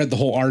haven't read the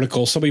whole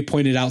article, somebody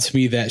pointed out to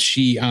me that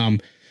she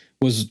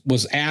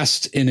was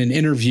asked in an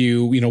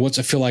interview, what's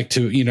it feel like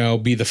to,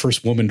 be the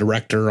first woman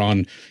director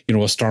on,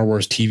 a Star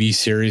Wars TV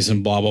series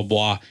and blah, blah,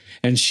 blah.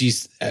 And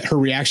her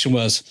reaction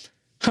was,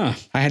 I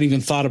hadn't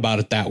even thought about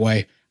it that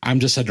way. I'm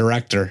just a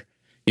director.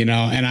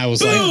 and I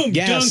was Boom! like,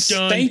 yes, Dunk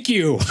done. thank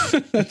you.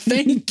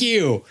 Thank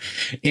you.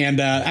 And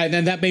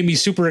then that made me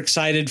super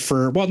excited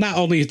for, well, not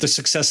only the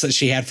success that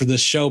she had for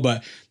this show,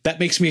 but that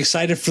makes me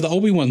excited for the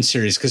Obi-Wan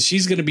series because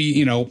she's going to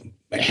be,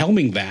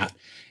 helming that.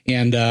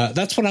 And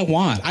that's what I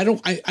want.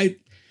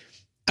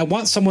 I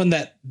want someone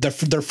that their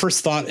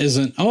first thought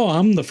isn't, oh,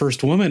 I'm the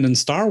first woman in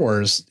Star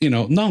Wars.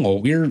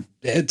 No,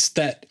 it's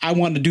that I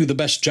want to do the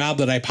best job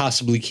that I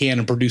possibly can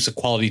and produce a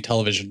quality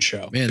television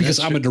show. Man, because that's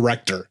I'm a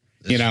director,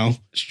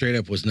 Straight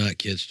up was not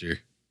Kidster.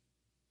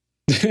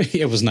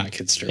 It was not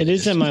Kidster. It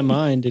is in my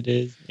mind. It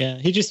is. Yeah.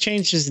 He just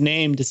changed his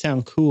name to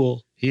sound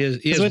cool. He has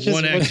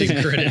one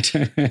acting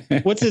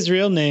credit. What's his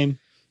real name?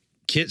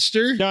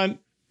 Kidster?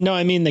 No,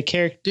 I mean the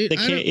character. Dude,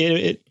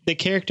 The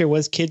character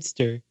was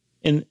Kidster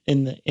in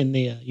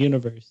the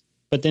universe,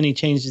 but then he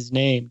changed his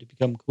name to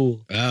become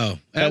cool. Oh,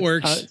 that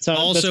works. So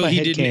also, that's he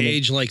my didn't headcanon.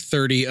 age like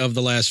 30 of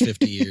the last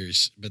 50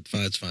 years, but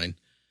that's fine.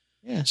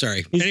 Yeah.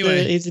 Sorry. He's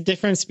Anyway, he's a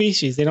different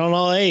species. They don't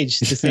all age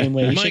the same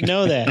way. You Mike, should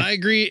know that. I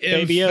agree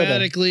Baby Yoda.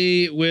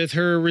 emphatically with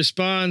her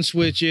response,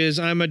 which is,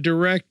 I'm a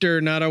director,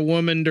 not a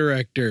woman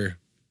director.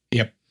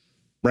 Yep.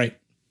 Right.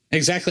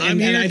 Exactly. I'm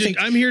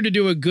here to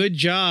do a good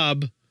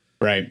job,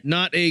 right.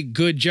 not a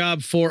good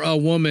job for a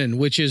woman,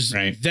 which is,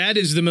 that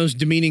is the most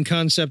demeaning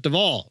concept of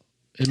all.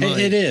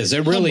 It is.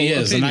 It really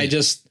humble is. And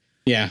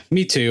opinion.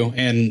 me too.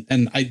 And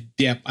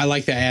I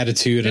like that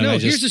attitude. And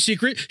here's the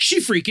secret. She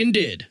freaking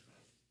did.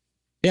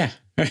 Yeah.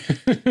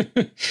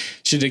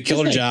 She did kill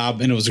her Like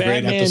job, and it was a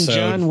Batman, great episode.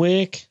 John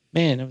Wick.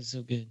 Man, that was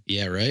so good.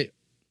 Yeah, right?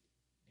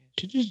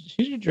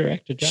 She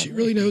directed John She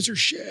really Wick. knows her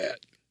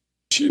shit.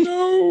 She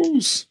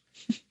knows.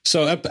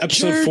 So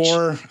episode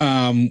 4,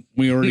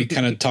 we already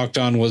kind of talked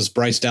on, was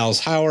Bryce Dallas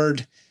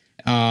Howard.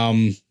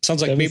 Sounds like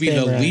Seven maybe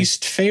the Samurai.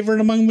 least favorite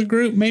among the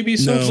group, maybe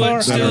so No, far.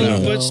 I don't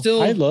know. But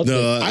still, I loved it.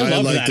 I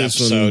love like that this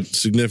episode. one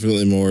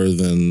significantly more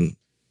than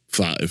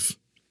 5.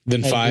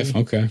 Then I 5.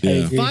 agree. Okay. I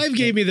Yeah. agree. 5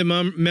 gave me the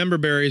member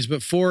berries,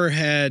 but 4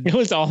 had It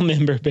was all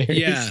member berries.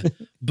 yeah.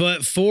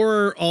 But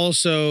 4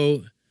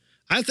 also,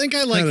 I think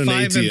I like Had an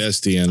 5 and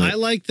ATSD in it. I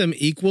like them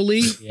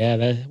equally. Yeah,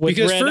 with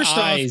Because red first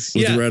eyes. off,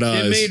 With yeah, red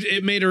eyes.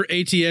 it made her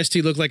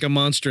ATST look like a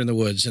monster in the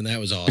woods, and that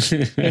was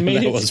awesome. It made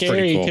That it was pretty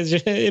scary cool. because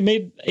it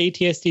made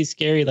ATSD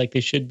scary like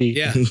they should be.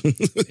 Yeah,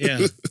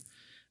 yeah.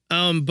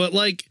 But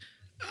like,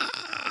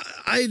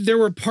 there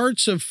were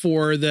parts of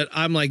 4 that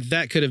I'm like,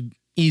 that could have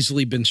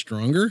easily been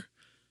stronger,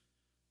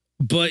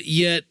 but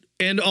yet,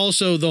 and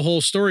also the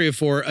whole story of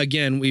 4,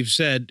 again, we've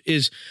said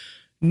is.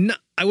 No,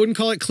 I wouldn't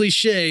call it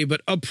cliche,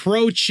 but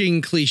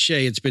approaching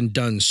cliche. It's been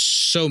done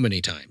so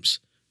many times.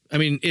 I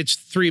mean, it's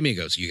Three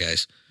Amigos, you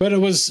guys. But it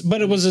was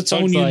its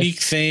own Bugs Life. unique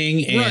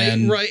thing,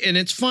 and Right, and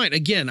it's fine.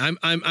 Again, I'm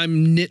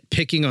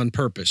nitpicking on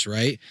purpose,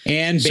 right?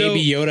 and So,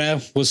 Baby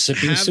Yoda was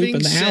sipping soup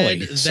in Having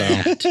the said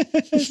alley.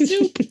 So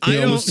that, I He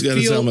don't almost got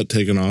his feel. helmet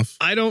taken off.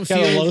 I don't Got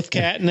a feel. loath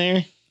cat in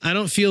there. I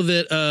don't feel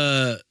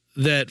that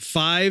that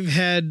 5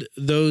 had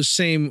those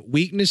same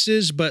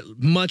weaknesses, but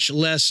much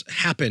less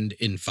happened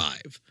in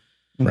 5.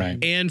 right.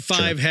 And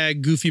 5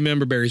 had goofy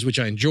member berries, which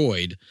I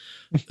enjoyed.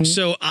 Mm-hmm.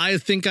 So I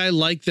think I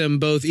like them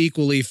both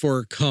equally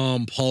for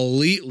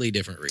completely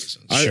different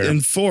reasons. Sure.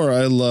 In 4,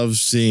 I love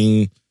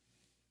seeing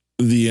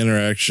the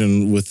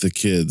interaction with the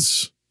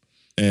kids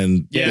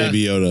and Yeah.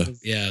 Baby Yoda.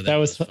 Yeah, That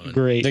was fun.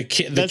 great.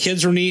 The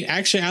kids were neat.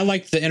 Actually, I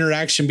like the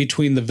interaction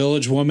between the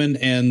village woman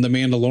and the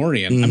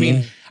Mandalorian. I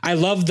mean, I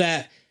love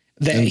that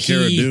And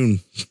Cara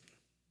Dune.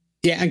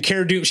 Yeah, and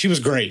Cara Dune, she was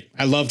great.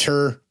 I loved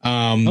her.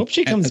 Hope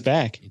she comes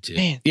back. too.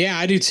 Man, Yeah,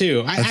 I do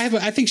too.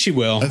 I think she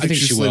will. I think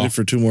she's she will. slated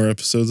for 2 more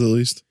episodes at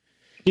least.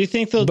 do you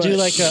think they'll do But-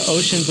 like a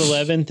Ocean's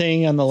 11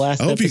 thing on the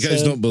last I hope episode? you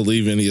guys don't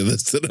believe any of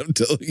this that I'm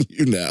telling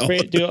you now.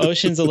 Do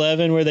Ocean's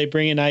 11 where they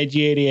bring in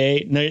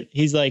IG-88 and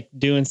he's like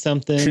doing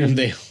something. And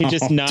They he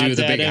just all nods do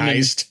the at big him. and-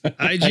 heist.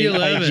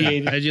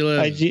 IG-11.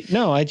 IG-11.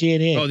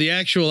 IG-88. Oh, the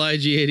actual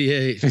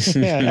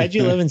IG-88. Yeah,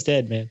 IG-11's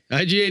dead, man.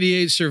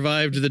 IG-88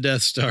 survived the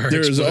Death Star.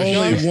 There is explosion.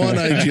 only one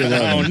Oh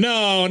IG-11.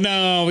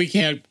 no, we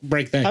can't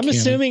break that. I'm canon.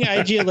 assuming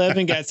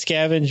IG-11 got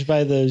scavenged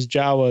by those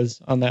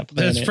Jawas on that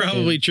planet. That's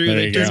probably true. There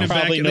They you turned go. it back,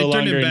 Probably they no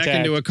turned it longer back intact.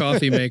 into a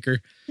coffee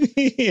maker.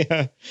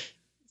 Yeah.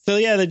 So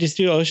yeah, they just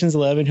do Ocean's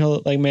 11.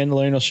 He'll like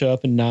Mandalorian will show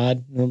up and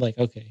nod, and I'm like,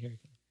 okay, here.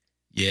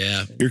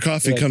 Yeah. Your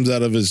coffee Like- comes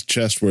out of his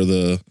chest where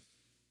the,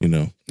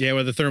 Yeah,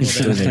 with the thermal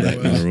Thermal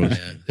detonator. was.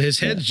 Yeah. His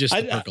head's just a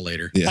I-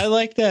 percolator. Yeah. I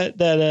like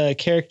that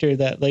character,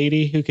 that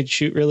lady who could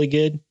shoot really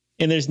good,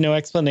 and there's no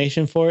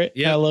explanation for it.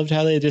 Yeah. I loved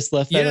how they just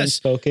left that Yes.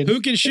 unspoken.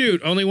 Who can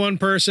shoot? Only one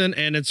person,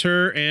 and it's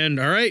her. And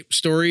all right,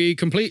 story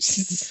complete.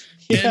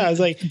 Yeah, And I was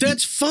like,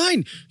 that's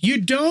fine.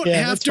 You don't Yeah,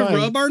 have that's to fine.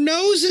 rub our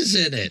noses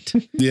in it.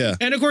 Yeah.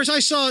 And of course, I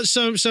saw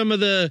some of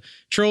the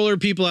troller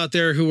people out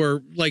there who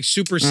are like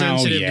super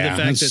sensitive to yeah.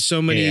 the fact that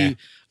so many Yeah.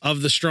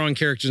 of the strong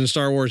characters in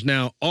Star Wars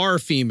now are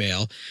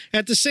female.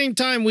 At the same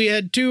time, we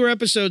had 2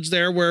 episodes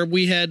there where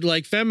we had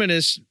like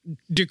feminists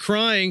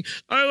decrying,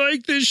 I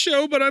like this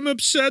show, but I'm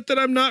upset that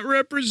I'm not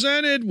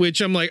represented, which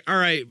I'm like, all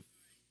right,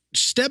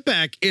 step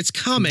back. It's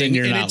coming. Then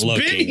you're and not it's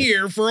looking. been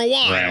here for a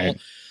while. Right.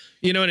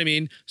 You know what I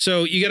mean?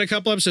 So you got a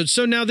couple episodes.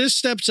 So now this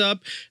steps up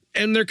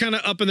and they're kind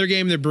of up in their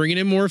game. They're bringing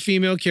in more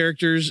female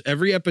characters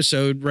every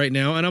episode right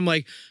now. And I'm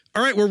like,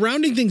 all right, we're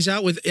rounding things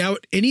out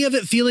without any of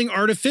it feeling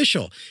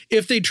artificial.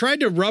 If they tried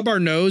to rub our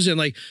nose and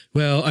like,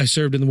 well, I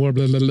served in the war,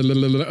 blah, blah, blah, blah,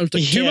 blah, blah.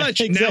 Too much.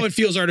 Exactly. Now it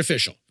feels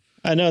artificial.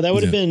 I know that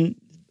would have been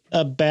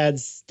a bad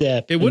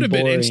step. It would have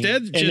been boring.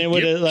 Instead. And it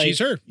would have she's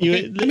her.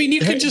 I mean,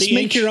 you could just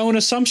make your own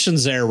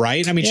assumptions there,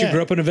 right? I mean, she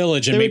grew up in a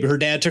village and maybe her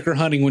dad took her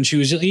hunting when she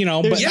was, but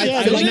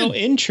there's no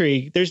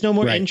intrigue. There's no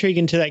more intrigue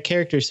into that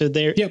character. So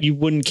you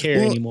wouldn't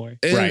care anymore.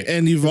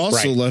 And you've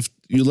also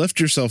left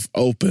yourself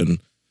open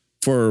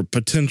for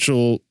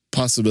potential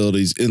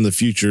possibilities in the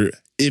future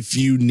if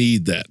you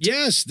need that.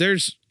 Yes,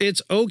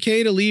 it's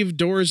okay to leave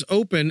doors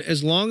open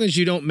as long as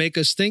you don't make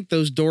us think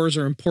those doors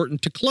are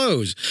important to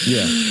close.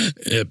 Yeah.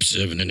 Ep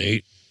 7 and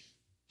 8.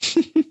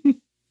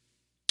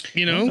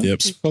 You know? Yep.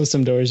 Close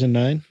some doors in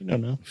 9. You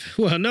don't know.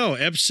 Well, no,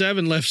 Ep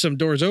 7 left some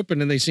doors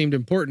open and they seemed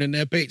important, and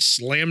Ep 8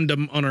 slammed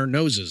them on our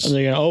noses. And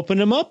they're going to open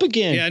them up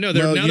again. Yeah, I know.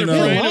 They're prying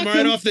them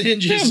right off the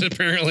hinges,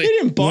 apparently. They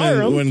didn't bar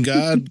them. When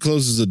God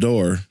closes a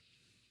door,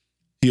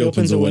 he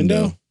opens a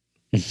window.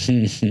 I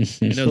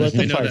know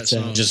that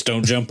song. Just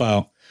don't jump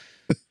out.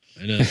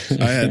 I know.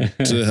 I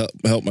had to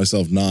help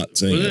myself not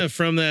sing. Wasn't it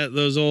from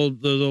those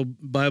old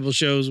Bible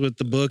shows with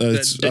the book? I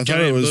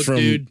thought it was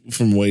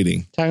from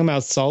Waiting. Talking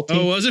about Salty.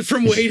 Oh, was it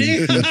from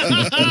Waiting?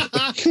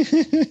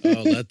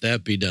 Oh, let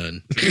that be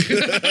done.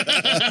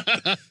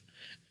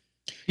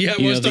 Yeah,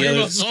 it was talking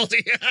about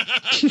Salty.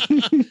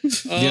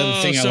 The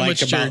other thing I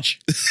like about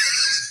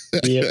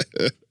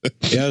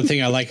the other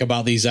thing I like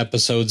about these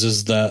episodes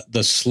is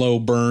the slow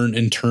burn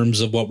in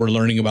terms of what we're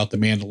learning about the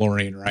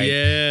Mandalorian, right?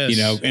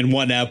 Yes. In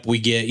one ep we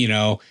get,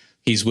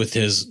 he's with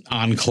his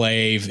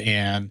enclave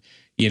and,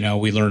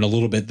 we learn a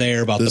little bit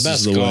there about the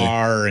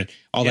Beskar and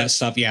all that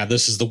stuff. Yeah,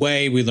 this is the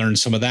way. We learn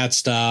some of that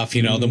stuff.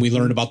 Then we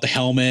learn about the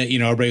helmet.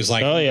 Everybody's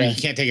like, you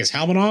can't take his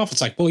helmet off.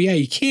 It's like, well, yeah,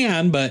 you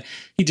can, but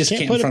he just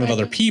can't in front of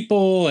other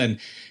people. And,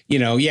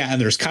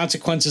 and there's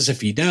consequences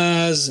if he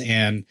does.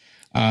 And,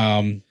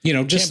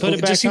 it just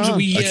seems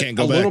we get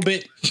a little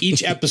bit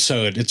each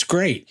episode. It's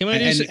great. Can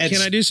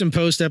I do some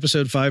post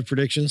episode 5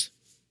 predictions?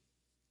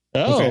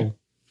 Oh, okay.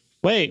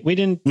 Wait, we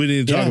need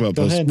to talk about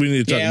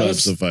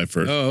episode 5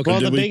 first. Oh, okay.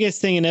 Well, the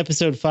biggest thing in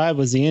episode 5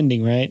 was the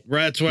ending, right?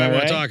 That's what I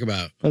want to talk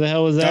about. What the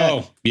hell was that?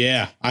 Oh,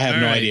 yeah. I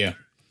have no idea.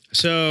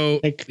 So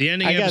the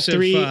ending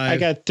episode 5. I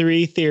got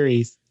 3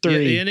 theories.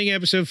 The ending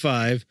episode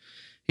 5.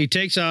 He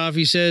takes off.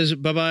 He says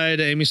bye-bye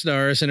to Amy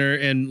Sedaris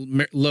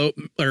and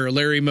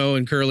Larry, Moe,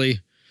 and Curly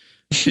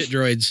pit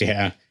droids.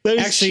 Yeah.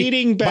 Those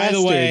cheating bastards. By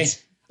the way,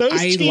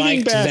 I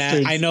liked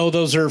that. I know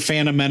those are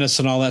Phantom Menace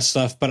and all that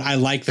stuff, but I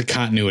like the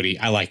continuity.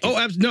 I like it.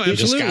 Oh, no,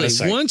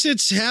 absolutely. Once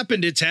it's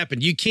happened, it's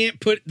happened. You can't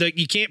put the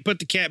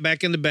cat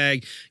back in the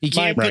bag. You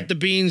can't put the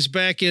beans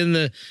back in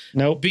the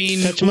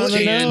bean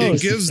can.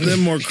 It gives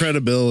them more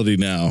credibility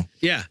now.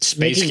 Yeah.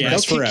 Space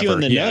gas forever. Kick you in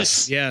the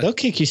nuts. Yeah. They'll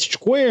kick you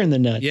square in the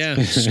nuts. Yeah.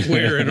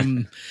 Square in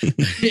them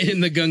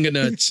in the Gunga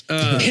nuts.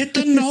 Hit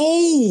the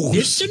nose.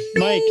 Hit the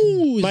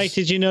nose. Mike,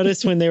 did you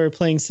notice when they were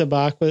playing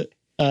Sabacc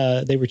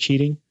they were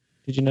cheating?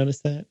 Did you notice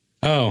that?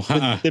 Oh,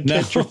 no.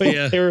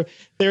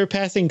 They were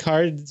passing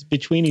cards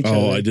between each other.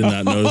 Oh, I did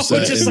not notice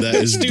that. And that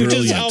is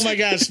brilliant. Oh my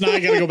gosh! Now I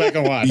got to go back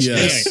and watch.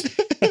 Yes,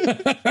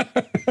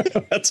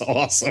 that's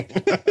awesome.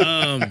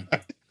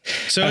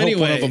 So I anyway,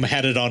 hope one of them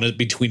had it on it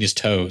between his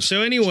toes.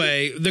 So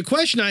anyway, the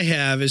question I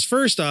have is,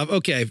 first off,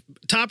 okay,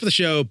 top of the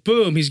show,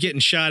 boom, he's getting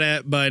shot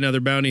at by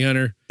another bounty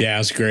hunter. Yeah,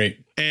 it's great.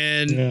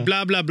 And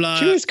blah blah blah.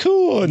 She was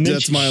cool. And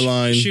that's my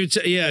line. Shoots,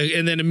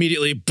 and then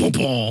immediately boom,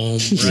 boom,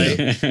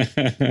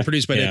 right?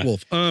 Produced by Nick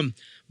Wolf.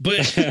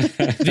 But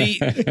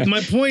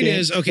my point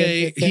is,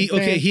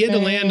 he had to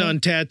land on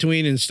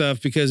Tatooine and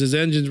stuff because his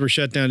engines were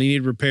shut down. He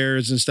needed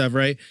repairs and stuff,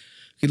 right?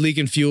 He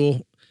leaking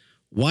fuel.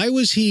 Why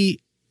was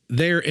he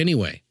there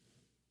anyway?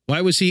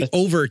 Why was he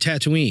over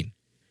Tatooine?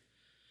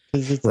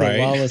 Because it's a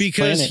lawless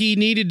planet. He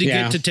needed to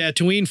get to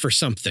Tatooine for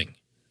something.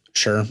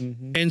 Sure.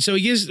 Mm-hmm. And so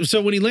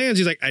when he lands,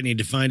 he's like, I need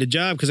to find a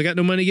job because I got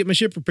no money to get my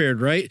ship repaired,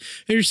 right? And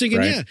you're just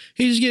thinking,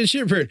 he's just getting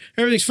ship repaired.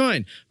 Everything's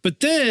fine. But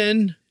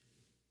then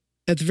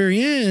at the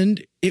very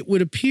end, it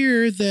would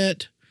appear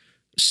that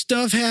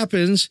stuff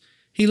happens.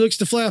 He looks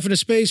to fly off into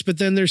space, but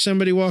then there's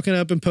somebody walking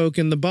up and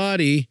poking the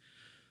body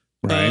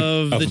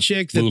of the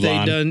chick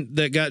that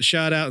that got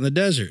shot out in the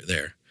desert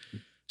there.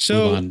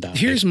 So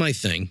here's my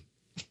thing.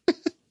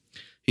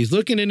 He's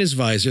looking in his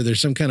visor. There's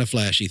some kind of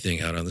flashy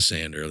thing out on the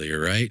sand earlier,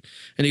 right?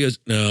 And he goes,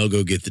 no, I'll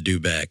go get the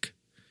dude back.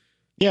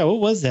 Yeah, what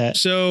was that?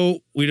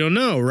 So we don't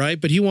know,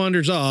 right? But he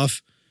wanders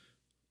off,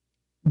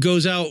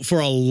 goes out for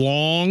a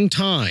long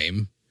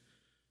time.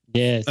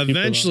 Yeah.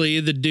 Eventually,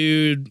 the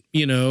dude,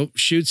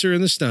 shoots her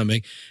in the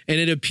stomach. And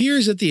it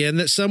appears at the end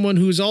that someone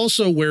who's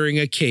also wearing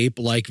a cape,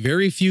 like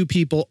very few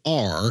people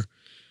are,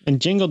 and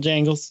jingle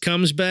jangles,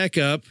 comes back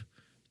up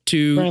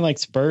to wearing like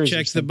spurs,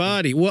 check the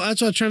body. Well,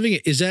 that's what I'm trying to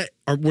think.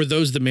 Were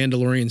those the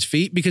Mandalorian's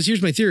feet? Because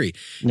here's my theory.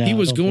 No, he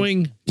was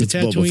going to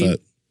Tatooine.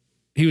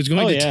 He was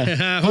going Oh to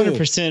yeah,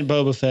 100%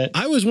 Boba Fett.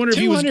 I was wondering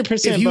if he was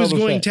 200% was Boba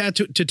going Fett.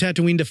 to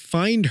Tatooine to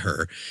find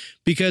her,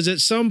 because at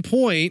some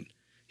point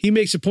he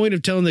makes a point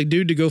of telling the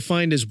dude to go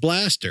find his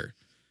blaster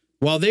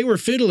while they were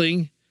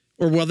fiddling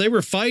or while they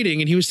were fighting,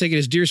 and he was taking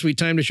his dear sweet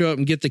time to show up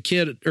and get the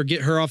kid or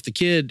get her off the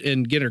kid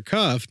and get her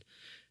cuffed.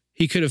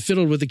 He could have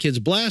fiddled with the kid's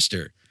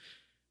blaster.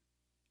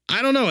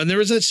 I don't know. And there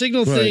was that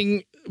signal Right.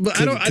 thing, but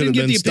I didn't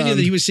get the opinion stunned.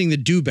 that he was seeing the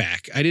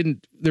dewback.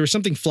 There was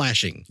something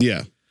flashing.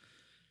 Yeah.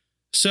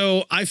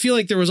 So I feel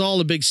like there was all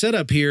a big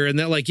setup here, and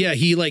that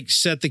he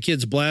set the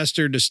kid's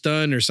blaster to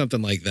stun or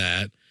something like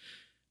that.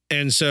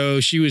 And so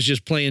she was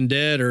just playing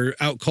dead or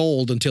out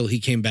cold until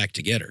he came back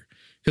to get her.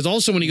 Because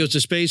also when he goes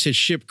to space, his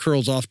ship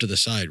curls off to the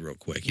side real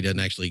quick. He doesn't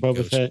actually go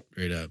Boba Fett.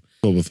 straight up.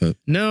 Boba Fett.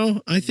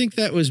 No, I think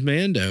that was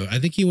Mando. I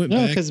think he went No,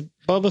 back. because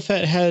Boba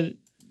Fett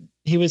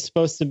he was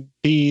supposed to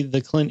be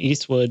the Clint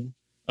Eastwood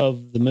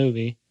of the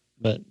movie,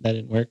 but that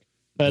didn't work.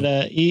 But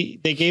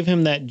they gave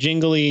him that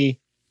jingly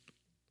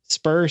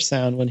spur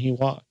sound when he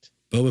walked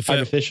Boba Fett.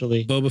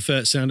 artificially. Boba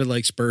Fett sounded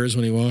like Spurs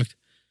when he walked.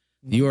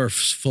 You are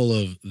full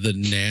of the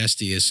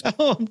nastiest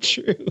Oh, I'm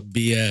true.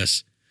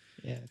 BS.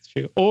 Yeah, it's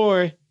true.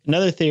 Or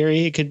another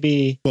theory, it could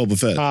be Boba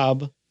Fett.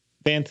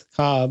 Vanth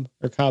Cobb,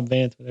 or Cobb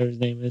Vanth, whatever his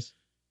name is.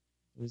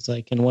 It was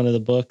like in one of the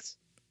books.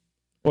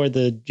 Or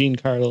the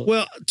Giancarlo.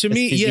 Well, to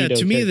me, Esposito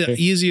the character.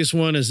 easiest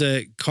one is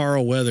that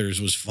Carl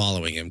Weathers was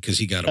following him because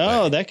he got away.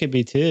 Oh, that could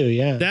be too.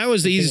 Yeah. That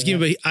was the easiest game,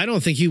 but I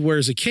don't think he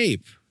wears a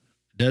cape.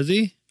 Does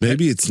he?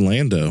 Maybe it's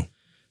Lando.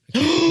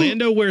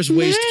 Lando wears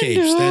waist capes.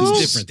 That's Lando.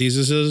 different. These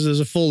is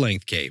a full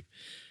length cape.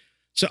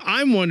 So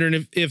I'm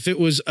wondering if it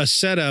was a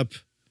setup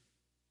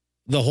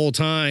the whole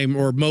time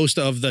or most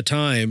of the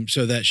time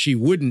so that she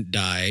wouldn't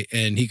die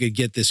and he could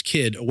get this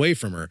kid away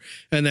from her,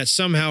 and that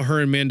somehow her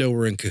and Mando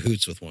were in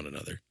cahoots with one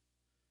another.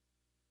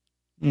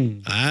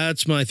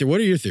 That's my theory. What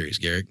are your theories,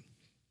 Garrick?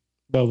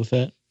 Boba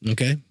Fett.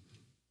 Okay.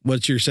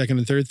 What's your second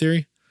and third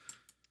theory?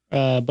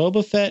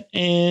 Boba Fett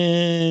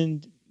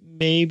and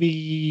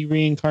maybe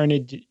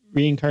reincarnated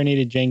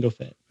Jango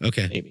Fett.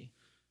 Okay. Maybe.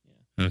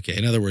 Okay.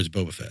 In other words,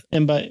 Boba Fett.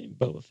 And by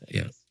Boba Fett.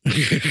 Yeah.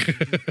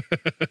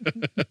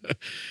 Yes.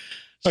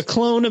 A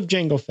clone of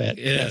Jango Fett.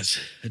 Yes.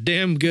 A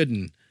damn good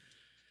one.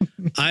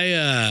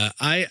 I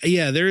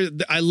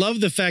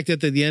love the fact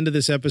that at the end of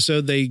this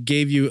episode, they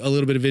gave you a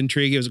little bit of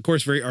intrigue. It was, of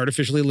course, very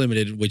artificially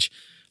limited, which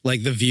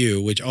like The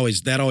View, which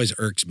always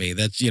irks me.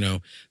 That's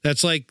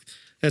like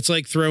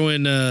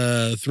throwing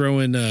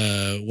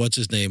what's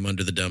his name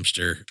under the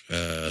dumpster?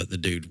 The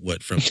dude,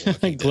 from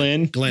Walking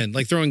Dead? Glenn,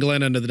 like throwing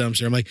Glenn under the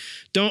dumpster. I'm like,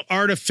 don't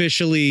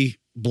artificially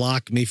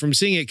block me from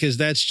seeing it, because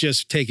that's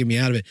just taking me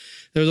out of it.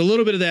 There was a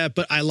little bit of that,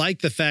 but I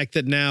like the fact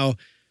that now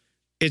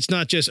it's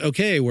not just,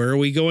 okay, where are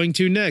we going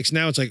to next?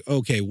 Now it's like,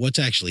 okay, what's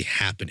actually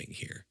happening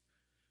here?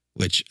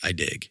 Which I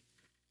dig.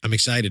 I'm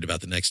excited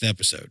about the next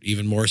episode,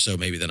 even more so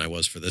maybe than I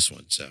was for this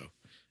one. So,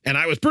 and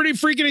I was pretty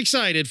freaking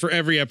excited for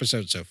every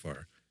episode so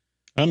far.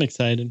 I'm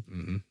excited.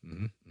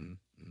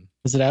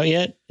 Is it out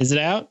yet? Is it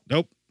out?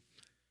 Nope.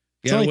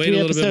 It's only 3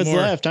 episodes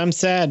left. I'm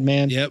sad,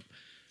 man. Yep.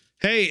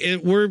 Hey,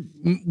 we're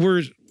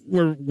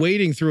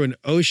wading through an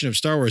ocean of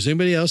Star Wars.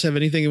 Anybody else have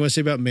anything you want to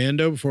say about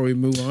Mando before we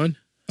move on?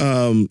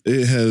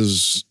 It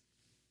has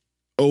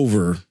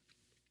over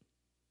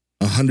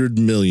 100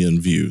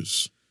 million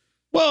views.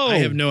 Whoa. I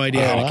have no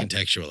idea how to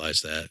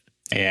contextualize that.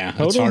 Yeah,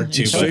 Total? it's hard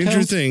to. Stranger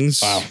But,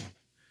 Things. wow.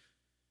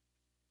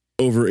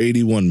 Over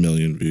 81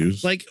 million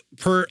views. Like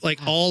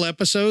all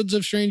episodes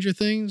of Stranger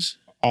Things?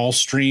 All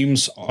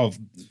streams of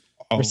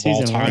all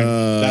season time.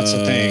 That's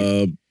the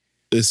thing.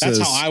 It That's says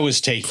how I was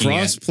taking it.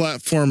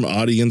 cross-platform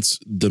audience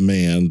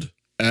demand,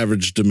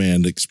 average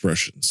demand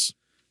expressions.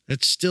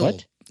 That's still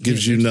What?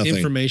 Gives you there's nothing.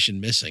 information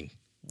missing.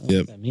 I don't know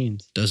Yep. what that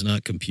means. Does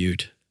not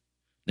compute.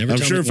 Never I'm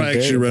tell sure me, if I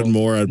actually read variable.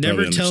 more, I'd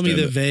never probably tell me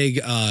the understand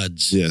vague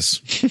odds. it.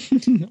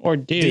 Yes. Or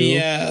do.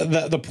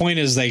 The point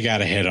is they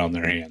got a hit on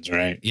their hands,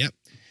 right? Yep.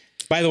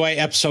 By the way,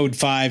 episode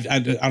 5, I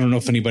don't know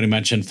if anybody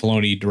mentioned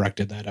Filoni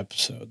directed that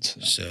episode. So.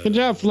 So Good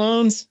job,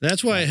 Flones.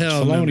 that's why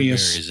hell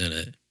Felonious.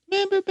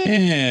 Member Berry's in it.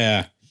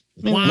 Yeah.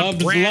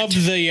 Loved Rat.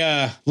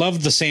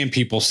 loved the sand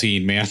people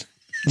scene, man.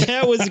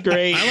 That was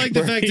great. I like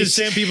the fact that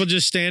Sam people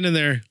just standing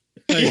there.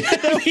 Like,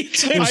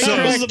 I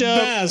cracked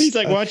up. He's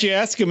like, why don't you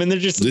ask him? And they're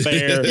just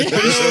there. one of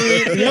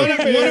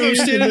them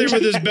standing there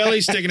with his belly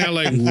sticking out,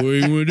 like, what do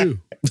you want to do?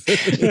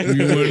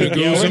 You want to go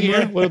Yeah, we're here.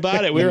 somewhere? What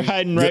about it? We were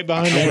hiding right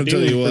behind I that want to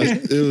tell dude. you what,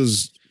 it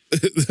was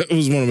that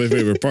was one of my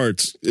favorite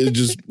parts. It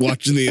just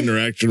watching the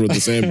interaction with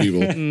the sand people.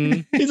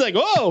 He's like,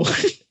 whoa.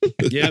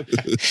 Yep.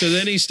 So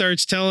then he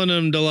starts telling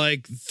them to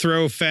like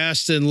throw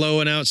fast and low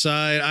and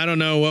outside. I don't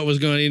know what was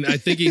going on. I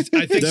think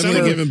Definitely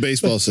someone, giving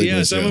baseball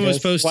signals. someone was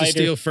supposed to Slider.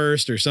 steal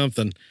first or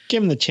something.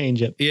 Give him the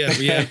change up.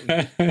 Yeah.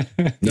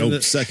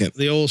 Nope, second.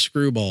 The old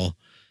screwball.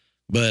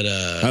 But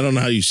I don't know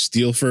how you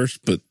steal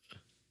first, but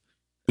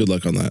good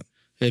luck on that.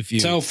 if you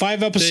So 5 if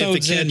the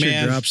episodes in, catcher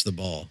man. drops the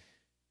ball.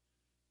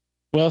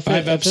 Well, if 5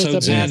 it's a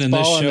episodes pass in, and this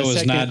ball on show the is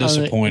second- not on the-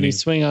 disappointing. You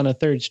swing on a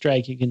third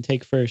strike, you can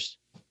take first.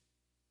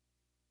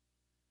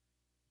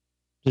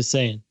 Just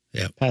saying.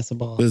 Yep. Pass the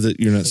ball. But that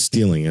you're not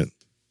stealing it.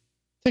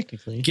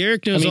 Technically,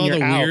 Garrick knows all the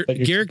you're out, weird. but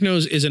you're- Garrick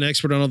is an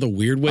expert on all the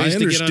weird ways I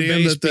to get on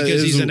understand base that that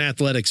because is he's a- an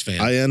athletics fan.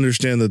 I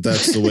understand that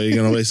that's the way you're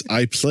going to base.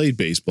 I played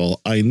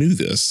baseball. I knew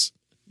this.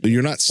 But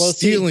you're not Well,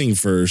 see- stealing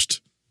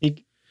first.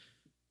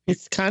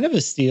 it's kind of a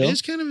it steal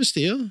is kind of a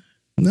steal.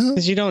 No,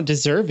 because you don't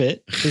deserve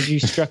it because you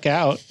struck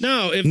out.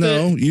 No,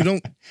 you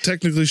don't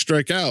technically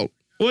strike out.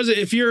 was it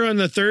if you're on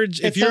the third?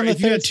 It's on the if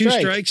you had third 2 strike.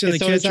 strikes and It's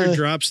the always catcher on the-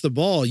 drops the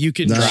ball, you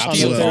can Drops Drops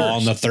steal the the ball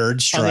first. on the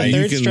third strike.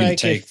 third You can strike,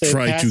 take, if the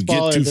try pass to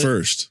ball get or to the-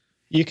 first.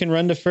 You can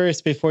run to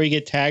first before you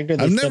get tagged. Or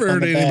they I've step never on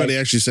heard the bag. anybody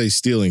actually say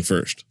stealing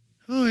first.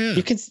 Oh yeah.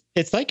 You can.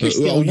 It's like you're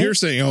Well, stealing you're it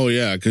saying, oh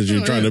yeah, because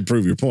you're Oh, trying yeah. to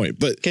prove your point.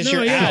 But because No,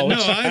 you're yeah, out. no,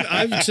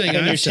 I'm saying and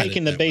I've you're said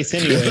taking it the that way. base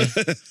anyway.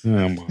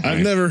 Oh, my. I've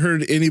never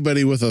heard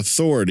anybody with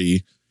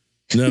authority,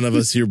 none of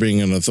us here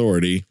being an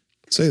authority,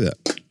 say that.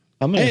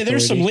 I'm an Hey,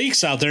 there's some authority.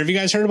 leaks out there. Have you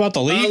guys heard about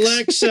the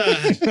leaks?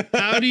 Alexa,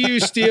 how do you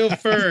steal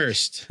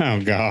first?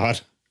 Oh,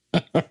 God.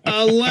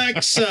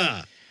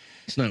 Alexa,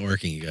 it's not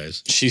working, you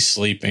guys. She's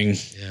sleeping.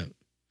 Yeah.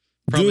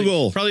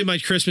 Google. Probably my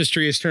Christmas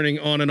tree is turning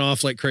on and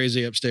off like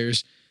crazy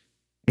upstairs.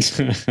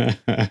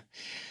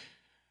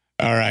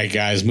 All right,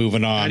 guys,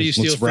 moving on. How do you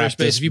steal Let's wrap first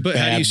base? this If you put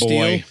how do bad you steal,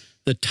 boy.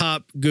 the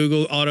top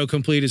Google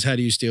autocomplete is how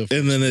do you steal first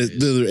And then base.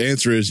 the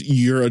answer is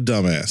you're a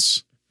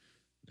dumbass.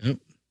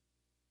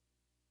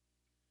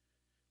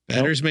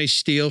 Batters may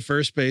steal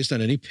first base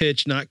on any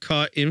pitch not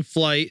caught in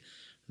flight.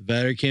 The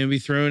batter can be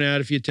thrown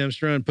out if he attempts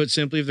to run. Put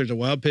simply, if there's a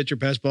wild pitch or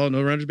pass ball,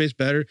 no runners base,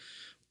 batter.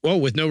 Well,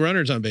 with no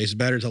runners on base, the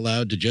batter's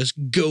allowed to just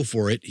go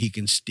for it. He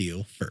can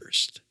steal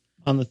first.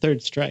 on the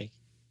third strike.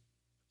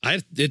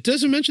 It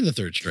doesn't mention the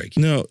third strike.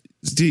 No,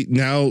 see,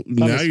 now a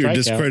you're strikeout.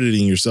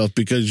 discrediting yourself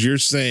because you're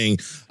saying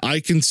I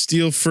can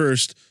steal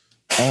first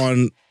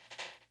on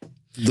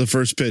the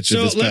first pitch. So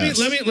if it's passed.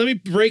 let me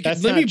break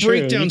That's let me not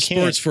break true. down You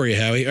sports can't. for you,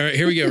 Howie. All right,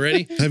 here we go.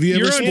 Ready? Have you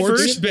ever You're on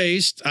sports? first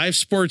base. I've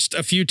sportsed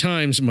a few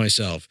times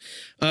myself.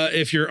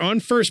 If you're on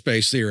first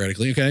base,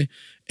 theoretically, okay,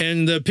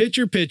 and the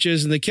pitcher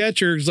pitches and the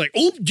catcher is like,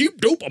 "Oh,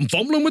 dope, I'm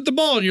fumbling with the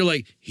ball," and you're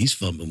like, "He's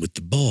fumbling with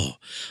the ball.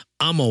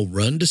 I'm gonna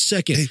run to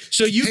second."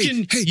 So you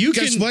can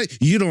guess what?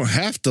 You don't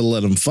have to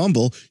let him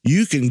fumble.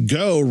 You can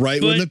go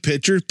right when But- the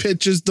pitcher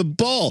pitches the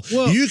ball.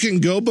 Well- You can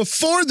go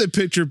before the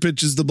pitcher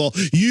pitches the ball.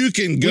 You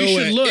can go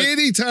should at look.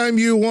 any time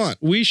you want.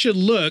 We should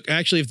look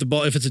actually if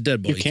it's a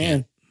dead ball, You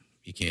can,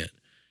 You can't.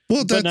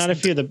 Well, but that's not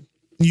if you're the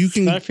you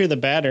can not if you're the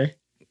batter.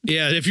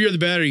 Yeah, if you're the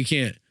batter, you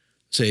can't.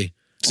 See,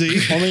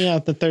 see. Only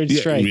out the third Yeah,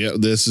 strike. yeah,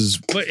 this is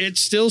but it's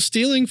still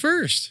stealing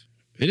first.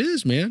 It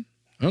is, man.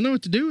 I don't know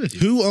what to do with you.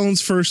 who owns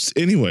first,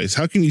 anyways.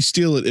 How can you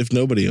steal it if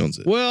nobody owns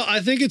it? Well,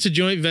 I think it's a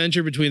joint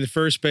venture between the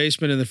first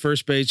baseman and the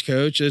first base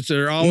coach.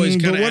 They're always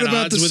kind But of what at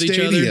about odds the with each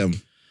other.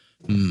 stadium?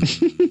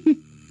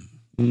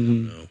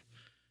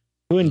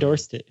 Who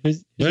endorsed it?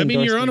 Who's I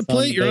mean, you're on a endorsements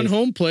plate. the You're on base?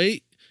 home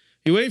plate.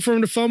 You wait for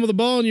him to fumble the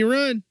ball and you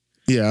run.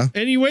 Yeah.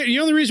 And you wait. You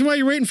know the reason why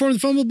you're waiting for him to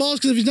fumble the ball is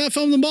because if he's not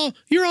fumbling the ball,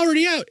 you're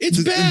already out.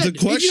 It's bad. The If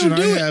you question don't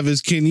I do it. have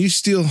is, can you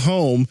steal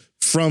home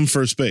from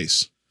first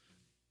base?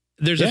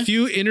 There's Yeah. a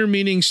few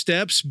intervening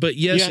steps, but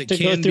yes, You have it to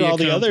can go through be all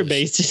the other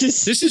accomplished.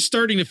 bases. This is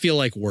starting to feel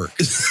like work.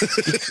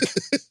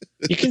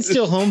 You can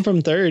steal home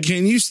from third.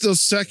 Can you steal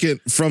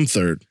second from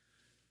third?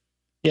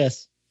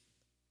 Yes.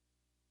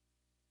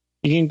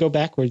 You can go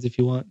backwards if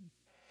you want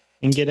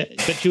and get it,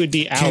 but you would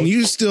be out. Can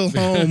you steal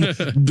home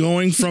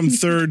going from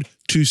third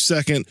to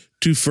second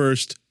to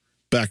first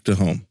back to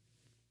home?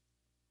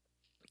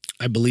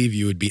 I believe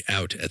you would be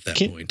out at that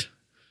point.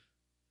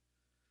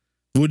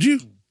 Would you?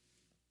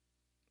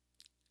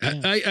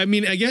 I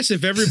mean, I guess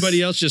if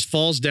everybody else just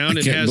falls down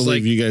I and can't has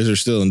believe like you guys are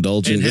still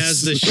indulging and this.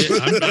 has the shit.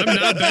 I'm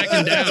not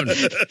backing down.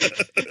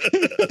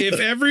 If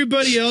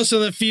everybody else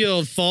on the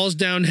field falls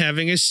down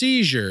having a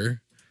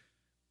seizure,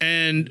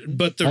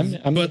 but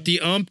the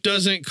ump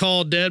doesn't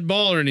call dead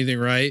ball or anything,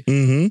 right?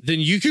 Mm-hmm. Then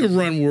you can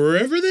run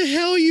wherever the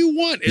hell you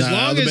want as Not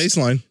long out of the as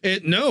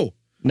baseline. no,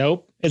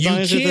 Nope. As You long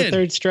as it's can. the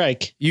third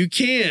strike. you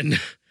can.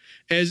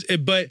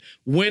 But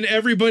when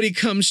everybody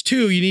comes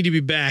to, you need to be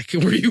back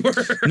where you were.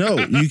 No,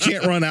 you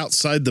can't run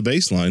outside the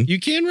baseline. You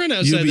can run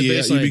outside the You'd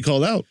baseline. be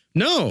called out.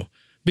 No,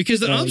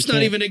 because the No, ump's you not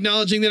can't. even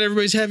acknowledging that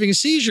everybody's having a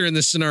seizure in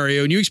this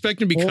scenario, and you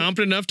expect him to be Well-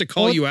 competent enough to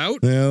call well- you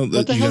out? Well,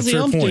 What the you got hell's the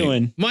fair ump point.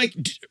 doing? Mike,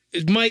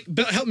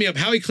 help me up.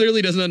 Howie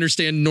clearly doesn't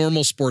understand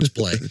normal sports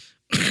play,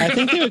 I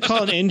think they would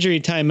call an injury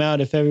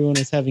timeout if everyone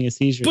was having a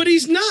seizure. but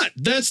he's not.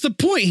 That's the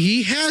point.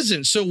 He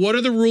hasn't. So what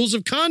are the rules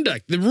of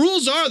conduct? The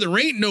rules are there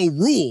ain't no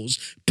rules.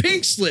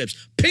 Pink slips,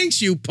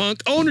 pinks you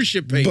punk,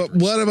 ownership papers. But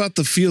what about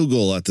the field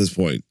goal at this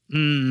point?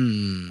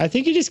 I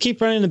think you just keep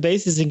running the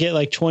bases and get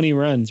like 20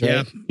 runs, right?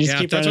 Yeah, You just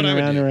keep that's what running I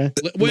would around do. and around.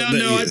 Well, But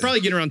no, the- I'd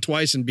probably get around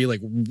twice and be like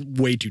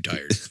way too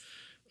tired.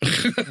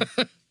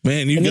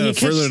 Man, you And then got you it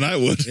further catch- than I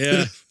would.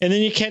 Yeah. And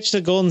then you catch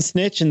the golden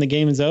snitch and the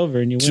game is over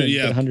and you win. So, You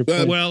yeah, get 100 but-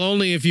 points. Well,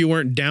 only if you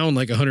weren't down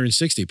like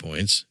 160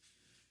 points.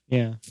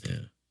 Yeah. Yeah.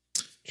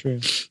 True.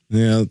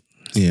 Yeah.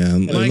 Yeah.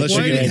 Unless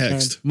why you're getting did-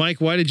 hexed.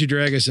 Mike, why did you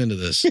drag us into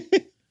this?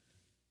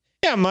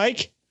 Yeah,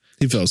 Mike.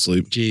 He fell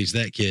asleep. Jeez,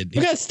 that kid.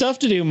 We got stuff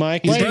to do,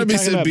 Mike. He Why are you probably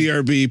talking said about,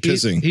 BRB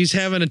pissing. He's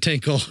having a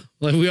tinkle.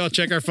 Like we all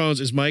check our phones.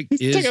 Is Mike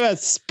he's talking about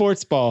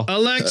sports ball.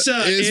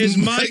 Alexa, is is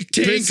Mike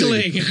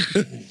tinkling?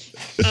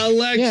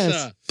 Alexa.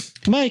 Yes.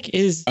 Mike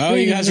is. Oh,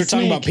 you guys are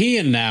talking about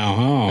snake. peeing now.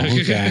 Oh,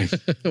 okay.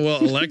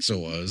 Well, Alexa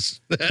was.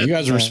 You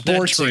guys were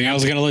sportsing. I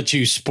was going to let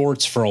you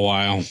sports for a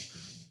while.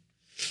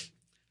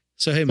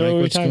 So hey, So Mike,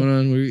 we're what's talking going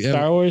on? We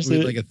Star Wars?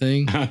 we like a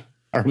thing.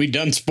 Are we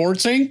done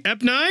sportsing?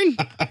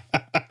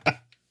 Ep9?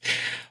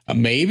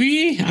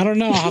 Maybe. I don't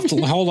know. I'll have to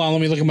hold on.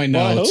 Let me look at my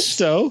Well, I hope notes.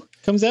 so.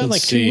 Comes out in like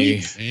Let's 2 see.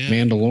 weeks. Yeah.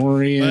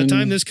 Mandalorian. By the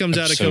time this comes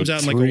out, it comes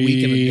out in like a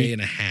week and a 3, day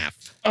and a half.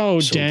 Oh,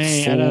 episode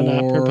dang. I'm not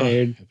 4,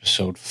 prepared.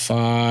 Episode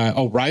 5.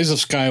 Oh, Rise of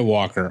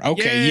Skywalker.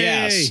 Okay. Yay.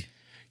 Yes.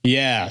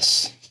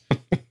 Yes.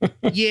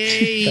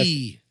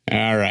 Yay!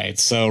 All right.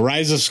 So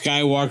Rise of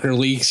Skywalker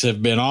leaks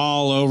have been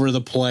all over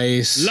the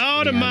place.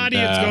 Lord And, Almighty,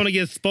 it's going to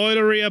get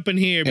spoilery up in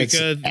here it's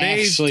because they've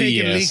actually,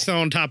 taken yes. leaks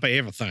on top of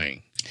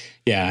everything.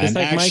 Yeah, Just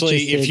and like Mike actually,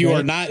 just if did, you are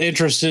right? not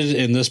interested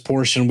in this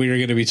portion, we are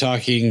going to be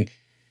talking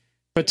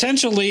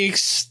potential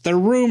leaks. They're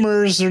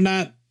rumors. They're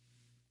not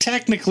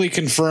technically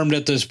confirmed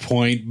at this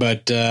point,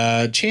 but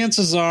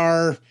chances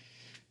are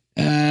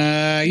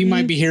you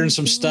might be hearing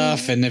some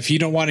stuff. And if you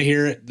don't want to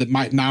hear it, that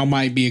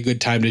might be a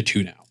good time to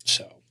tune out.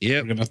 So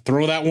Yep. we're going to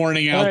throw that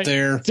warning All out right.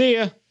 there. See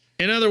ya.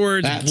 In other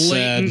words, That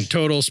blatant said-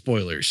 total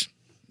spoilers.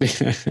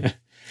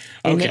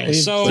 Okay, We've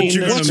so seen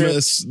You're the going to script.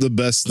 miss the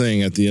best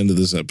thing at the end of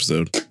this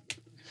episode.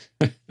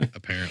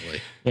 Apparently.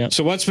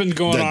 So what's been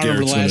going That on over the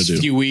Garrett's gonna last do.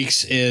 few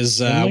weeks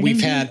is am I we've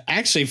gonna had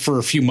actually for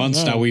a few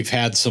months now, we've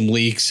had some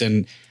leaks,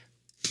 and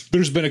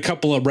there's been a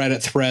couple of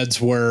Reddit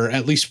threads where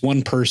at least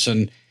one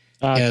person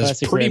has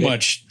Classic pretty Reddit.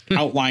 much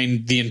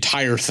outlined the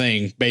entire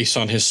thing based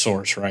on his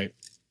source, right?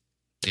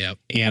 Yep.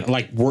 And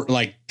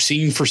like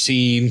scene for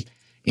scene,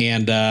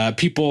 and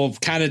people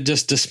kind of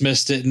just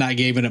dismissed it, not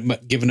giving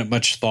it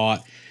much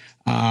thought.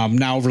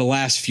 Now over the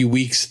last few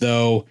weeks,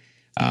 though,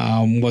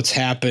 what's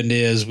happened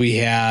is we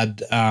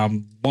had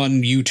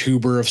one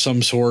YouTuber of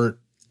some sort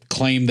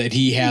claim that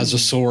he has a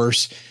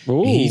source.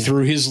 Ooh. He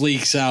threw his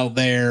leaks out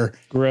there.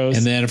 Gross.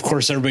 And then, of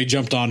course, everybody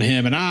jumped on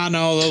him and,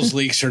 no, those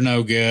leaks are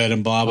no good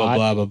and blah, blah, Odd.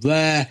 blah, blah,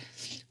 blah.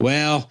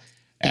 Well,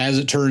 as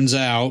it turns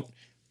out,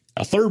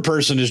 a third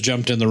person has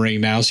jumped in the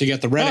ring now. So you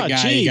got the Reddit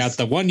guy, you geez. got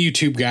the one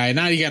YouTube guy.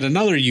 Now you got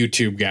another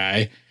YouTube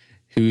guy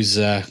who's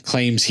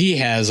claims he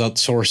has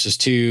sources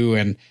too.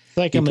 And It's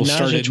like a people menage a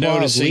started trois of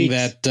noticing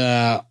leaks.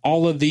 that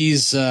all of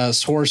these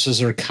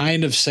sources are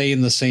kind of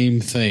saying the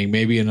same thing,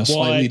 maybe in a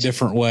slightly What?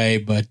 different way,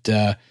 but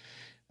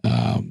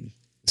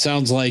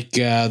sounds like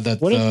that.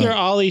 What if they're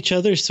all each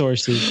other's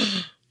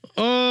sources?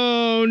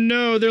 Oh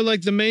no, they're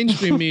like the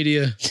mainstream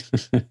media.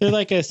 They're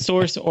like a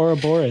source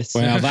Ouroboros.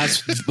 well,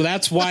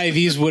 that's why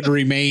these would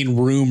remain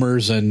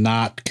rumors and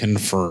not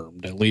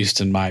confirmed, at least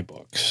in my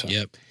book. So.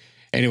 Yep.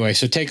 Anyway,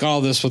 so take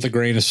all this with a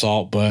grain of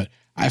salt, but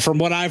from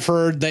what I've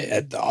heard,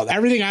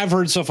 everything I've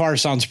heard so far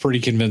sounds pretty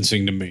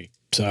convincing to me.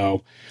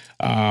 So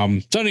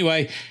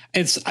anyway,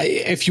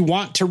 if you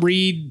want to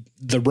read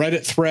the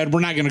Reddit thread, we're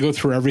not going to go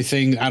through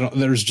everything.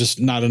 There's just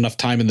not enough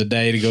time in the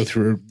day to go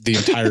through the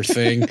entire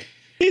thing.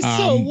 It's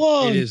so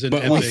long. It is an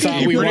But we epic.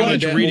 thought You're we pretty wanted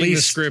much to at reading the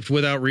least- script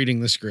without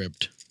reading the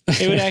script.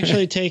 It would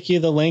actually take you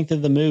the length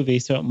of the movie,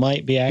 so it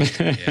might be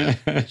accurate. Yeah,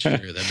 that's true.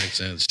 That makes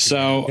sense.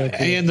 So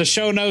in the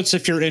show notes,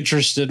 if you're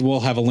interested, we'll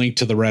have a link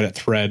to the Reddit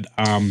thread.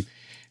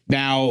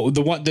 Now,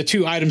 the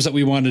two items that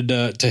we wanted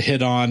to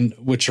hit on,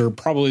 which are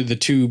probably the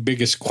two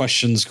biggest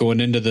questions going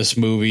into this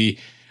movie.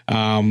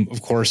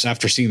 Of course,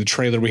 after seeing the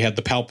trailer, we had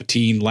the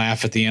Palpatine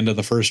laugh at the end of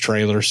the first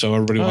trailer. So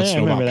everybody wants yeah,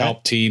 to know I about remember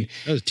that. Palpatine.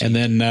 That was And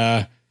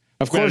then,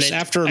 of course, it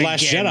after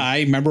Last again.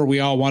 Jedi, remember we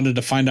all wanted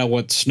to find out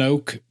what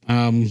Snoke,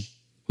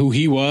 who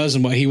he was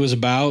and what he was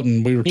about.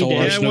 And we were told did.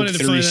 our Yeah, I Snoke wanted to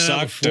theory find that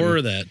out sucked. before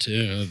and- that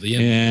too. The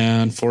end.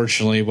 yeah,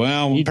 unfortunately.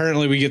 Well,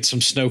 apparently we get some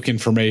Snoke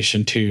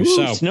information too. Ooh,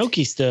 So,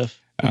 Snokey stuff.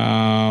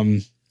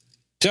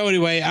 so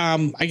anyway,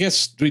 I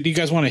guess do you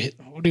guys want to hit?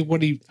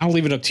 What do you? I'll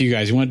leave it up to you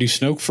guys. You want to do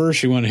Snoke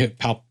first? Or you want to hit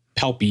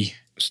Palpy?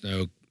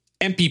 Snoke.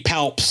 Empy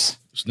Palps.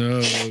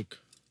 Snoke.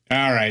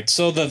 All right.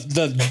 So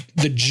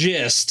the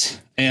gist,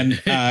 and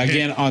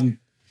again on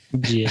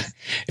Yeah.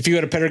 if you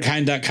go to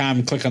petterkind.com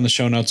and click on the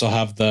show notes, I'll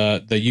have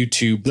the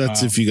YouTube.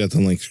 That's if you got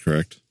the links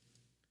correct.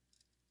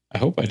 I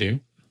hope I do.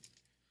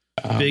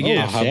 Big I'll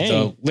if. have Dang.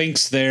 the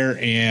links there,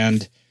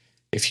 and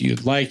if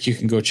you'd like, you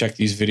can go check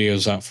these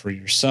videos out for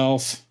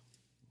yourself.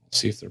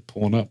 See if they're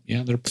pulling up.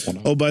 Yeah, they're pulling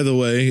up. Oh, by the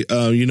way,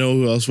 you know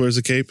who else wears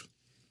a cape?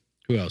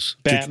 Who else?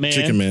 Batman.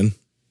 Chicken Man.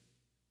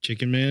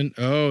 Chicken Man.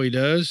 Oh, he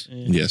does.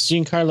 Yes.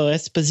 Giancarlo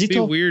It'd be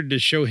Esposito. weird to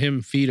show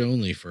him feet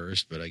only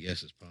first, but I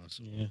guess it's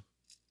possible. Yeah.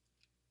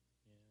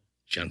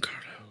 Giancarlo.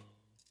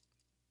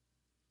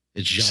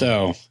 It's Jean.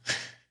 So,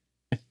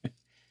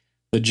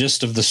 the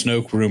gist of the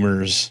Snoke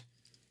rumors.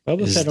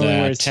 Boba Is Fett only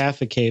that- wears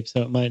half a cape,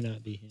 so it might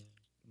not be him.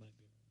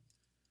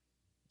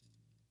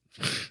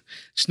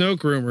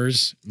 Snoke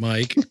rumors,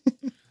 Mike.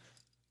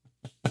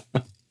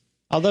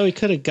 Although he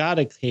could have got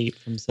a cape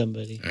from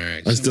somebody. All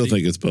right. I still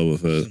think it's Boba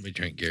Fett. Somebody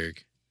drink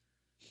Garrick.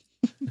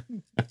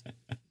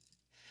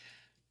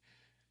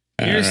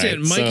 You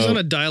understand? right, Mike is so- on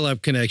a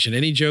dial-up connection.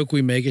 Any joke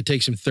we make, it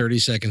takes him 30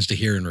 seconds to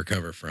hear and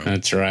recover from.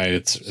 That's right.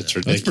 It's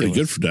ridiculous. That's pretty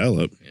good for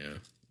dial-up.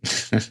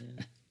 Yeah.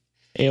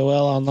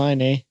 AOL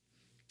Online, eh?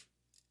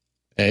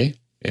 Hey,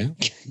 yeah.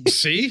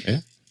 See? Yeah.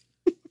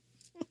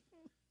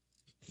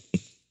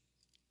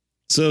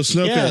 So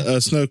Snoke, Yeah.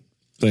 Snoke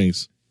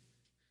things.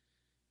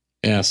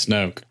 Yeah,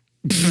 Snoke.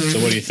 So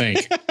what do you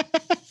think?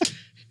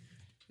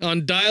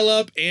 On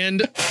dial-up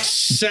and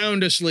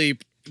sound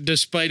asleep,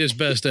 despite his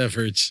best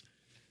efforts.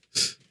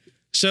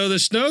 So the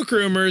Snoke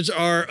rumors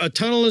are a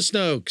tunnel of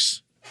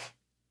Snokes,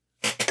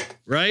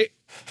 right?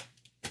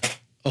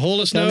 A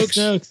hole of Some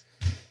Snokes,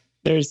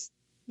 Snokes.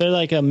 They're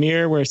like a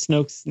mirror where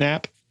Snokes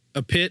snap.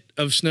 a pit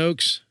of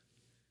Snokes.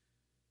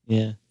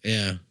 Yeah.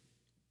 Yeah,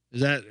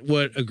 is that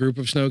what a group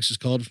of Snokes is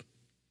called?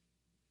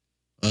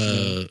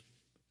 A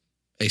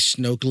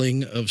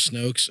snorkeling of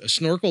Snokes, a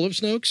snorkel of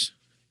Snokes,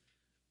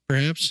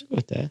 perhaps.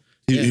 With that.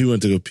 He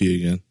went to go pee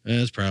again.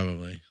 That's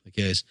probably the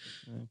case.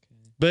 Okay.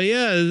 But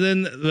yeah,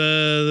 then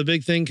the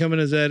big thing coming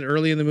is that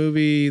early in the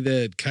movie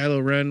that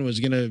Kylo Ren was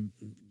gonna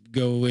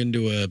go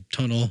into a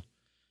tunnel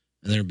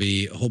and there'd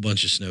be a whole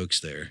bunch of Snokes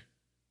there.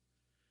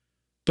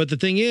 But the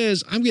thing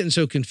is, I'm getting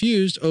so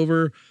confused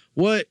over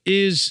what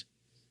is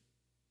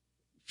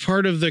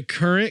part of the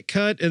current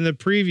cut and the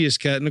previous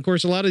cut. And of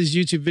course, a lot of these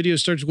YouTube videos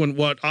starts going,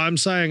 what I'm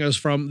saying is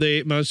from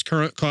the most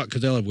current cut,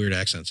 because they'll have weird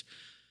accents.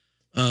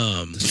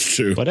 It's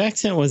true. What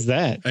accent was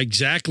that?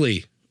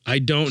 Exactly. I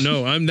don't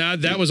know.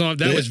 That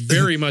was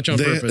very much on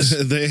they, purpose.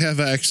 They have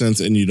accents,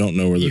 and you don't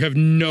know where You they're. have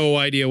no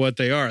idea what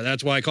they are.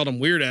 That's why I called them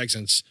weird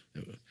accents.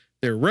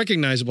 They're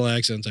recognizable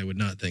accents. I would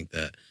not think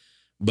that.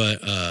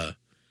 But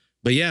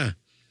yeah,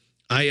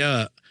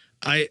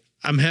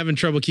 I'm having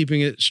trouble keeping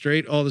it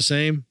straight all the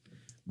same.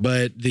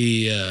 But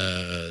the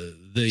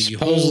whole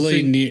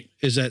Supposedly, thing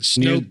is that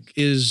Snoke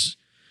is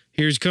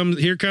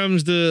here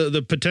comes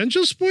the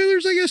potential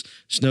spoilers, I guess.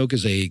 Snoke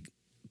is a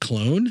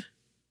clone.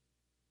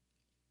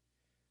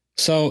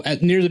 So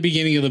at near the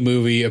beginning of the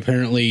movie,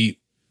 apparently,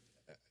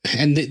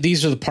 and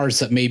these are the parts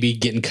that may be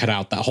getting cut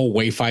out. That whole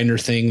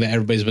Wayfinder thing that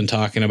everybody's been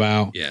talking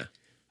about. Yeah.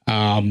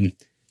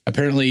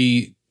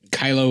 Apparently,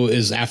 Kylo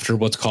is after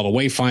what's called a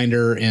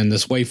Wayfinder, and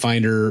this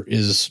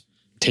Wayfinder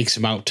takes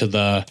him out to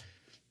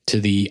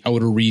the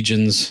outer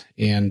regions,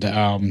 and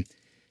when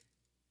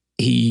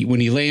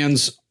he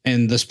lands,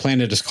 and this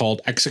planet is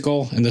called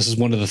Exegol, and this is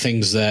one of the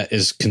things that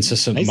is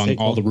consistent among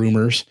all the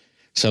rumors.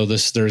 So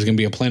there's going to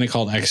be a planet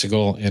called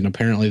Exegol, and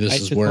apparently this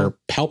is where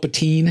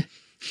Palpatine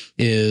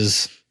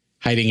is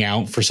hiding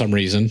out for some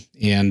reason.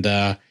 And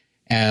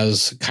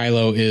as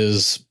Kylo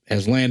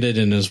has landed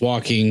and is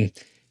walking,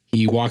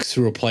 he walks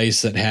through a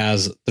place that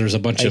there's a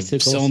bunch of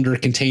cylinder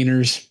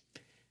containers,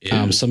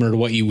 similar to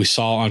what you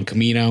saw on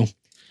Camino.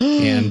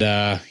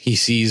 And he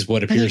sees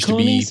what appears to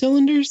be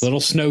cylinders? little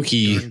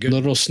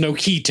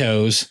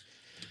Snokitos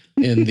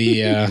in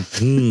the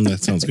that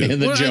sounds good. in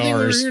the What I think we're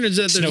jars. hearing is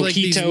that there's like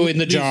these- Snokito in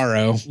the these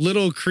Jaro.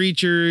 little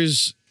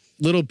creatures,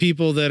 little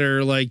people that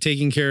are like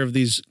taking care of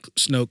these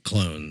Snoke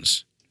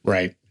clones.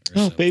 Right.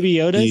 Oh, Baby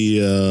Yoda?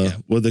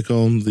 The what they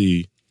call them,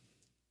 the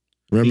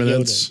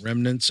remnants.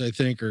 Remnants, I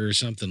think, or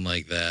something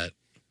like that.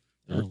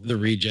 The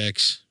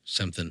rejects,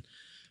 something.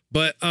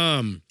 But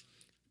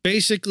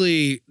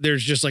basically,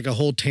 there's just like a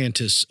whole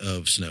Tantus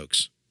of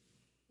Snokes.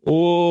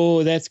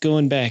 Oh, that's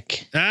going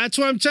back. That's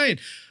what I'm saying.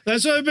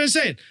 That's what I've been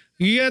saying.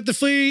 You got the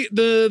fleet,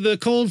 the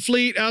cold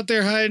fleet out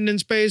there hiding in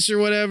space or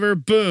whatever.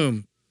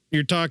 Boom.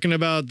 You're talking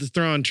about the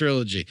Thrawn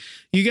trilogy.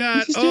 You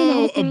got,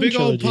 a big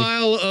old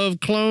pile of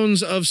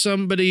clones of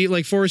somebody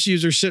like Force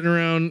users sitting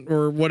around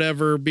or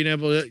whatever, being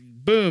able to,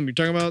 boom, you're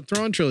talking about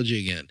Thrawn trilogy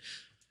again.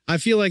 I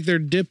feel like they're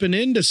dipping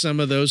into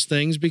some of those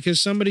things because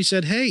somebody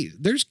said, hey,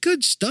 there's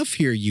good stuff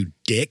here, you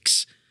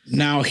dicks.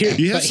 Now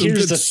You have some here's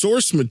good the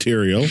source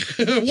material.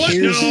 What?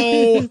 Here's-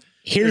 No.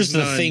 Here's There's the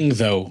none. thing,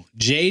 though.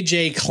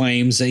 JJ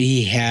claims that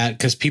he had,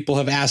 because people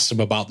have asked him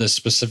about this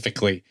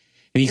specifically,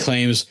 and he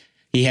claims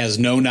he has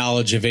no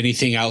knowledge of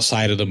anything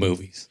outside of the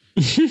movies.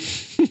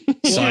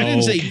 Well, I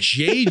didn't say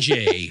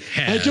JJ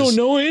has. I don't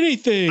know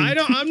anything.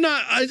 I'm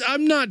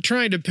not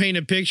trying to paint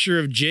a picture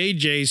of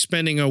JJ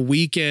spending a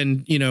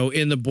weekend,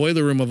 in the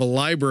boiler room of a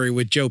library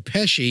with Joe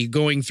Pesci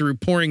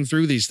pouring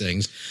through these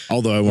things.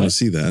 Although I want to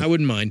see that. I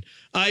wouldn't mind.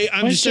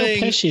 I'm Why just is Joe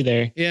saying, Pesci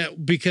there? yeah,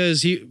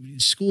 because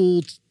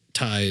school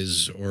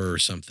ties or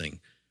something.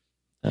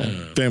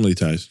 Family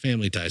ties.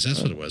 Family ties.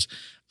 That's what it was.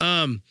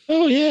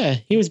 Oh, yeah.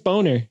 He was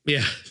Boner.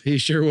 Yeah, he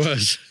sure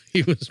was.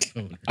 He was.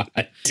 God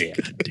damn.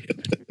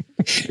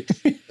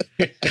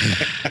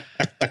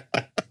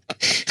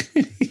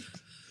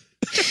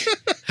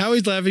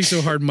 Howie's laughing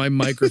so hard, my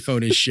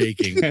microphone is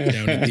shaking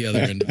down at the other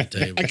end of the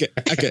table. Okay.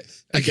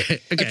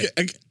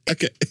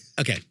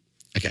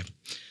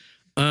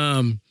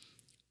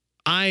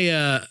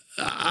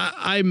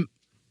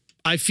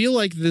 I feel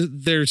like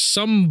there's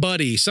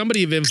somebody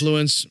of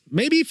influence,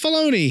 maybe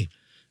Filoni.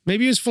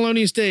 Maybe it was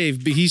Filoni's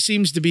Dave, but he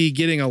seems to be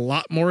getting a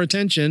lot more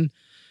attention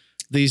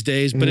these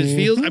days. But it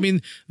feels,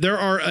 there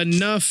are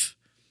enough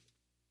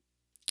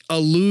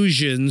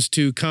allusions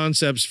to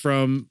concepts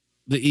from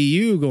the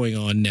EU going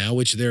on now,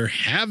 which there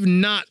have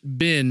not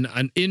been,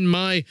 in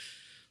my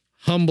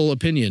humble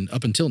opinion,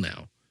 up until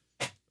now,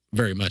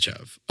 very much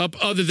of.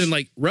 Other than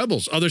like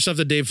Rebels, other stuff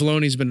that Dave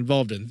Filoni's been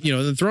involved in,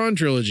 the Thrawn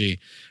trilogy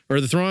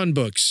or the Thrawn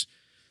books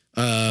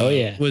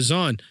was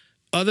on.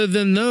 Other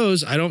than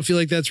those, I don't feel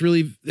like that's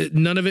really,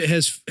 none of it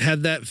has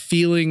had that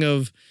feeling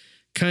of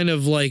kind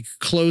of like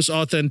close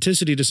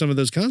authenticity to some of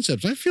those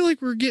concepts. I feel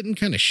like we're getting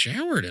kind of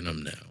showered in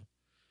them now.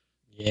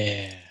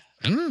 Yeah.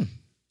 I don't know.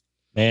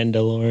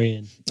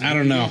 Mandalorian. I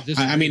don't know.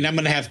 I mean, I'm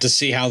going to have to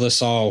see how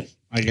this all,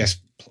 I guess,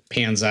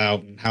 pans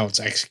out and how it's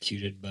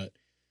executed. But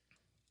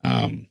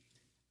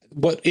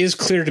what is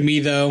clear to me,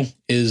 though,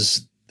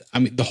 is,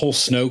 the whole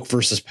Snoke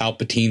versus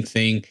Palpatine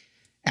thing.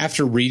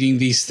 After reading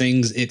these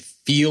things, it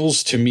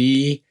feels to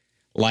me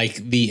like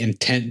the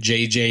intent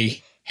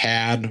JJ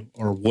had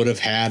or would have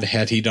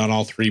had he done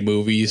all 3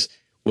 movies,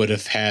 would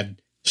have had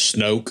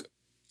Snoke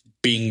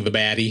being the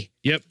baddie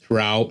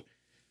throughout.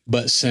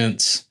 But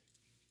since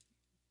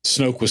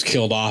Snoke was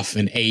killed off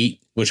in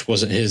 8, which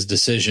wasn't his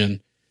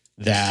decision,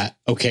 that,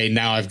 okay,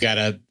 now I've got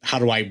to, how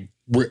do I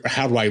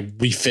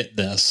refit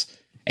this?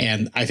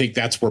 And I think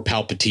that's where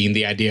Palpatine,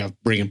 the idea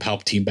of bringing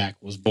Palpatine back,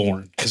 was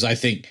born. Because I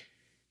think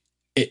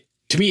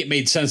to me, it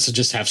made sense to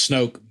just have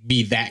Snoke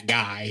be that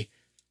guy,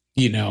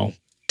 to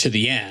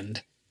the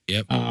end.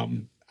 Yep.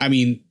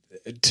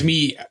 To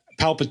me,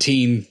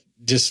 Palpatine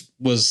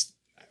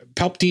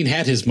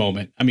had his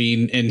moment. And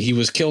he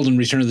was killed in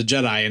Return of the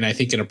Jedi. And I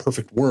think in a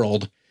perfect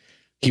world,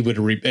 it would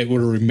have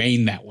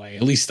remained that way.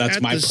 At least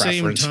that's my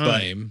preference. Same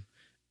time,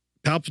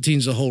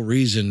 Palpatine's the whole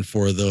reason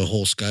for the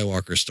whole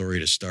Skywalker story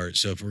to start.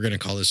 So if we're going to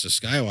call this a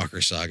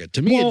Skywalker saga,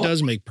 to me, it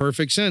does make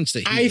perfect sense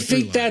that I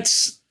think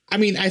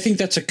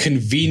that's a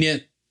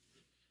convenient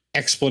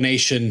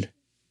explanation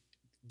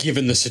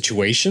given the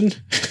situation.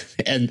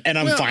 and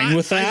I'm fine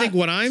with that. I think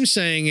what I'm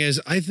saying is,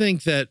 I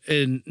think that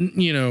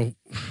in,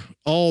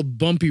 all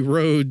bumpy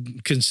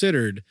road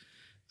considered,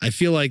 I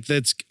feel like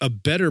that's a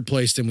better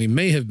place than we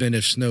may have been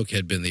if Snoke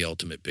had been the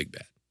ultimate big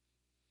bad.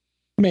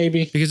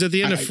 Maybe. Because at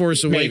the end of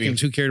Force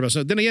Awakens, who cared about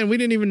Snoke? Then again, we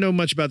didn't even know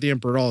much about the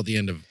Emperor at all at the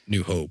end of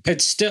New Hope.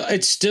 It's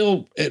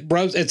still,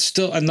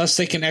 unless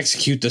they can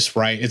execute this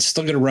right, it's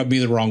still going to rub me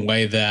the wrong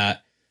way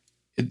that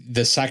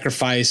the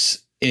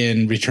sacrifice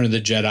in Return of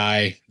the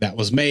Jedi that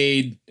was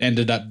made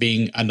ended up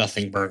being a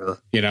nothing burger,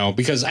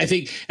 because I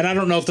think, and I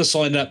don't know if this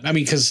will end up,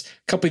 because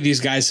a couple of these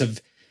guys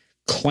have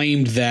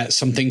claimed that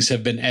some things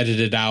have been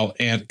edited out.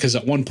 And because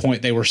at one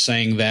point they were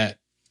saying that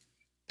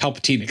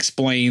Palpatine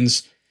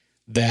explains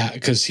that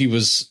because he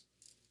was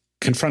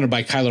confronted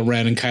by Kylo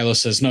Ren and Kylo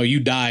says, no, you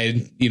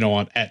died,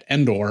 at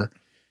Endor.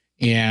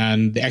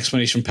 And the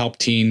explanation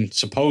Palpatine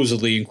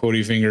supposedly, in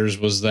quoting fingers,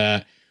 was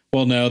that,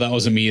 well, no, that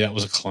wasn't me. That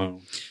was a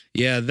clone.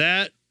 Yeah,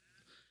 that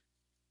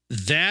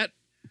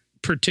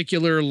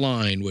particular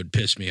line would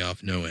piss me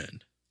off no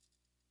end.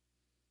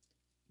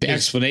 The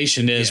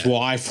explanation is,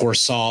 well, I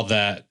foresaw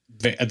that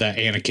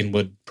Anakin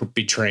would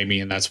betray me,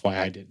 and that's why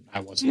I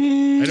wasn't.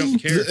 I don't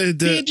care.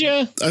 Did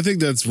you? I think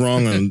that's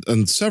wrong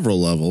on several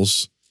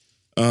levels.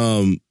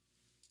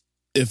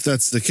 If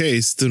that's the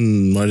case,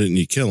 then why didn't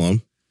you kill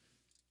him?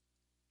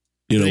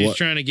 He's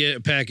trying to get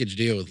a package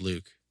deal with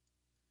Luke.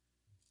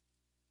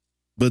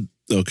 But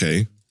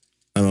okay,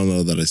 I don't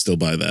know that I still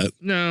buy that.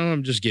 No,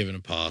 I'm just giving a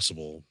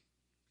possible.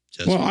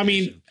 Well,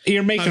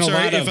 you're making a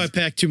lot of. If I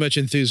pack too much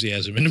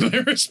enthusiasm into my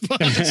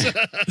response.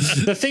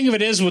 The thing of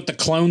it is with the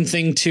clone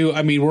thing too.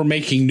 We're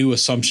making new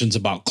assumptions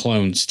about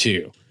clones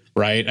too,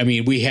 right?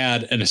 We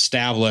had an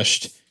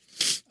established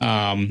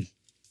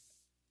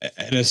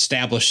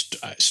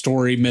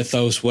story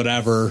mythos,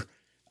 whatever,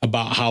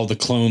 about how the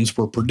clones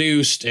were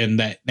produced and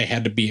that they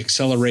had to be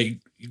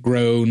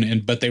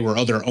grown, but they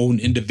were their own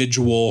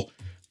individual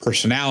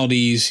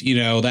personalities,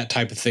 that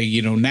type of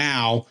thing.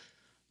 Now.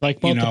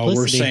 Like multiplicity.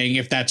 We're saying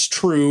if that's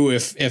true,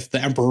 if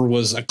the Emperor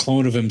was a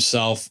clone of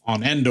himself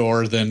on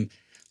Endor, then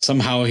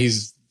somehow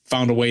he's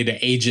found a way to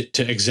age it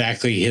to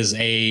exactly his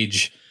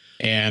age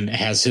and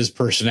has his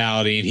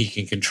personality and he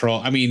can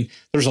control.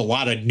 There's a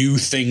lot of new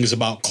things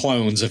about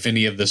clones if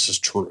any of this is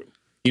true.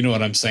 You know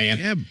what I'm saying?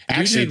 Yeah,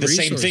 actually, the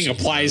same thing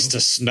applies to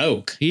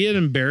Snoke. He had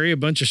him bury a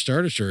bunch of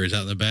Star Destroyers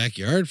out in the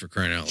backyard for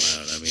crying out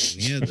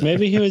loud.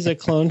 Maybe he was a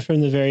clone from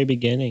the very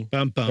beginning.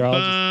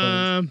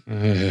 Probably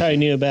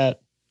knew about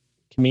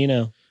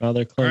Camino. All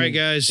right,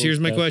 guys, here's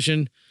my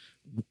question.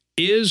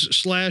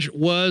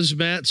 Was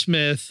Matt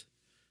Smith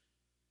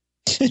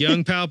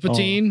young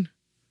Palpatine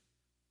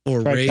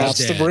or Rey's dad?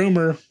 That's the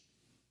rumor.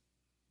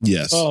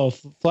 Yes. Oh,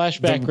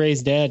 flashback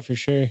Rey's dad for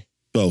sure.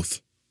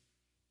 Both.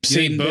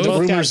 See, the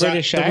rumors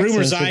I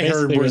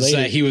heard was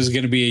that he was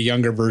going to be a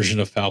younger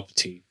version of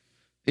Palpatine.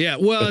 Yeah,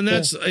 well, and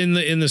that's in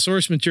the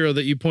source material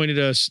that you pointed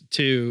us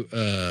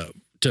to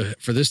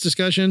for this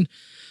discussion.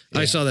 Yeah.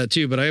 I saw that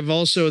too, but I've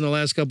also in the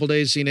last couple of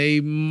days seen a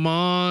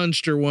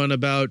monster one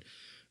about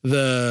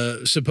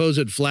the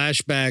supposed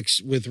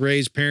flashbacks with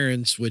Rey's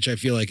parents, which I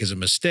feel like is a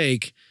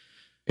mistake.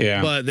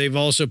 Yeah, but they've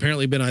also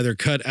apparently been either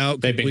cut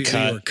out completely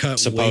or cut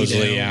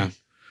supposedly. Way down.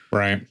 Yeah,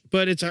 right.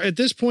 But it's at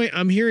this point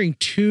I'm hearing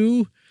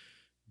two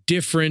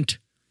different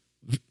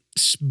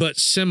but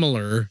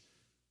similar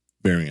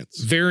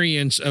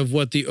variants of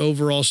what the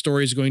overall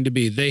story is going to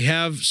be. They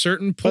have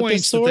certain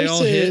points that they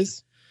all hit,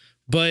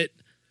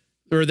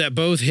 or that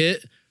both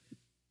hit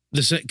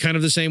kind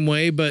of the same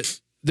way, but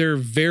they're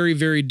very,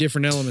 very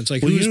different elements.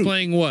 Like who's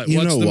playing what?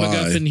 What's the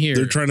MacGuffin here?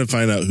 They're trying to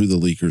find out who the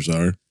leakers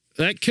are.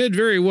 That could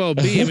very well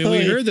be. I mean,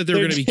 we heard that there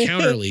were going to be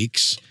counter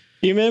leaks.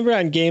 You remember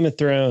on Game of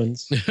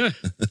Thrones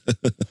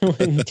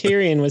when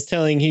Tyrion was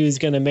telling he was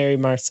going to marry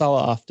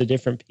Marcella off to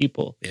different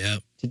people? Yeah.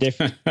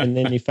 And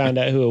then you found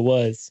out who it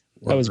was.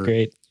 That was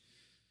great.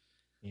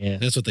 Yeah.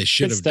 That's what they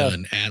should have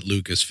done at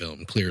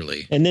Lucasfilm,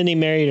 clearly. And then he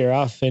married her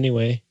off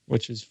anyway,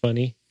 which was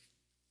funny.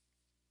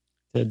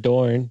 To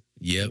Dorne.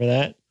 Yep. Remember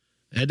that?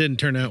 That didn't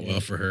turn out well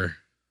for her.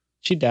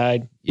 She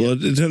died. Well, it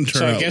didn't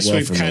turn out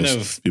well for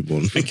most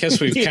people. I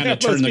guess we've kind of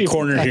turned the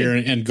corner here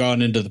and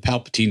gone into the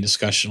Palpatine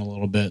discussion a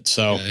little bit.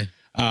 So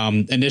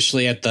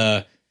initially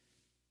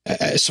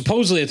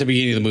supposedly at the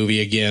beginning of the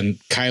movie, again,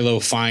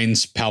 Kylo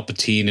finds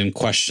Palpatine and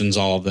questions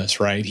all of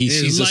this, right? He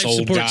sees this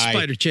old guy.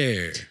 Spider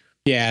chair.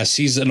 Yeah,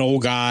 sees an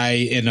old guy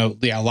in a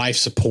life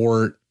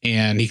support,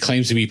 and he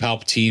claims to be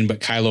Palpatine,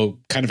 but Kylo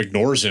kind of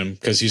ignores him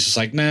because he's just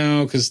like,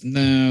 no, that's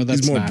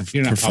more not.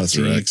 You're not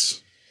Professor Palpatine.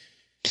 X.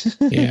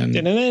 And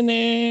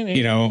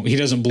he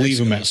doesn't believe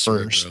him at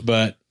first,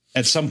 but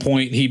at some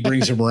point he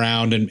brings him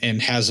around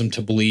and has him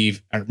to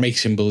believe, or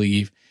makes him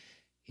believe,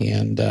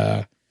 and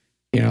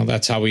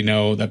that's how we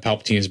know that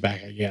Palpatine is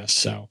back, I guess.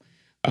 So,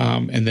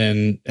 and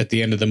then at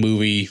the end of the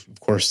movie, of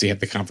course, they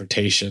have the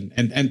confrontation,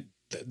 and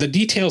the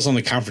details on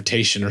the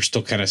confrontation are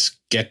still kind of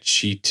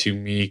sketchy to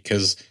me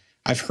because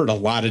I've heard a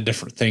lot of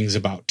different things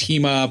about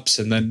team ups,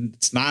 and then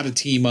it's not a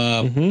team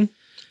up. Mm-hmm.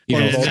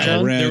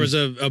 There was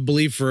a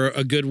belief for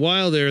a good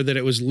while there that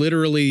it was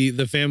literally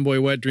the Fanboy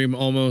Wet Dream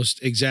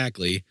almost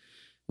exactly,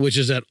 which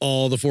is that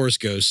all the Force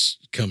Ghosts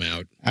come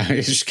out.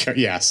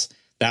 Yes,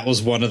 that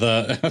was one of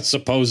the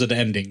supposed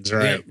endings,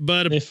 right? Yeah,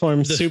 but they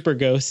formed Super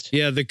Ghost.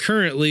 Yeah, the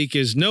current leak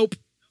is nope.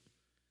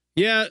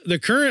 Yeah, the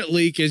current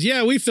leak is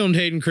we filmed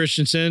Hayden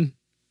Christensen,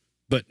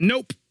 but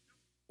nope,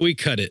 we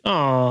cut it.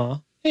 Aw,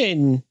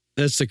 Hayden.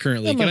 That's the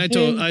current leak, and I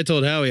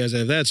told Howie, I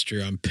said, if that's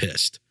true, I'm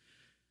pissed.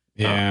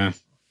 Yeah.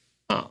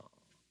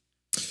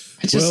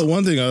 Well,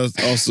 one thing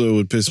also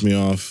would piss me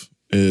off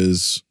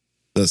is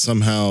that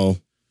somehow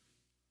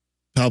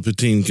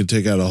Palpatine can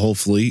take out a whole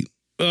fleet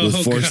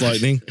with Force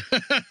lightning.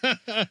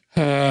 But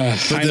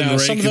then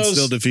Rey can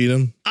still defeat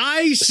him.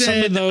 I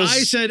said,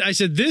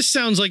 this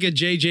sounds like a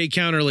JJ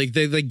counter leak.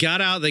 They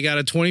got out, they got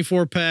a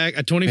 24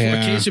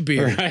 case of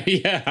beer. Right,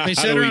 yeah. They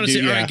sat around and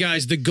said, all right,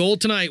 guys, the goal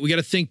tonight, we got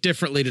to think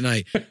differently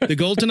tonight. The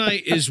goal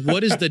tonight is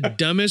what is the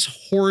dumbest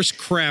horse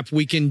crap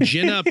we can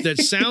gin up that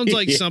sounds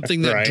like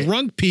something that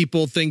drunk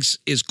people thinks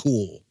is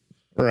cool.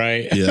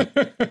 Right. Yeah.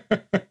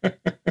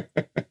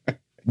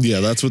 Yeah,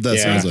 that's what that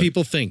sounds like.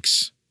 People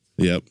thinks.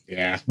 Yep.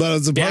 Yeah. But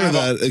as a part of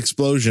that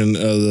explosion,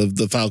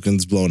 the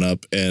Falcon's blown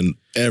up and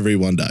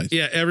everyone dies.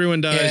 Yeah,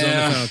 everyone dies on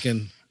the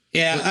Falcon.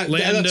 Yeah.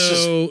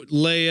 Lando,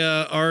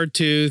 Leia,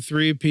 R2,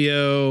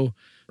 3PO,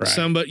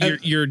 somebody,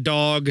 your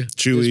dog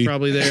Chewie is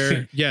probably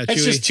there. Yeah,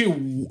 it's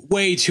Chewie. just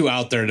way too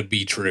out there to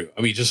be true.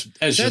 I mean, that's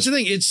the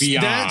thing.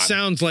 beyond. That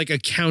sounds like a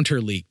counter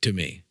leak to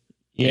me.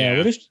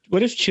 Yeah.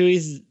 What if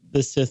Chewie's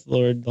the Sith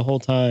Lord the whole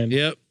time?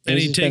 Yep. And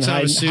he takes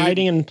off his suit.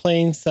 Hiding in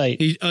plain sight.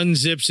 He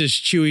unzips his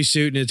Chewie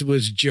suit, and it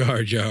was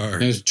Jar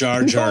Jar. It was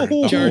Jar Jar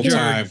the whole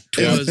time.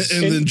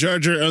 And then Jar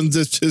Jar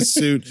unzips his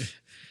suit.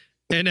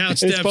 And out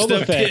steps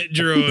the pit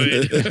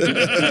droid.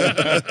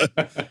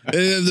 And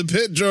then the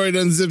pit droid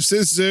unzips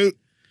his suit.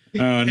 Oh,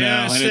 no.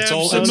 Yeah, and it's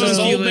old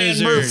man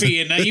lizard.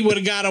 Murphy, and he would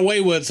have got away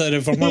with it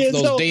if it weren't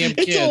for those damn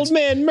kids. It's old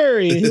man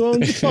Murray who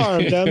owns a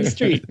farm down the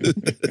street.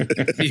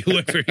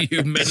 Whoever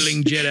you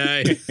meddling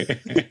Jedi.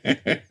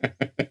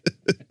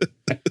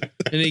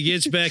 And he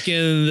gets back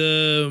in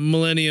the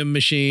Millennium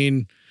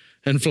Machine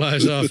and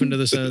flies off into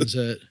the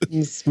sunset.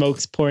 And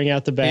smoke's pouring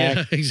out the back.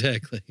 Yeah,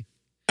 exactly.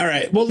 All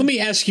right. Well, let me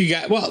ask you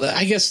guys. Well,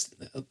 I guess,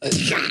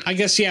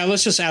 yeah.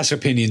 Let's just ask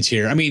opinions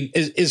here. I mean,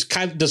 does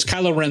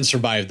Kylo Ren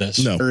survive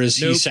this? No. Or is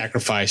he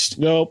sacrificed?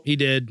 Nope. He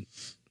did.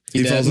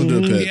 He falls into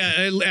a pit.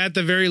 Yeah, at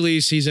the very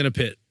least, he's in a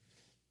pit.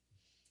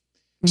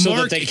 So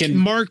that they can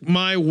mark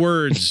my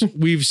words.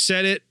 We've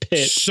said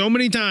it so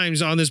many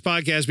times on this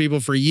podcast,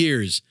 people, for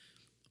years.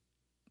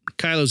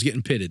 Kylo's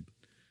getting pitted.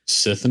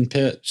 Sith and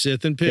pit.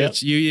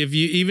 Pits. Yep.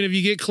 Even if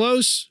you get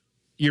close,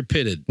 you're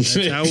pitted. That's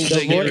how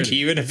they get rid of it.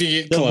 Even if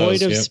you get the close.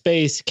 void of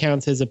space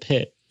counts as a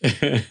pit.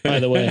 By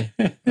the way,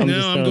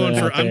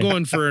 I'm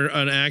going for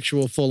an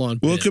actual full on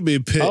pit. Well, it could be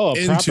a pit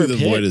into the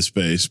void of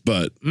space,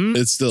 but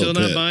it's still a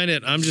pit. Not buying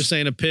it. I'm just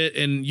saying a pit,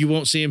 and you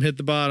won't see him hit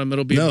the bottom.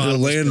 It'll be he'll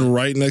land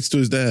right next to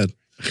his dad.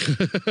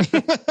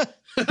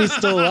 He's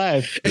still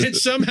alive. And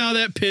somehow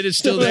that pit is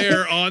still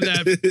there on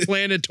that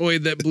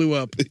planetoid that blew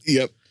up.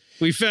 Yep.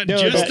 We found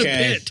the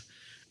pit.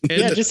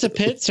 And just a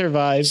pit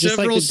survives.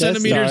 Several just like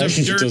centimeters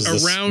of dirt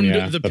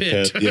around the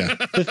pit. Yeah.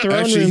 The throne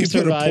Actually, room he put a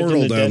survived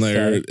portal in the down Death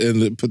there Star.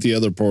 and put the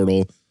other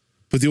portal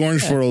Put the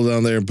orange portal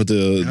down there and put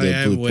the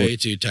I'm blue way portal.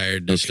 too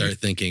tired to start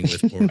thinking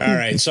with portal. All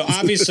right, so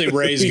obviously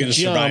Rey's going to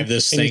jump survive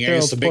this and you thing. I throw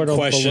guess a the big portal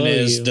question below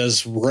is, you.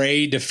 does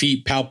Rey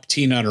defeat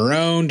Palpatine on her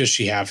own? Does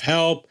she have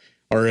help?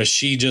 Or is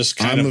she just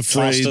kind I'm of tossed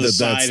afraid to the that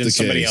side that's and the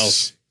somebody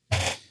case.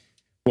 else?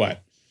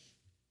 What?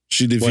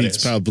 She defeats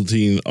is?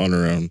 Palpatine on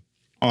her own.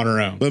 On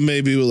her own? But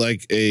maybe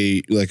like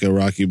a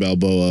Rocky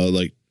Balboa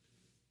like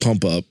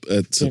pump up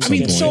at some I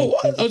mean, point. so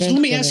let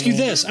me ask you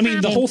this. I mean,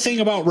 the whole thing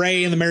about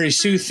Rey and the Mary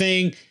Sue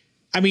thing,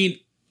 I mean,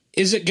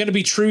 is it going to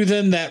be true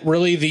then that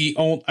really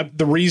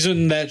the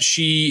reason that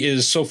she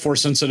is so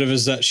force sensitive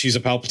is that she's a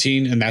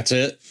Palpatine and that's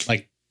it?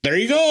 Like, there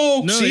you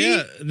go. No, See?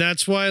 yeah,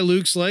 that's why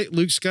Luke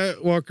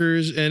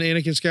Skywalker's and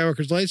Anakin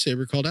Skywalker's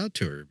lightsaber called out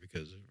to her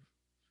because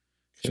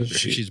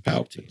she's a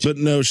Palpatine. But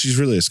no, she's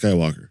really a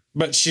Skywalker.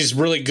 But she's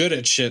really good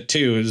at shit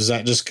too. Is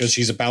that just because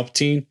she's a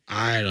Palpatine?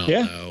 I don't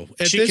Yeah. know.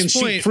 At She this can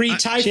shoot point, 3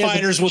 TIE she has a-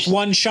 fighters with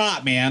one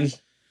shot, man.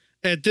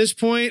 At this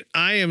point,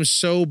 I am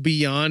so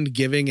beyond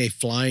giving a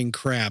flying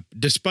crap.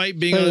 Despite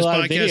being Play on a this lot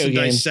of podcast video and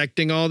games.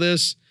 dissecting all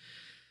this,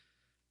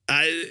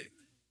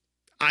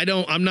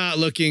 I'm not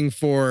looking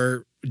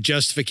for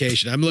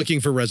justification. I'm looking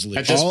for resolution.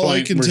 At this All I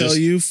point, can we're tell just-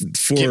 you get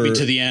for me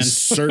to the end.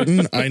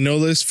 certain, I know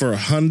this for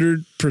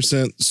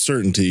 100%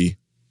 certainty,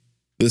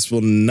 this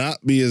will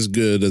not be as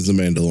good as The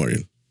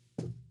Mandalorian.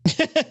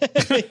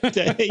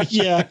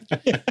 Yeah.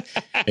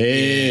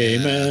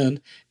 Amen.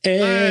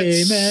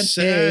 Amen. That's,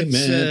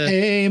 Amen.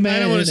 Amen. I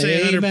don't want to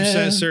say 100%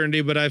 amen.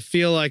 certainty, but I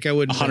feel like I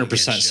wouldn't.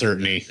 100%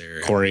 certainty,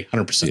 Corey.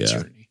 100% Yeah.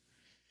 certainty.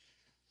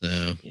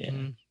 So, Yeah.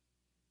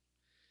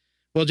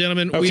 well,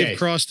 gentlemen, Okay. we've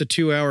crossed the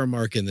 2-hour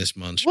mark in this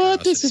month.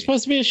 What? This is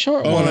supposed to be a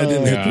short Oh, one. and I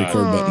didn't hit the God.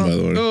 record button, by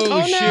the way.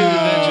 Oh, shoot, no.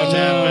 that just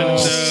happened.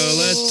 So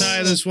let's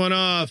tie this one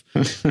off.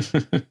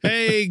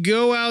 Hey,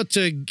 go out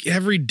to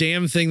every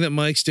damn thing that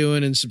Mike's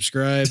doing and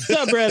subscribe.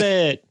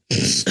 Subreddit.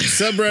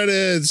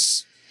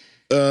 Subreddits,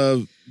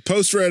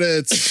 post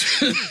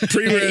Reddits,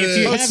 pre If you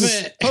Reddits.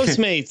 haven't,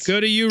 Postmates. Go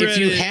to you,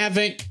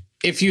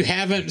 if you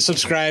haven't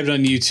subscribed on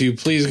YouTube,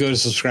 please go to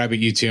subscribe at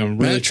YouTube. I'm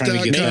really trying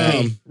to get to that.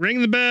 Match.com.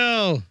 Ring the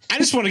bell. I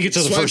just want to get to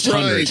the Swipe first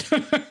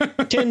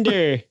 100.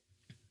 Tinder.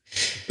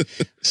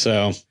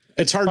 So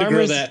it's hard to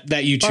grow Farmers-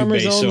 that YouTube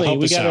Farmers base. So only. help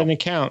We us got out. an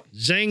account for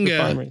Zanga.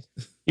 farmers.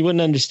 You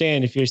wouldn't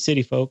understand if you're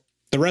city folk.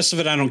 The rest of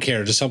it, I don't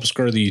care. Just help us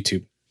grow the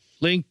YouTube.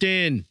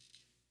 LinkedIn.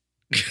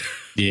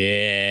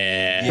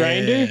 Yeah.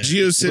 Grinder.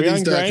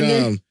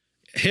 Geocities.com.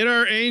 Hit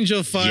our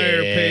Angel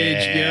Fire Yeah.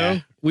 page,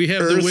 yo. We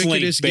have the Earthlink,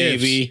 wickedest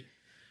baby.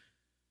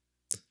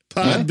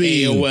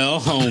 Podbean. AOL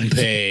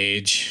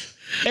homepage.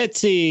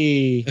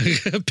 Etsy.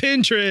 gifts.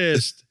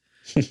 Pinterest.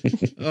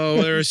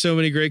 Oh, there are so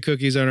many great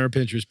cookies on our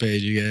Pinterest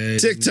page, you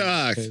guys.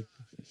 TikTok.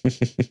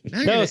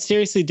 No,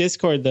 seriously,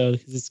 Discord though,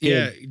 because it's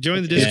Yeah, good.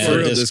 join the Yeah,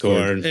 Discord.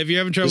 Discord. If you're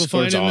having trouble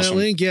Discord's finding awesome.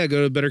 that link, yeah,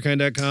 go to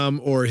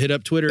betterkind.com or hit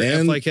up Twitter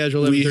And at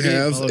FlyCasual1138. we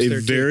have Follow us a there,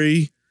 too.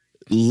 very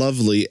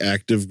lovely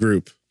active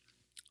group.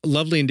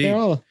 lovely indeed. They're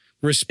all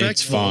Respectful.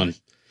 It's fun.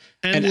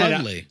 And, And-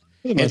 lovely.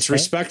 for the most It's part.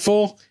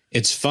 respectful.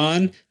 It's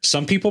fun.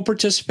 Some people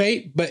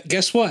participate, but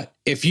guess what?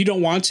 If you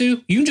don't want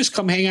to, you can just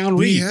come hang out and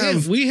We read.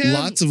 have, we have-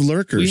 lots of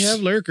lurkers. We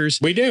have lurkers.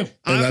 We do.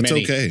 and that's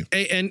Many. okay.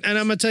 Hey, and I'm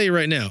gonna tell you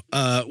right now,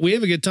 we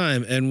have a good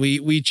time and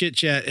we chit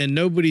chat and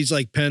nobody's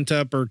like pent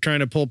up or trying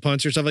to pull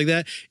punch or stuff like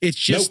that. It's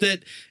just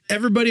that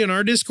everybody on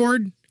our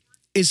Discord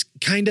is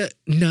kind of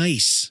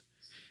nice.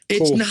 It's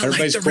Cool. not like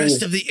Everybody's the rest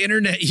cool. of the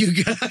internet,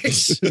 you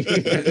guys.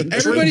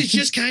 Everybody's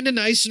just kind of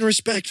nice and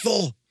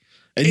respectful.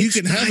 And you It's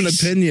can have an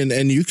nice. opinion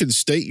and you can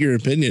state your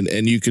opinion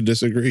and you can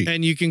disagree.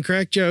 And you can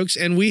crack jokes.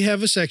 And we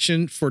have a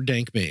section for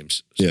dank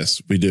memes. Yes,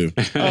 we do.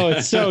 Oh,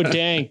 it's so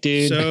dank,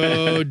 dude.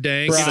 So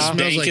dank. It Bra. The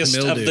smells like dankest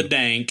mildew. of the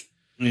dank.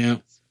 Yeah.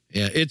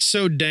 Yeah, it's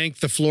so dank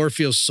the floor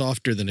feels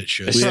softer than it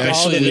should. We all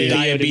Especially the the video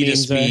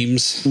diabetes memes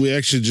memes. We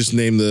actually just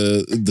named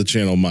the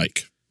channel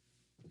Mike.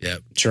 Yeah,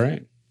 That's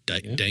right.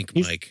 dank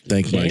He's- Mike.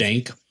 Thank Mike.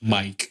 Dank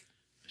Mike.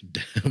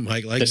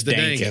 Mike The likes the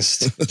dank.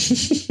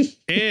 dankest.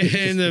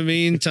 In the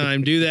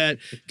meantime, do that.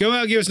 Go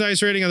out, give us a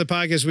nice rating on the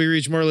podcast. We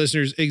reach more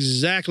listeners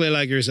exactly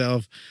like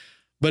yourself.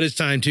 But it's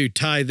time to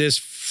tie this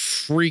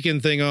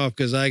freaking thing off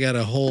because I got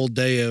a whole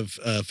day of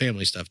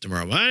family stuff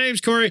tomorrow. My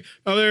name's Corey.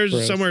 Oh, there's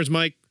Gross. somewhere's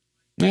Mike.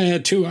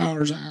 2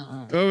 hours.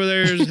 Over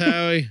there's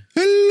Howie.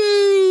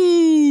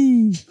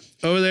 Hello.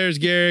 Over there's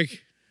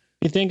Garrick.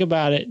 You think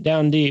about it,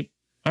 down deep,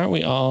 aren't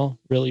we all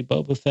really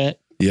Boba Fett?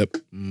 Yep.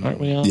 Aren't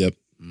we all? Yep.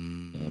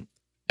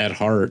 At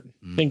heart.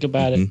 Think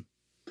about it.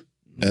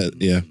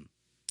 Yeah.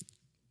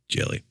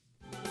 Jelly.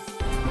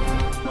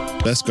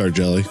 Beskar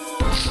jelly.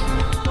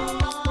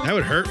 That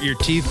would hurt your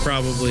teeth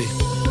probably.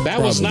 That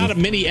was Probably. not a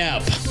mini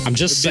ep. I'm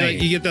just It'd be like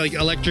saying. you get the like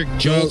electric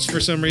jolts for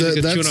some reason.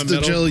 because chewing That's on the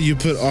metal. jelly you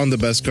put on the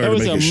Beskar That to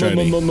was make it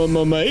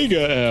shiny.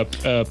 mega app.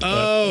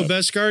 Oh,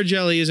 Beskar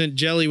jelly isn't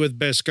jelly with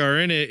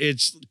Beskar in it.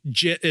 It's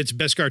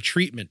Beskar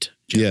treatment.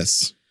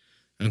 Yes.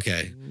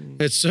 Okay.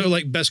 It's so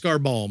like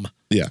Beskar balm.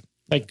 Yeah.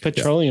 Like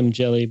petroleum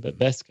jelly, but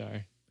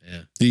Beskar.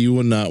 Yeah. You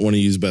would not want to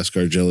use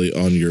Beskar jelly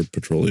on your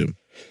petroleum.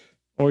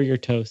 Or your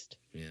toast.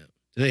 Yeah.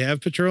 Do they have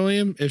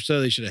petroleum? If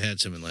so, they should have had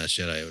some in Last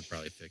Jedi. It would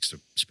probably fix the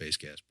space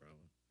gas problem.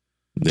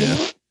 Yeah.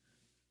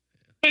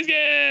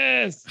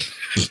 Yes.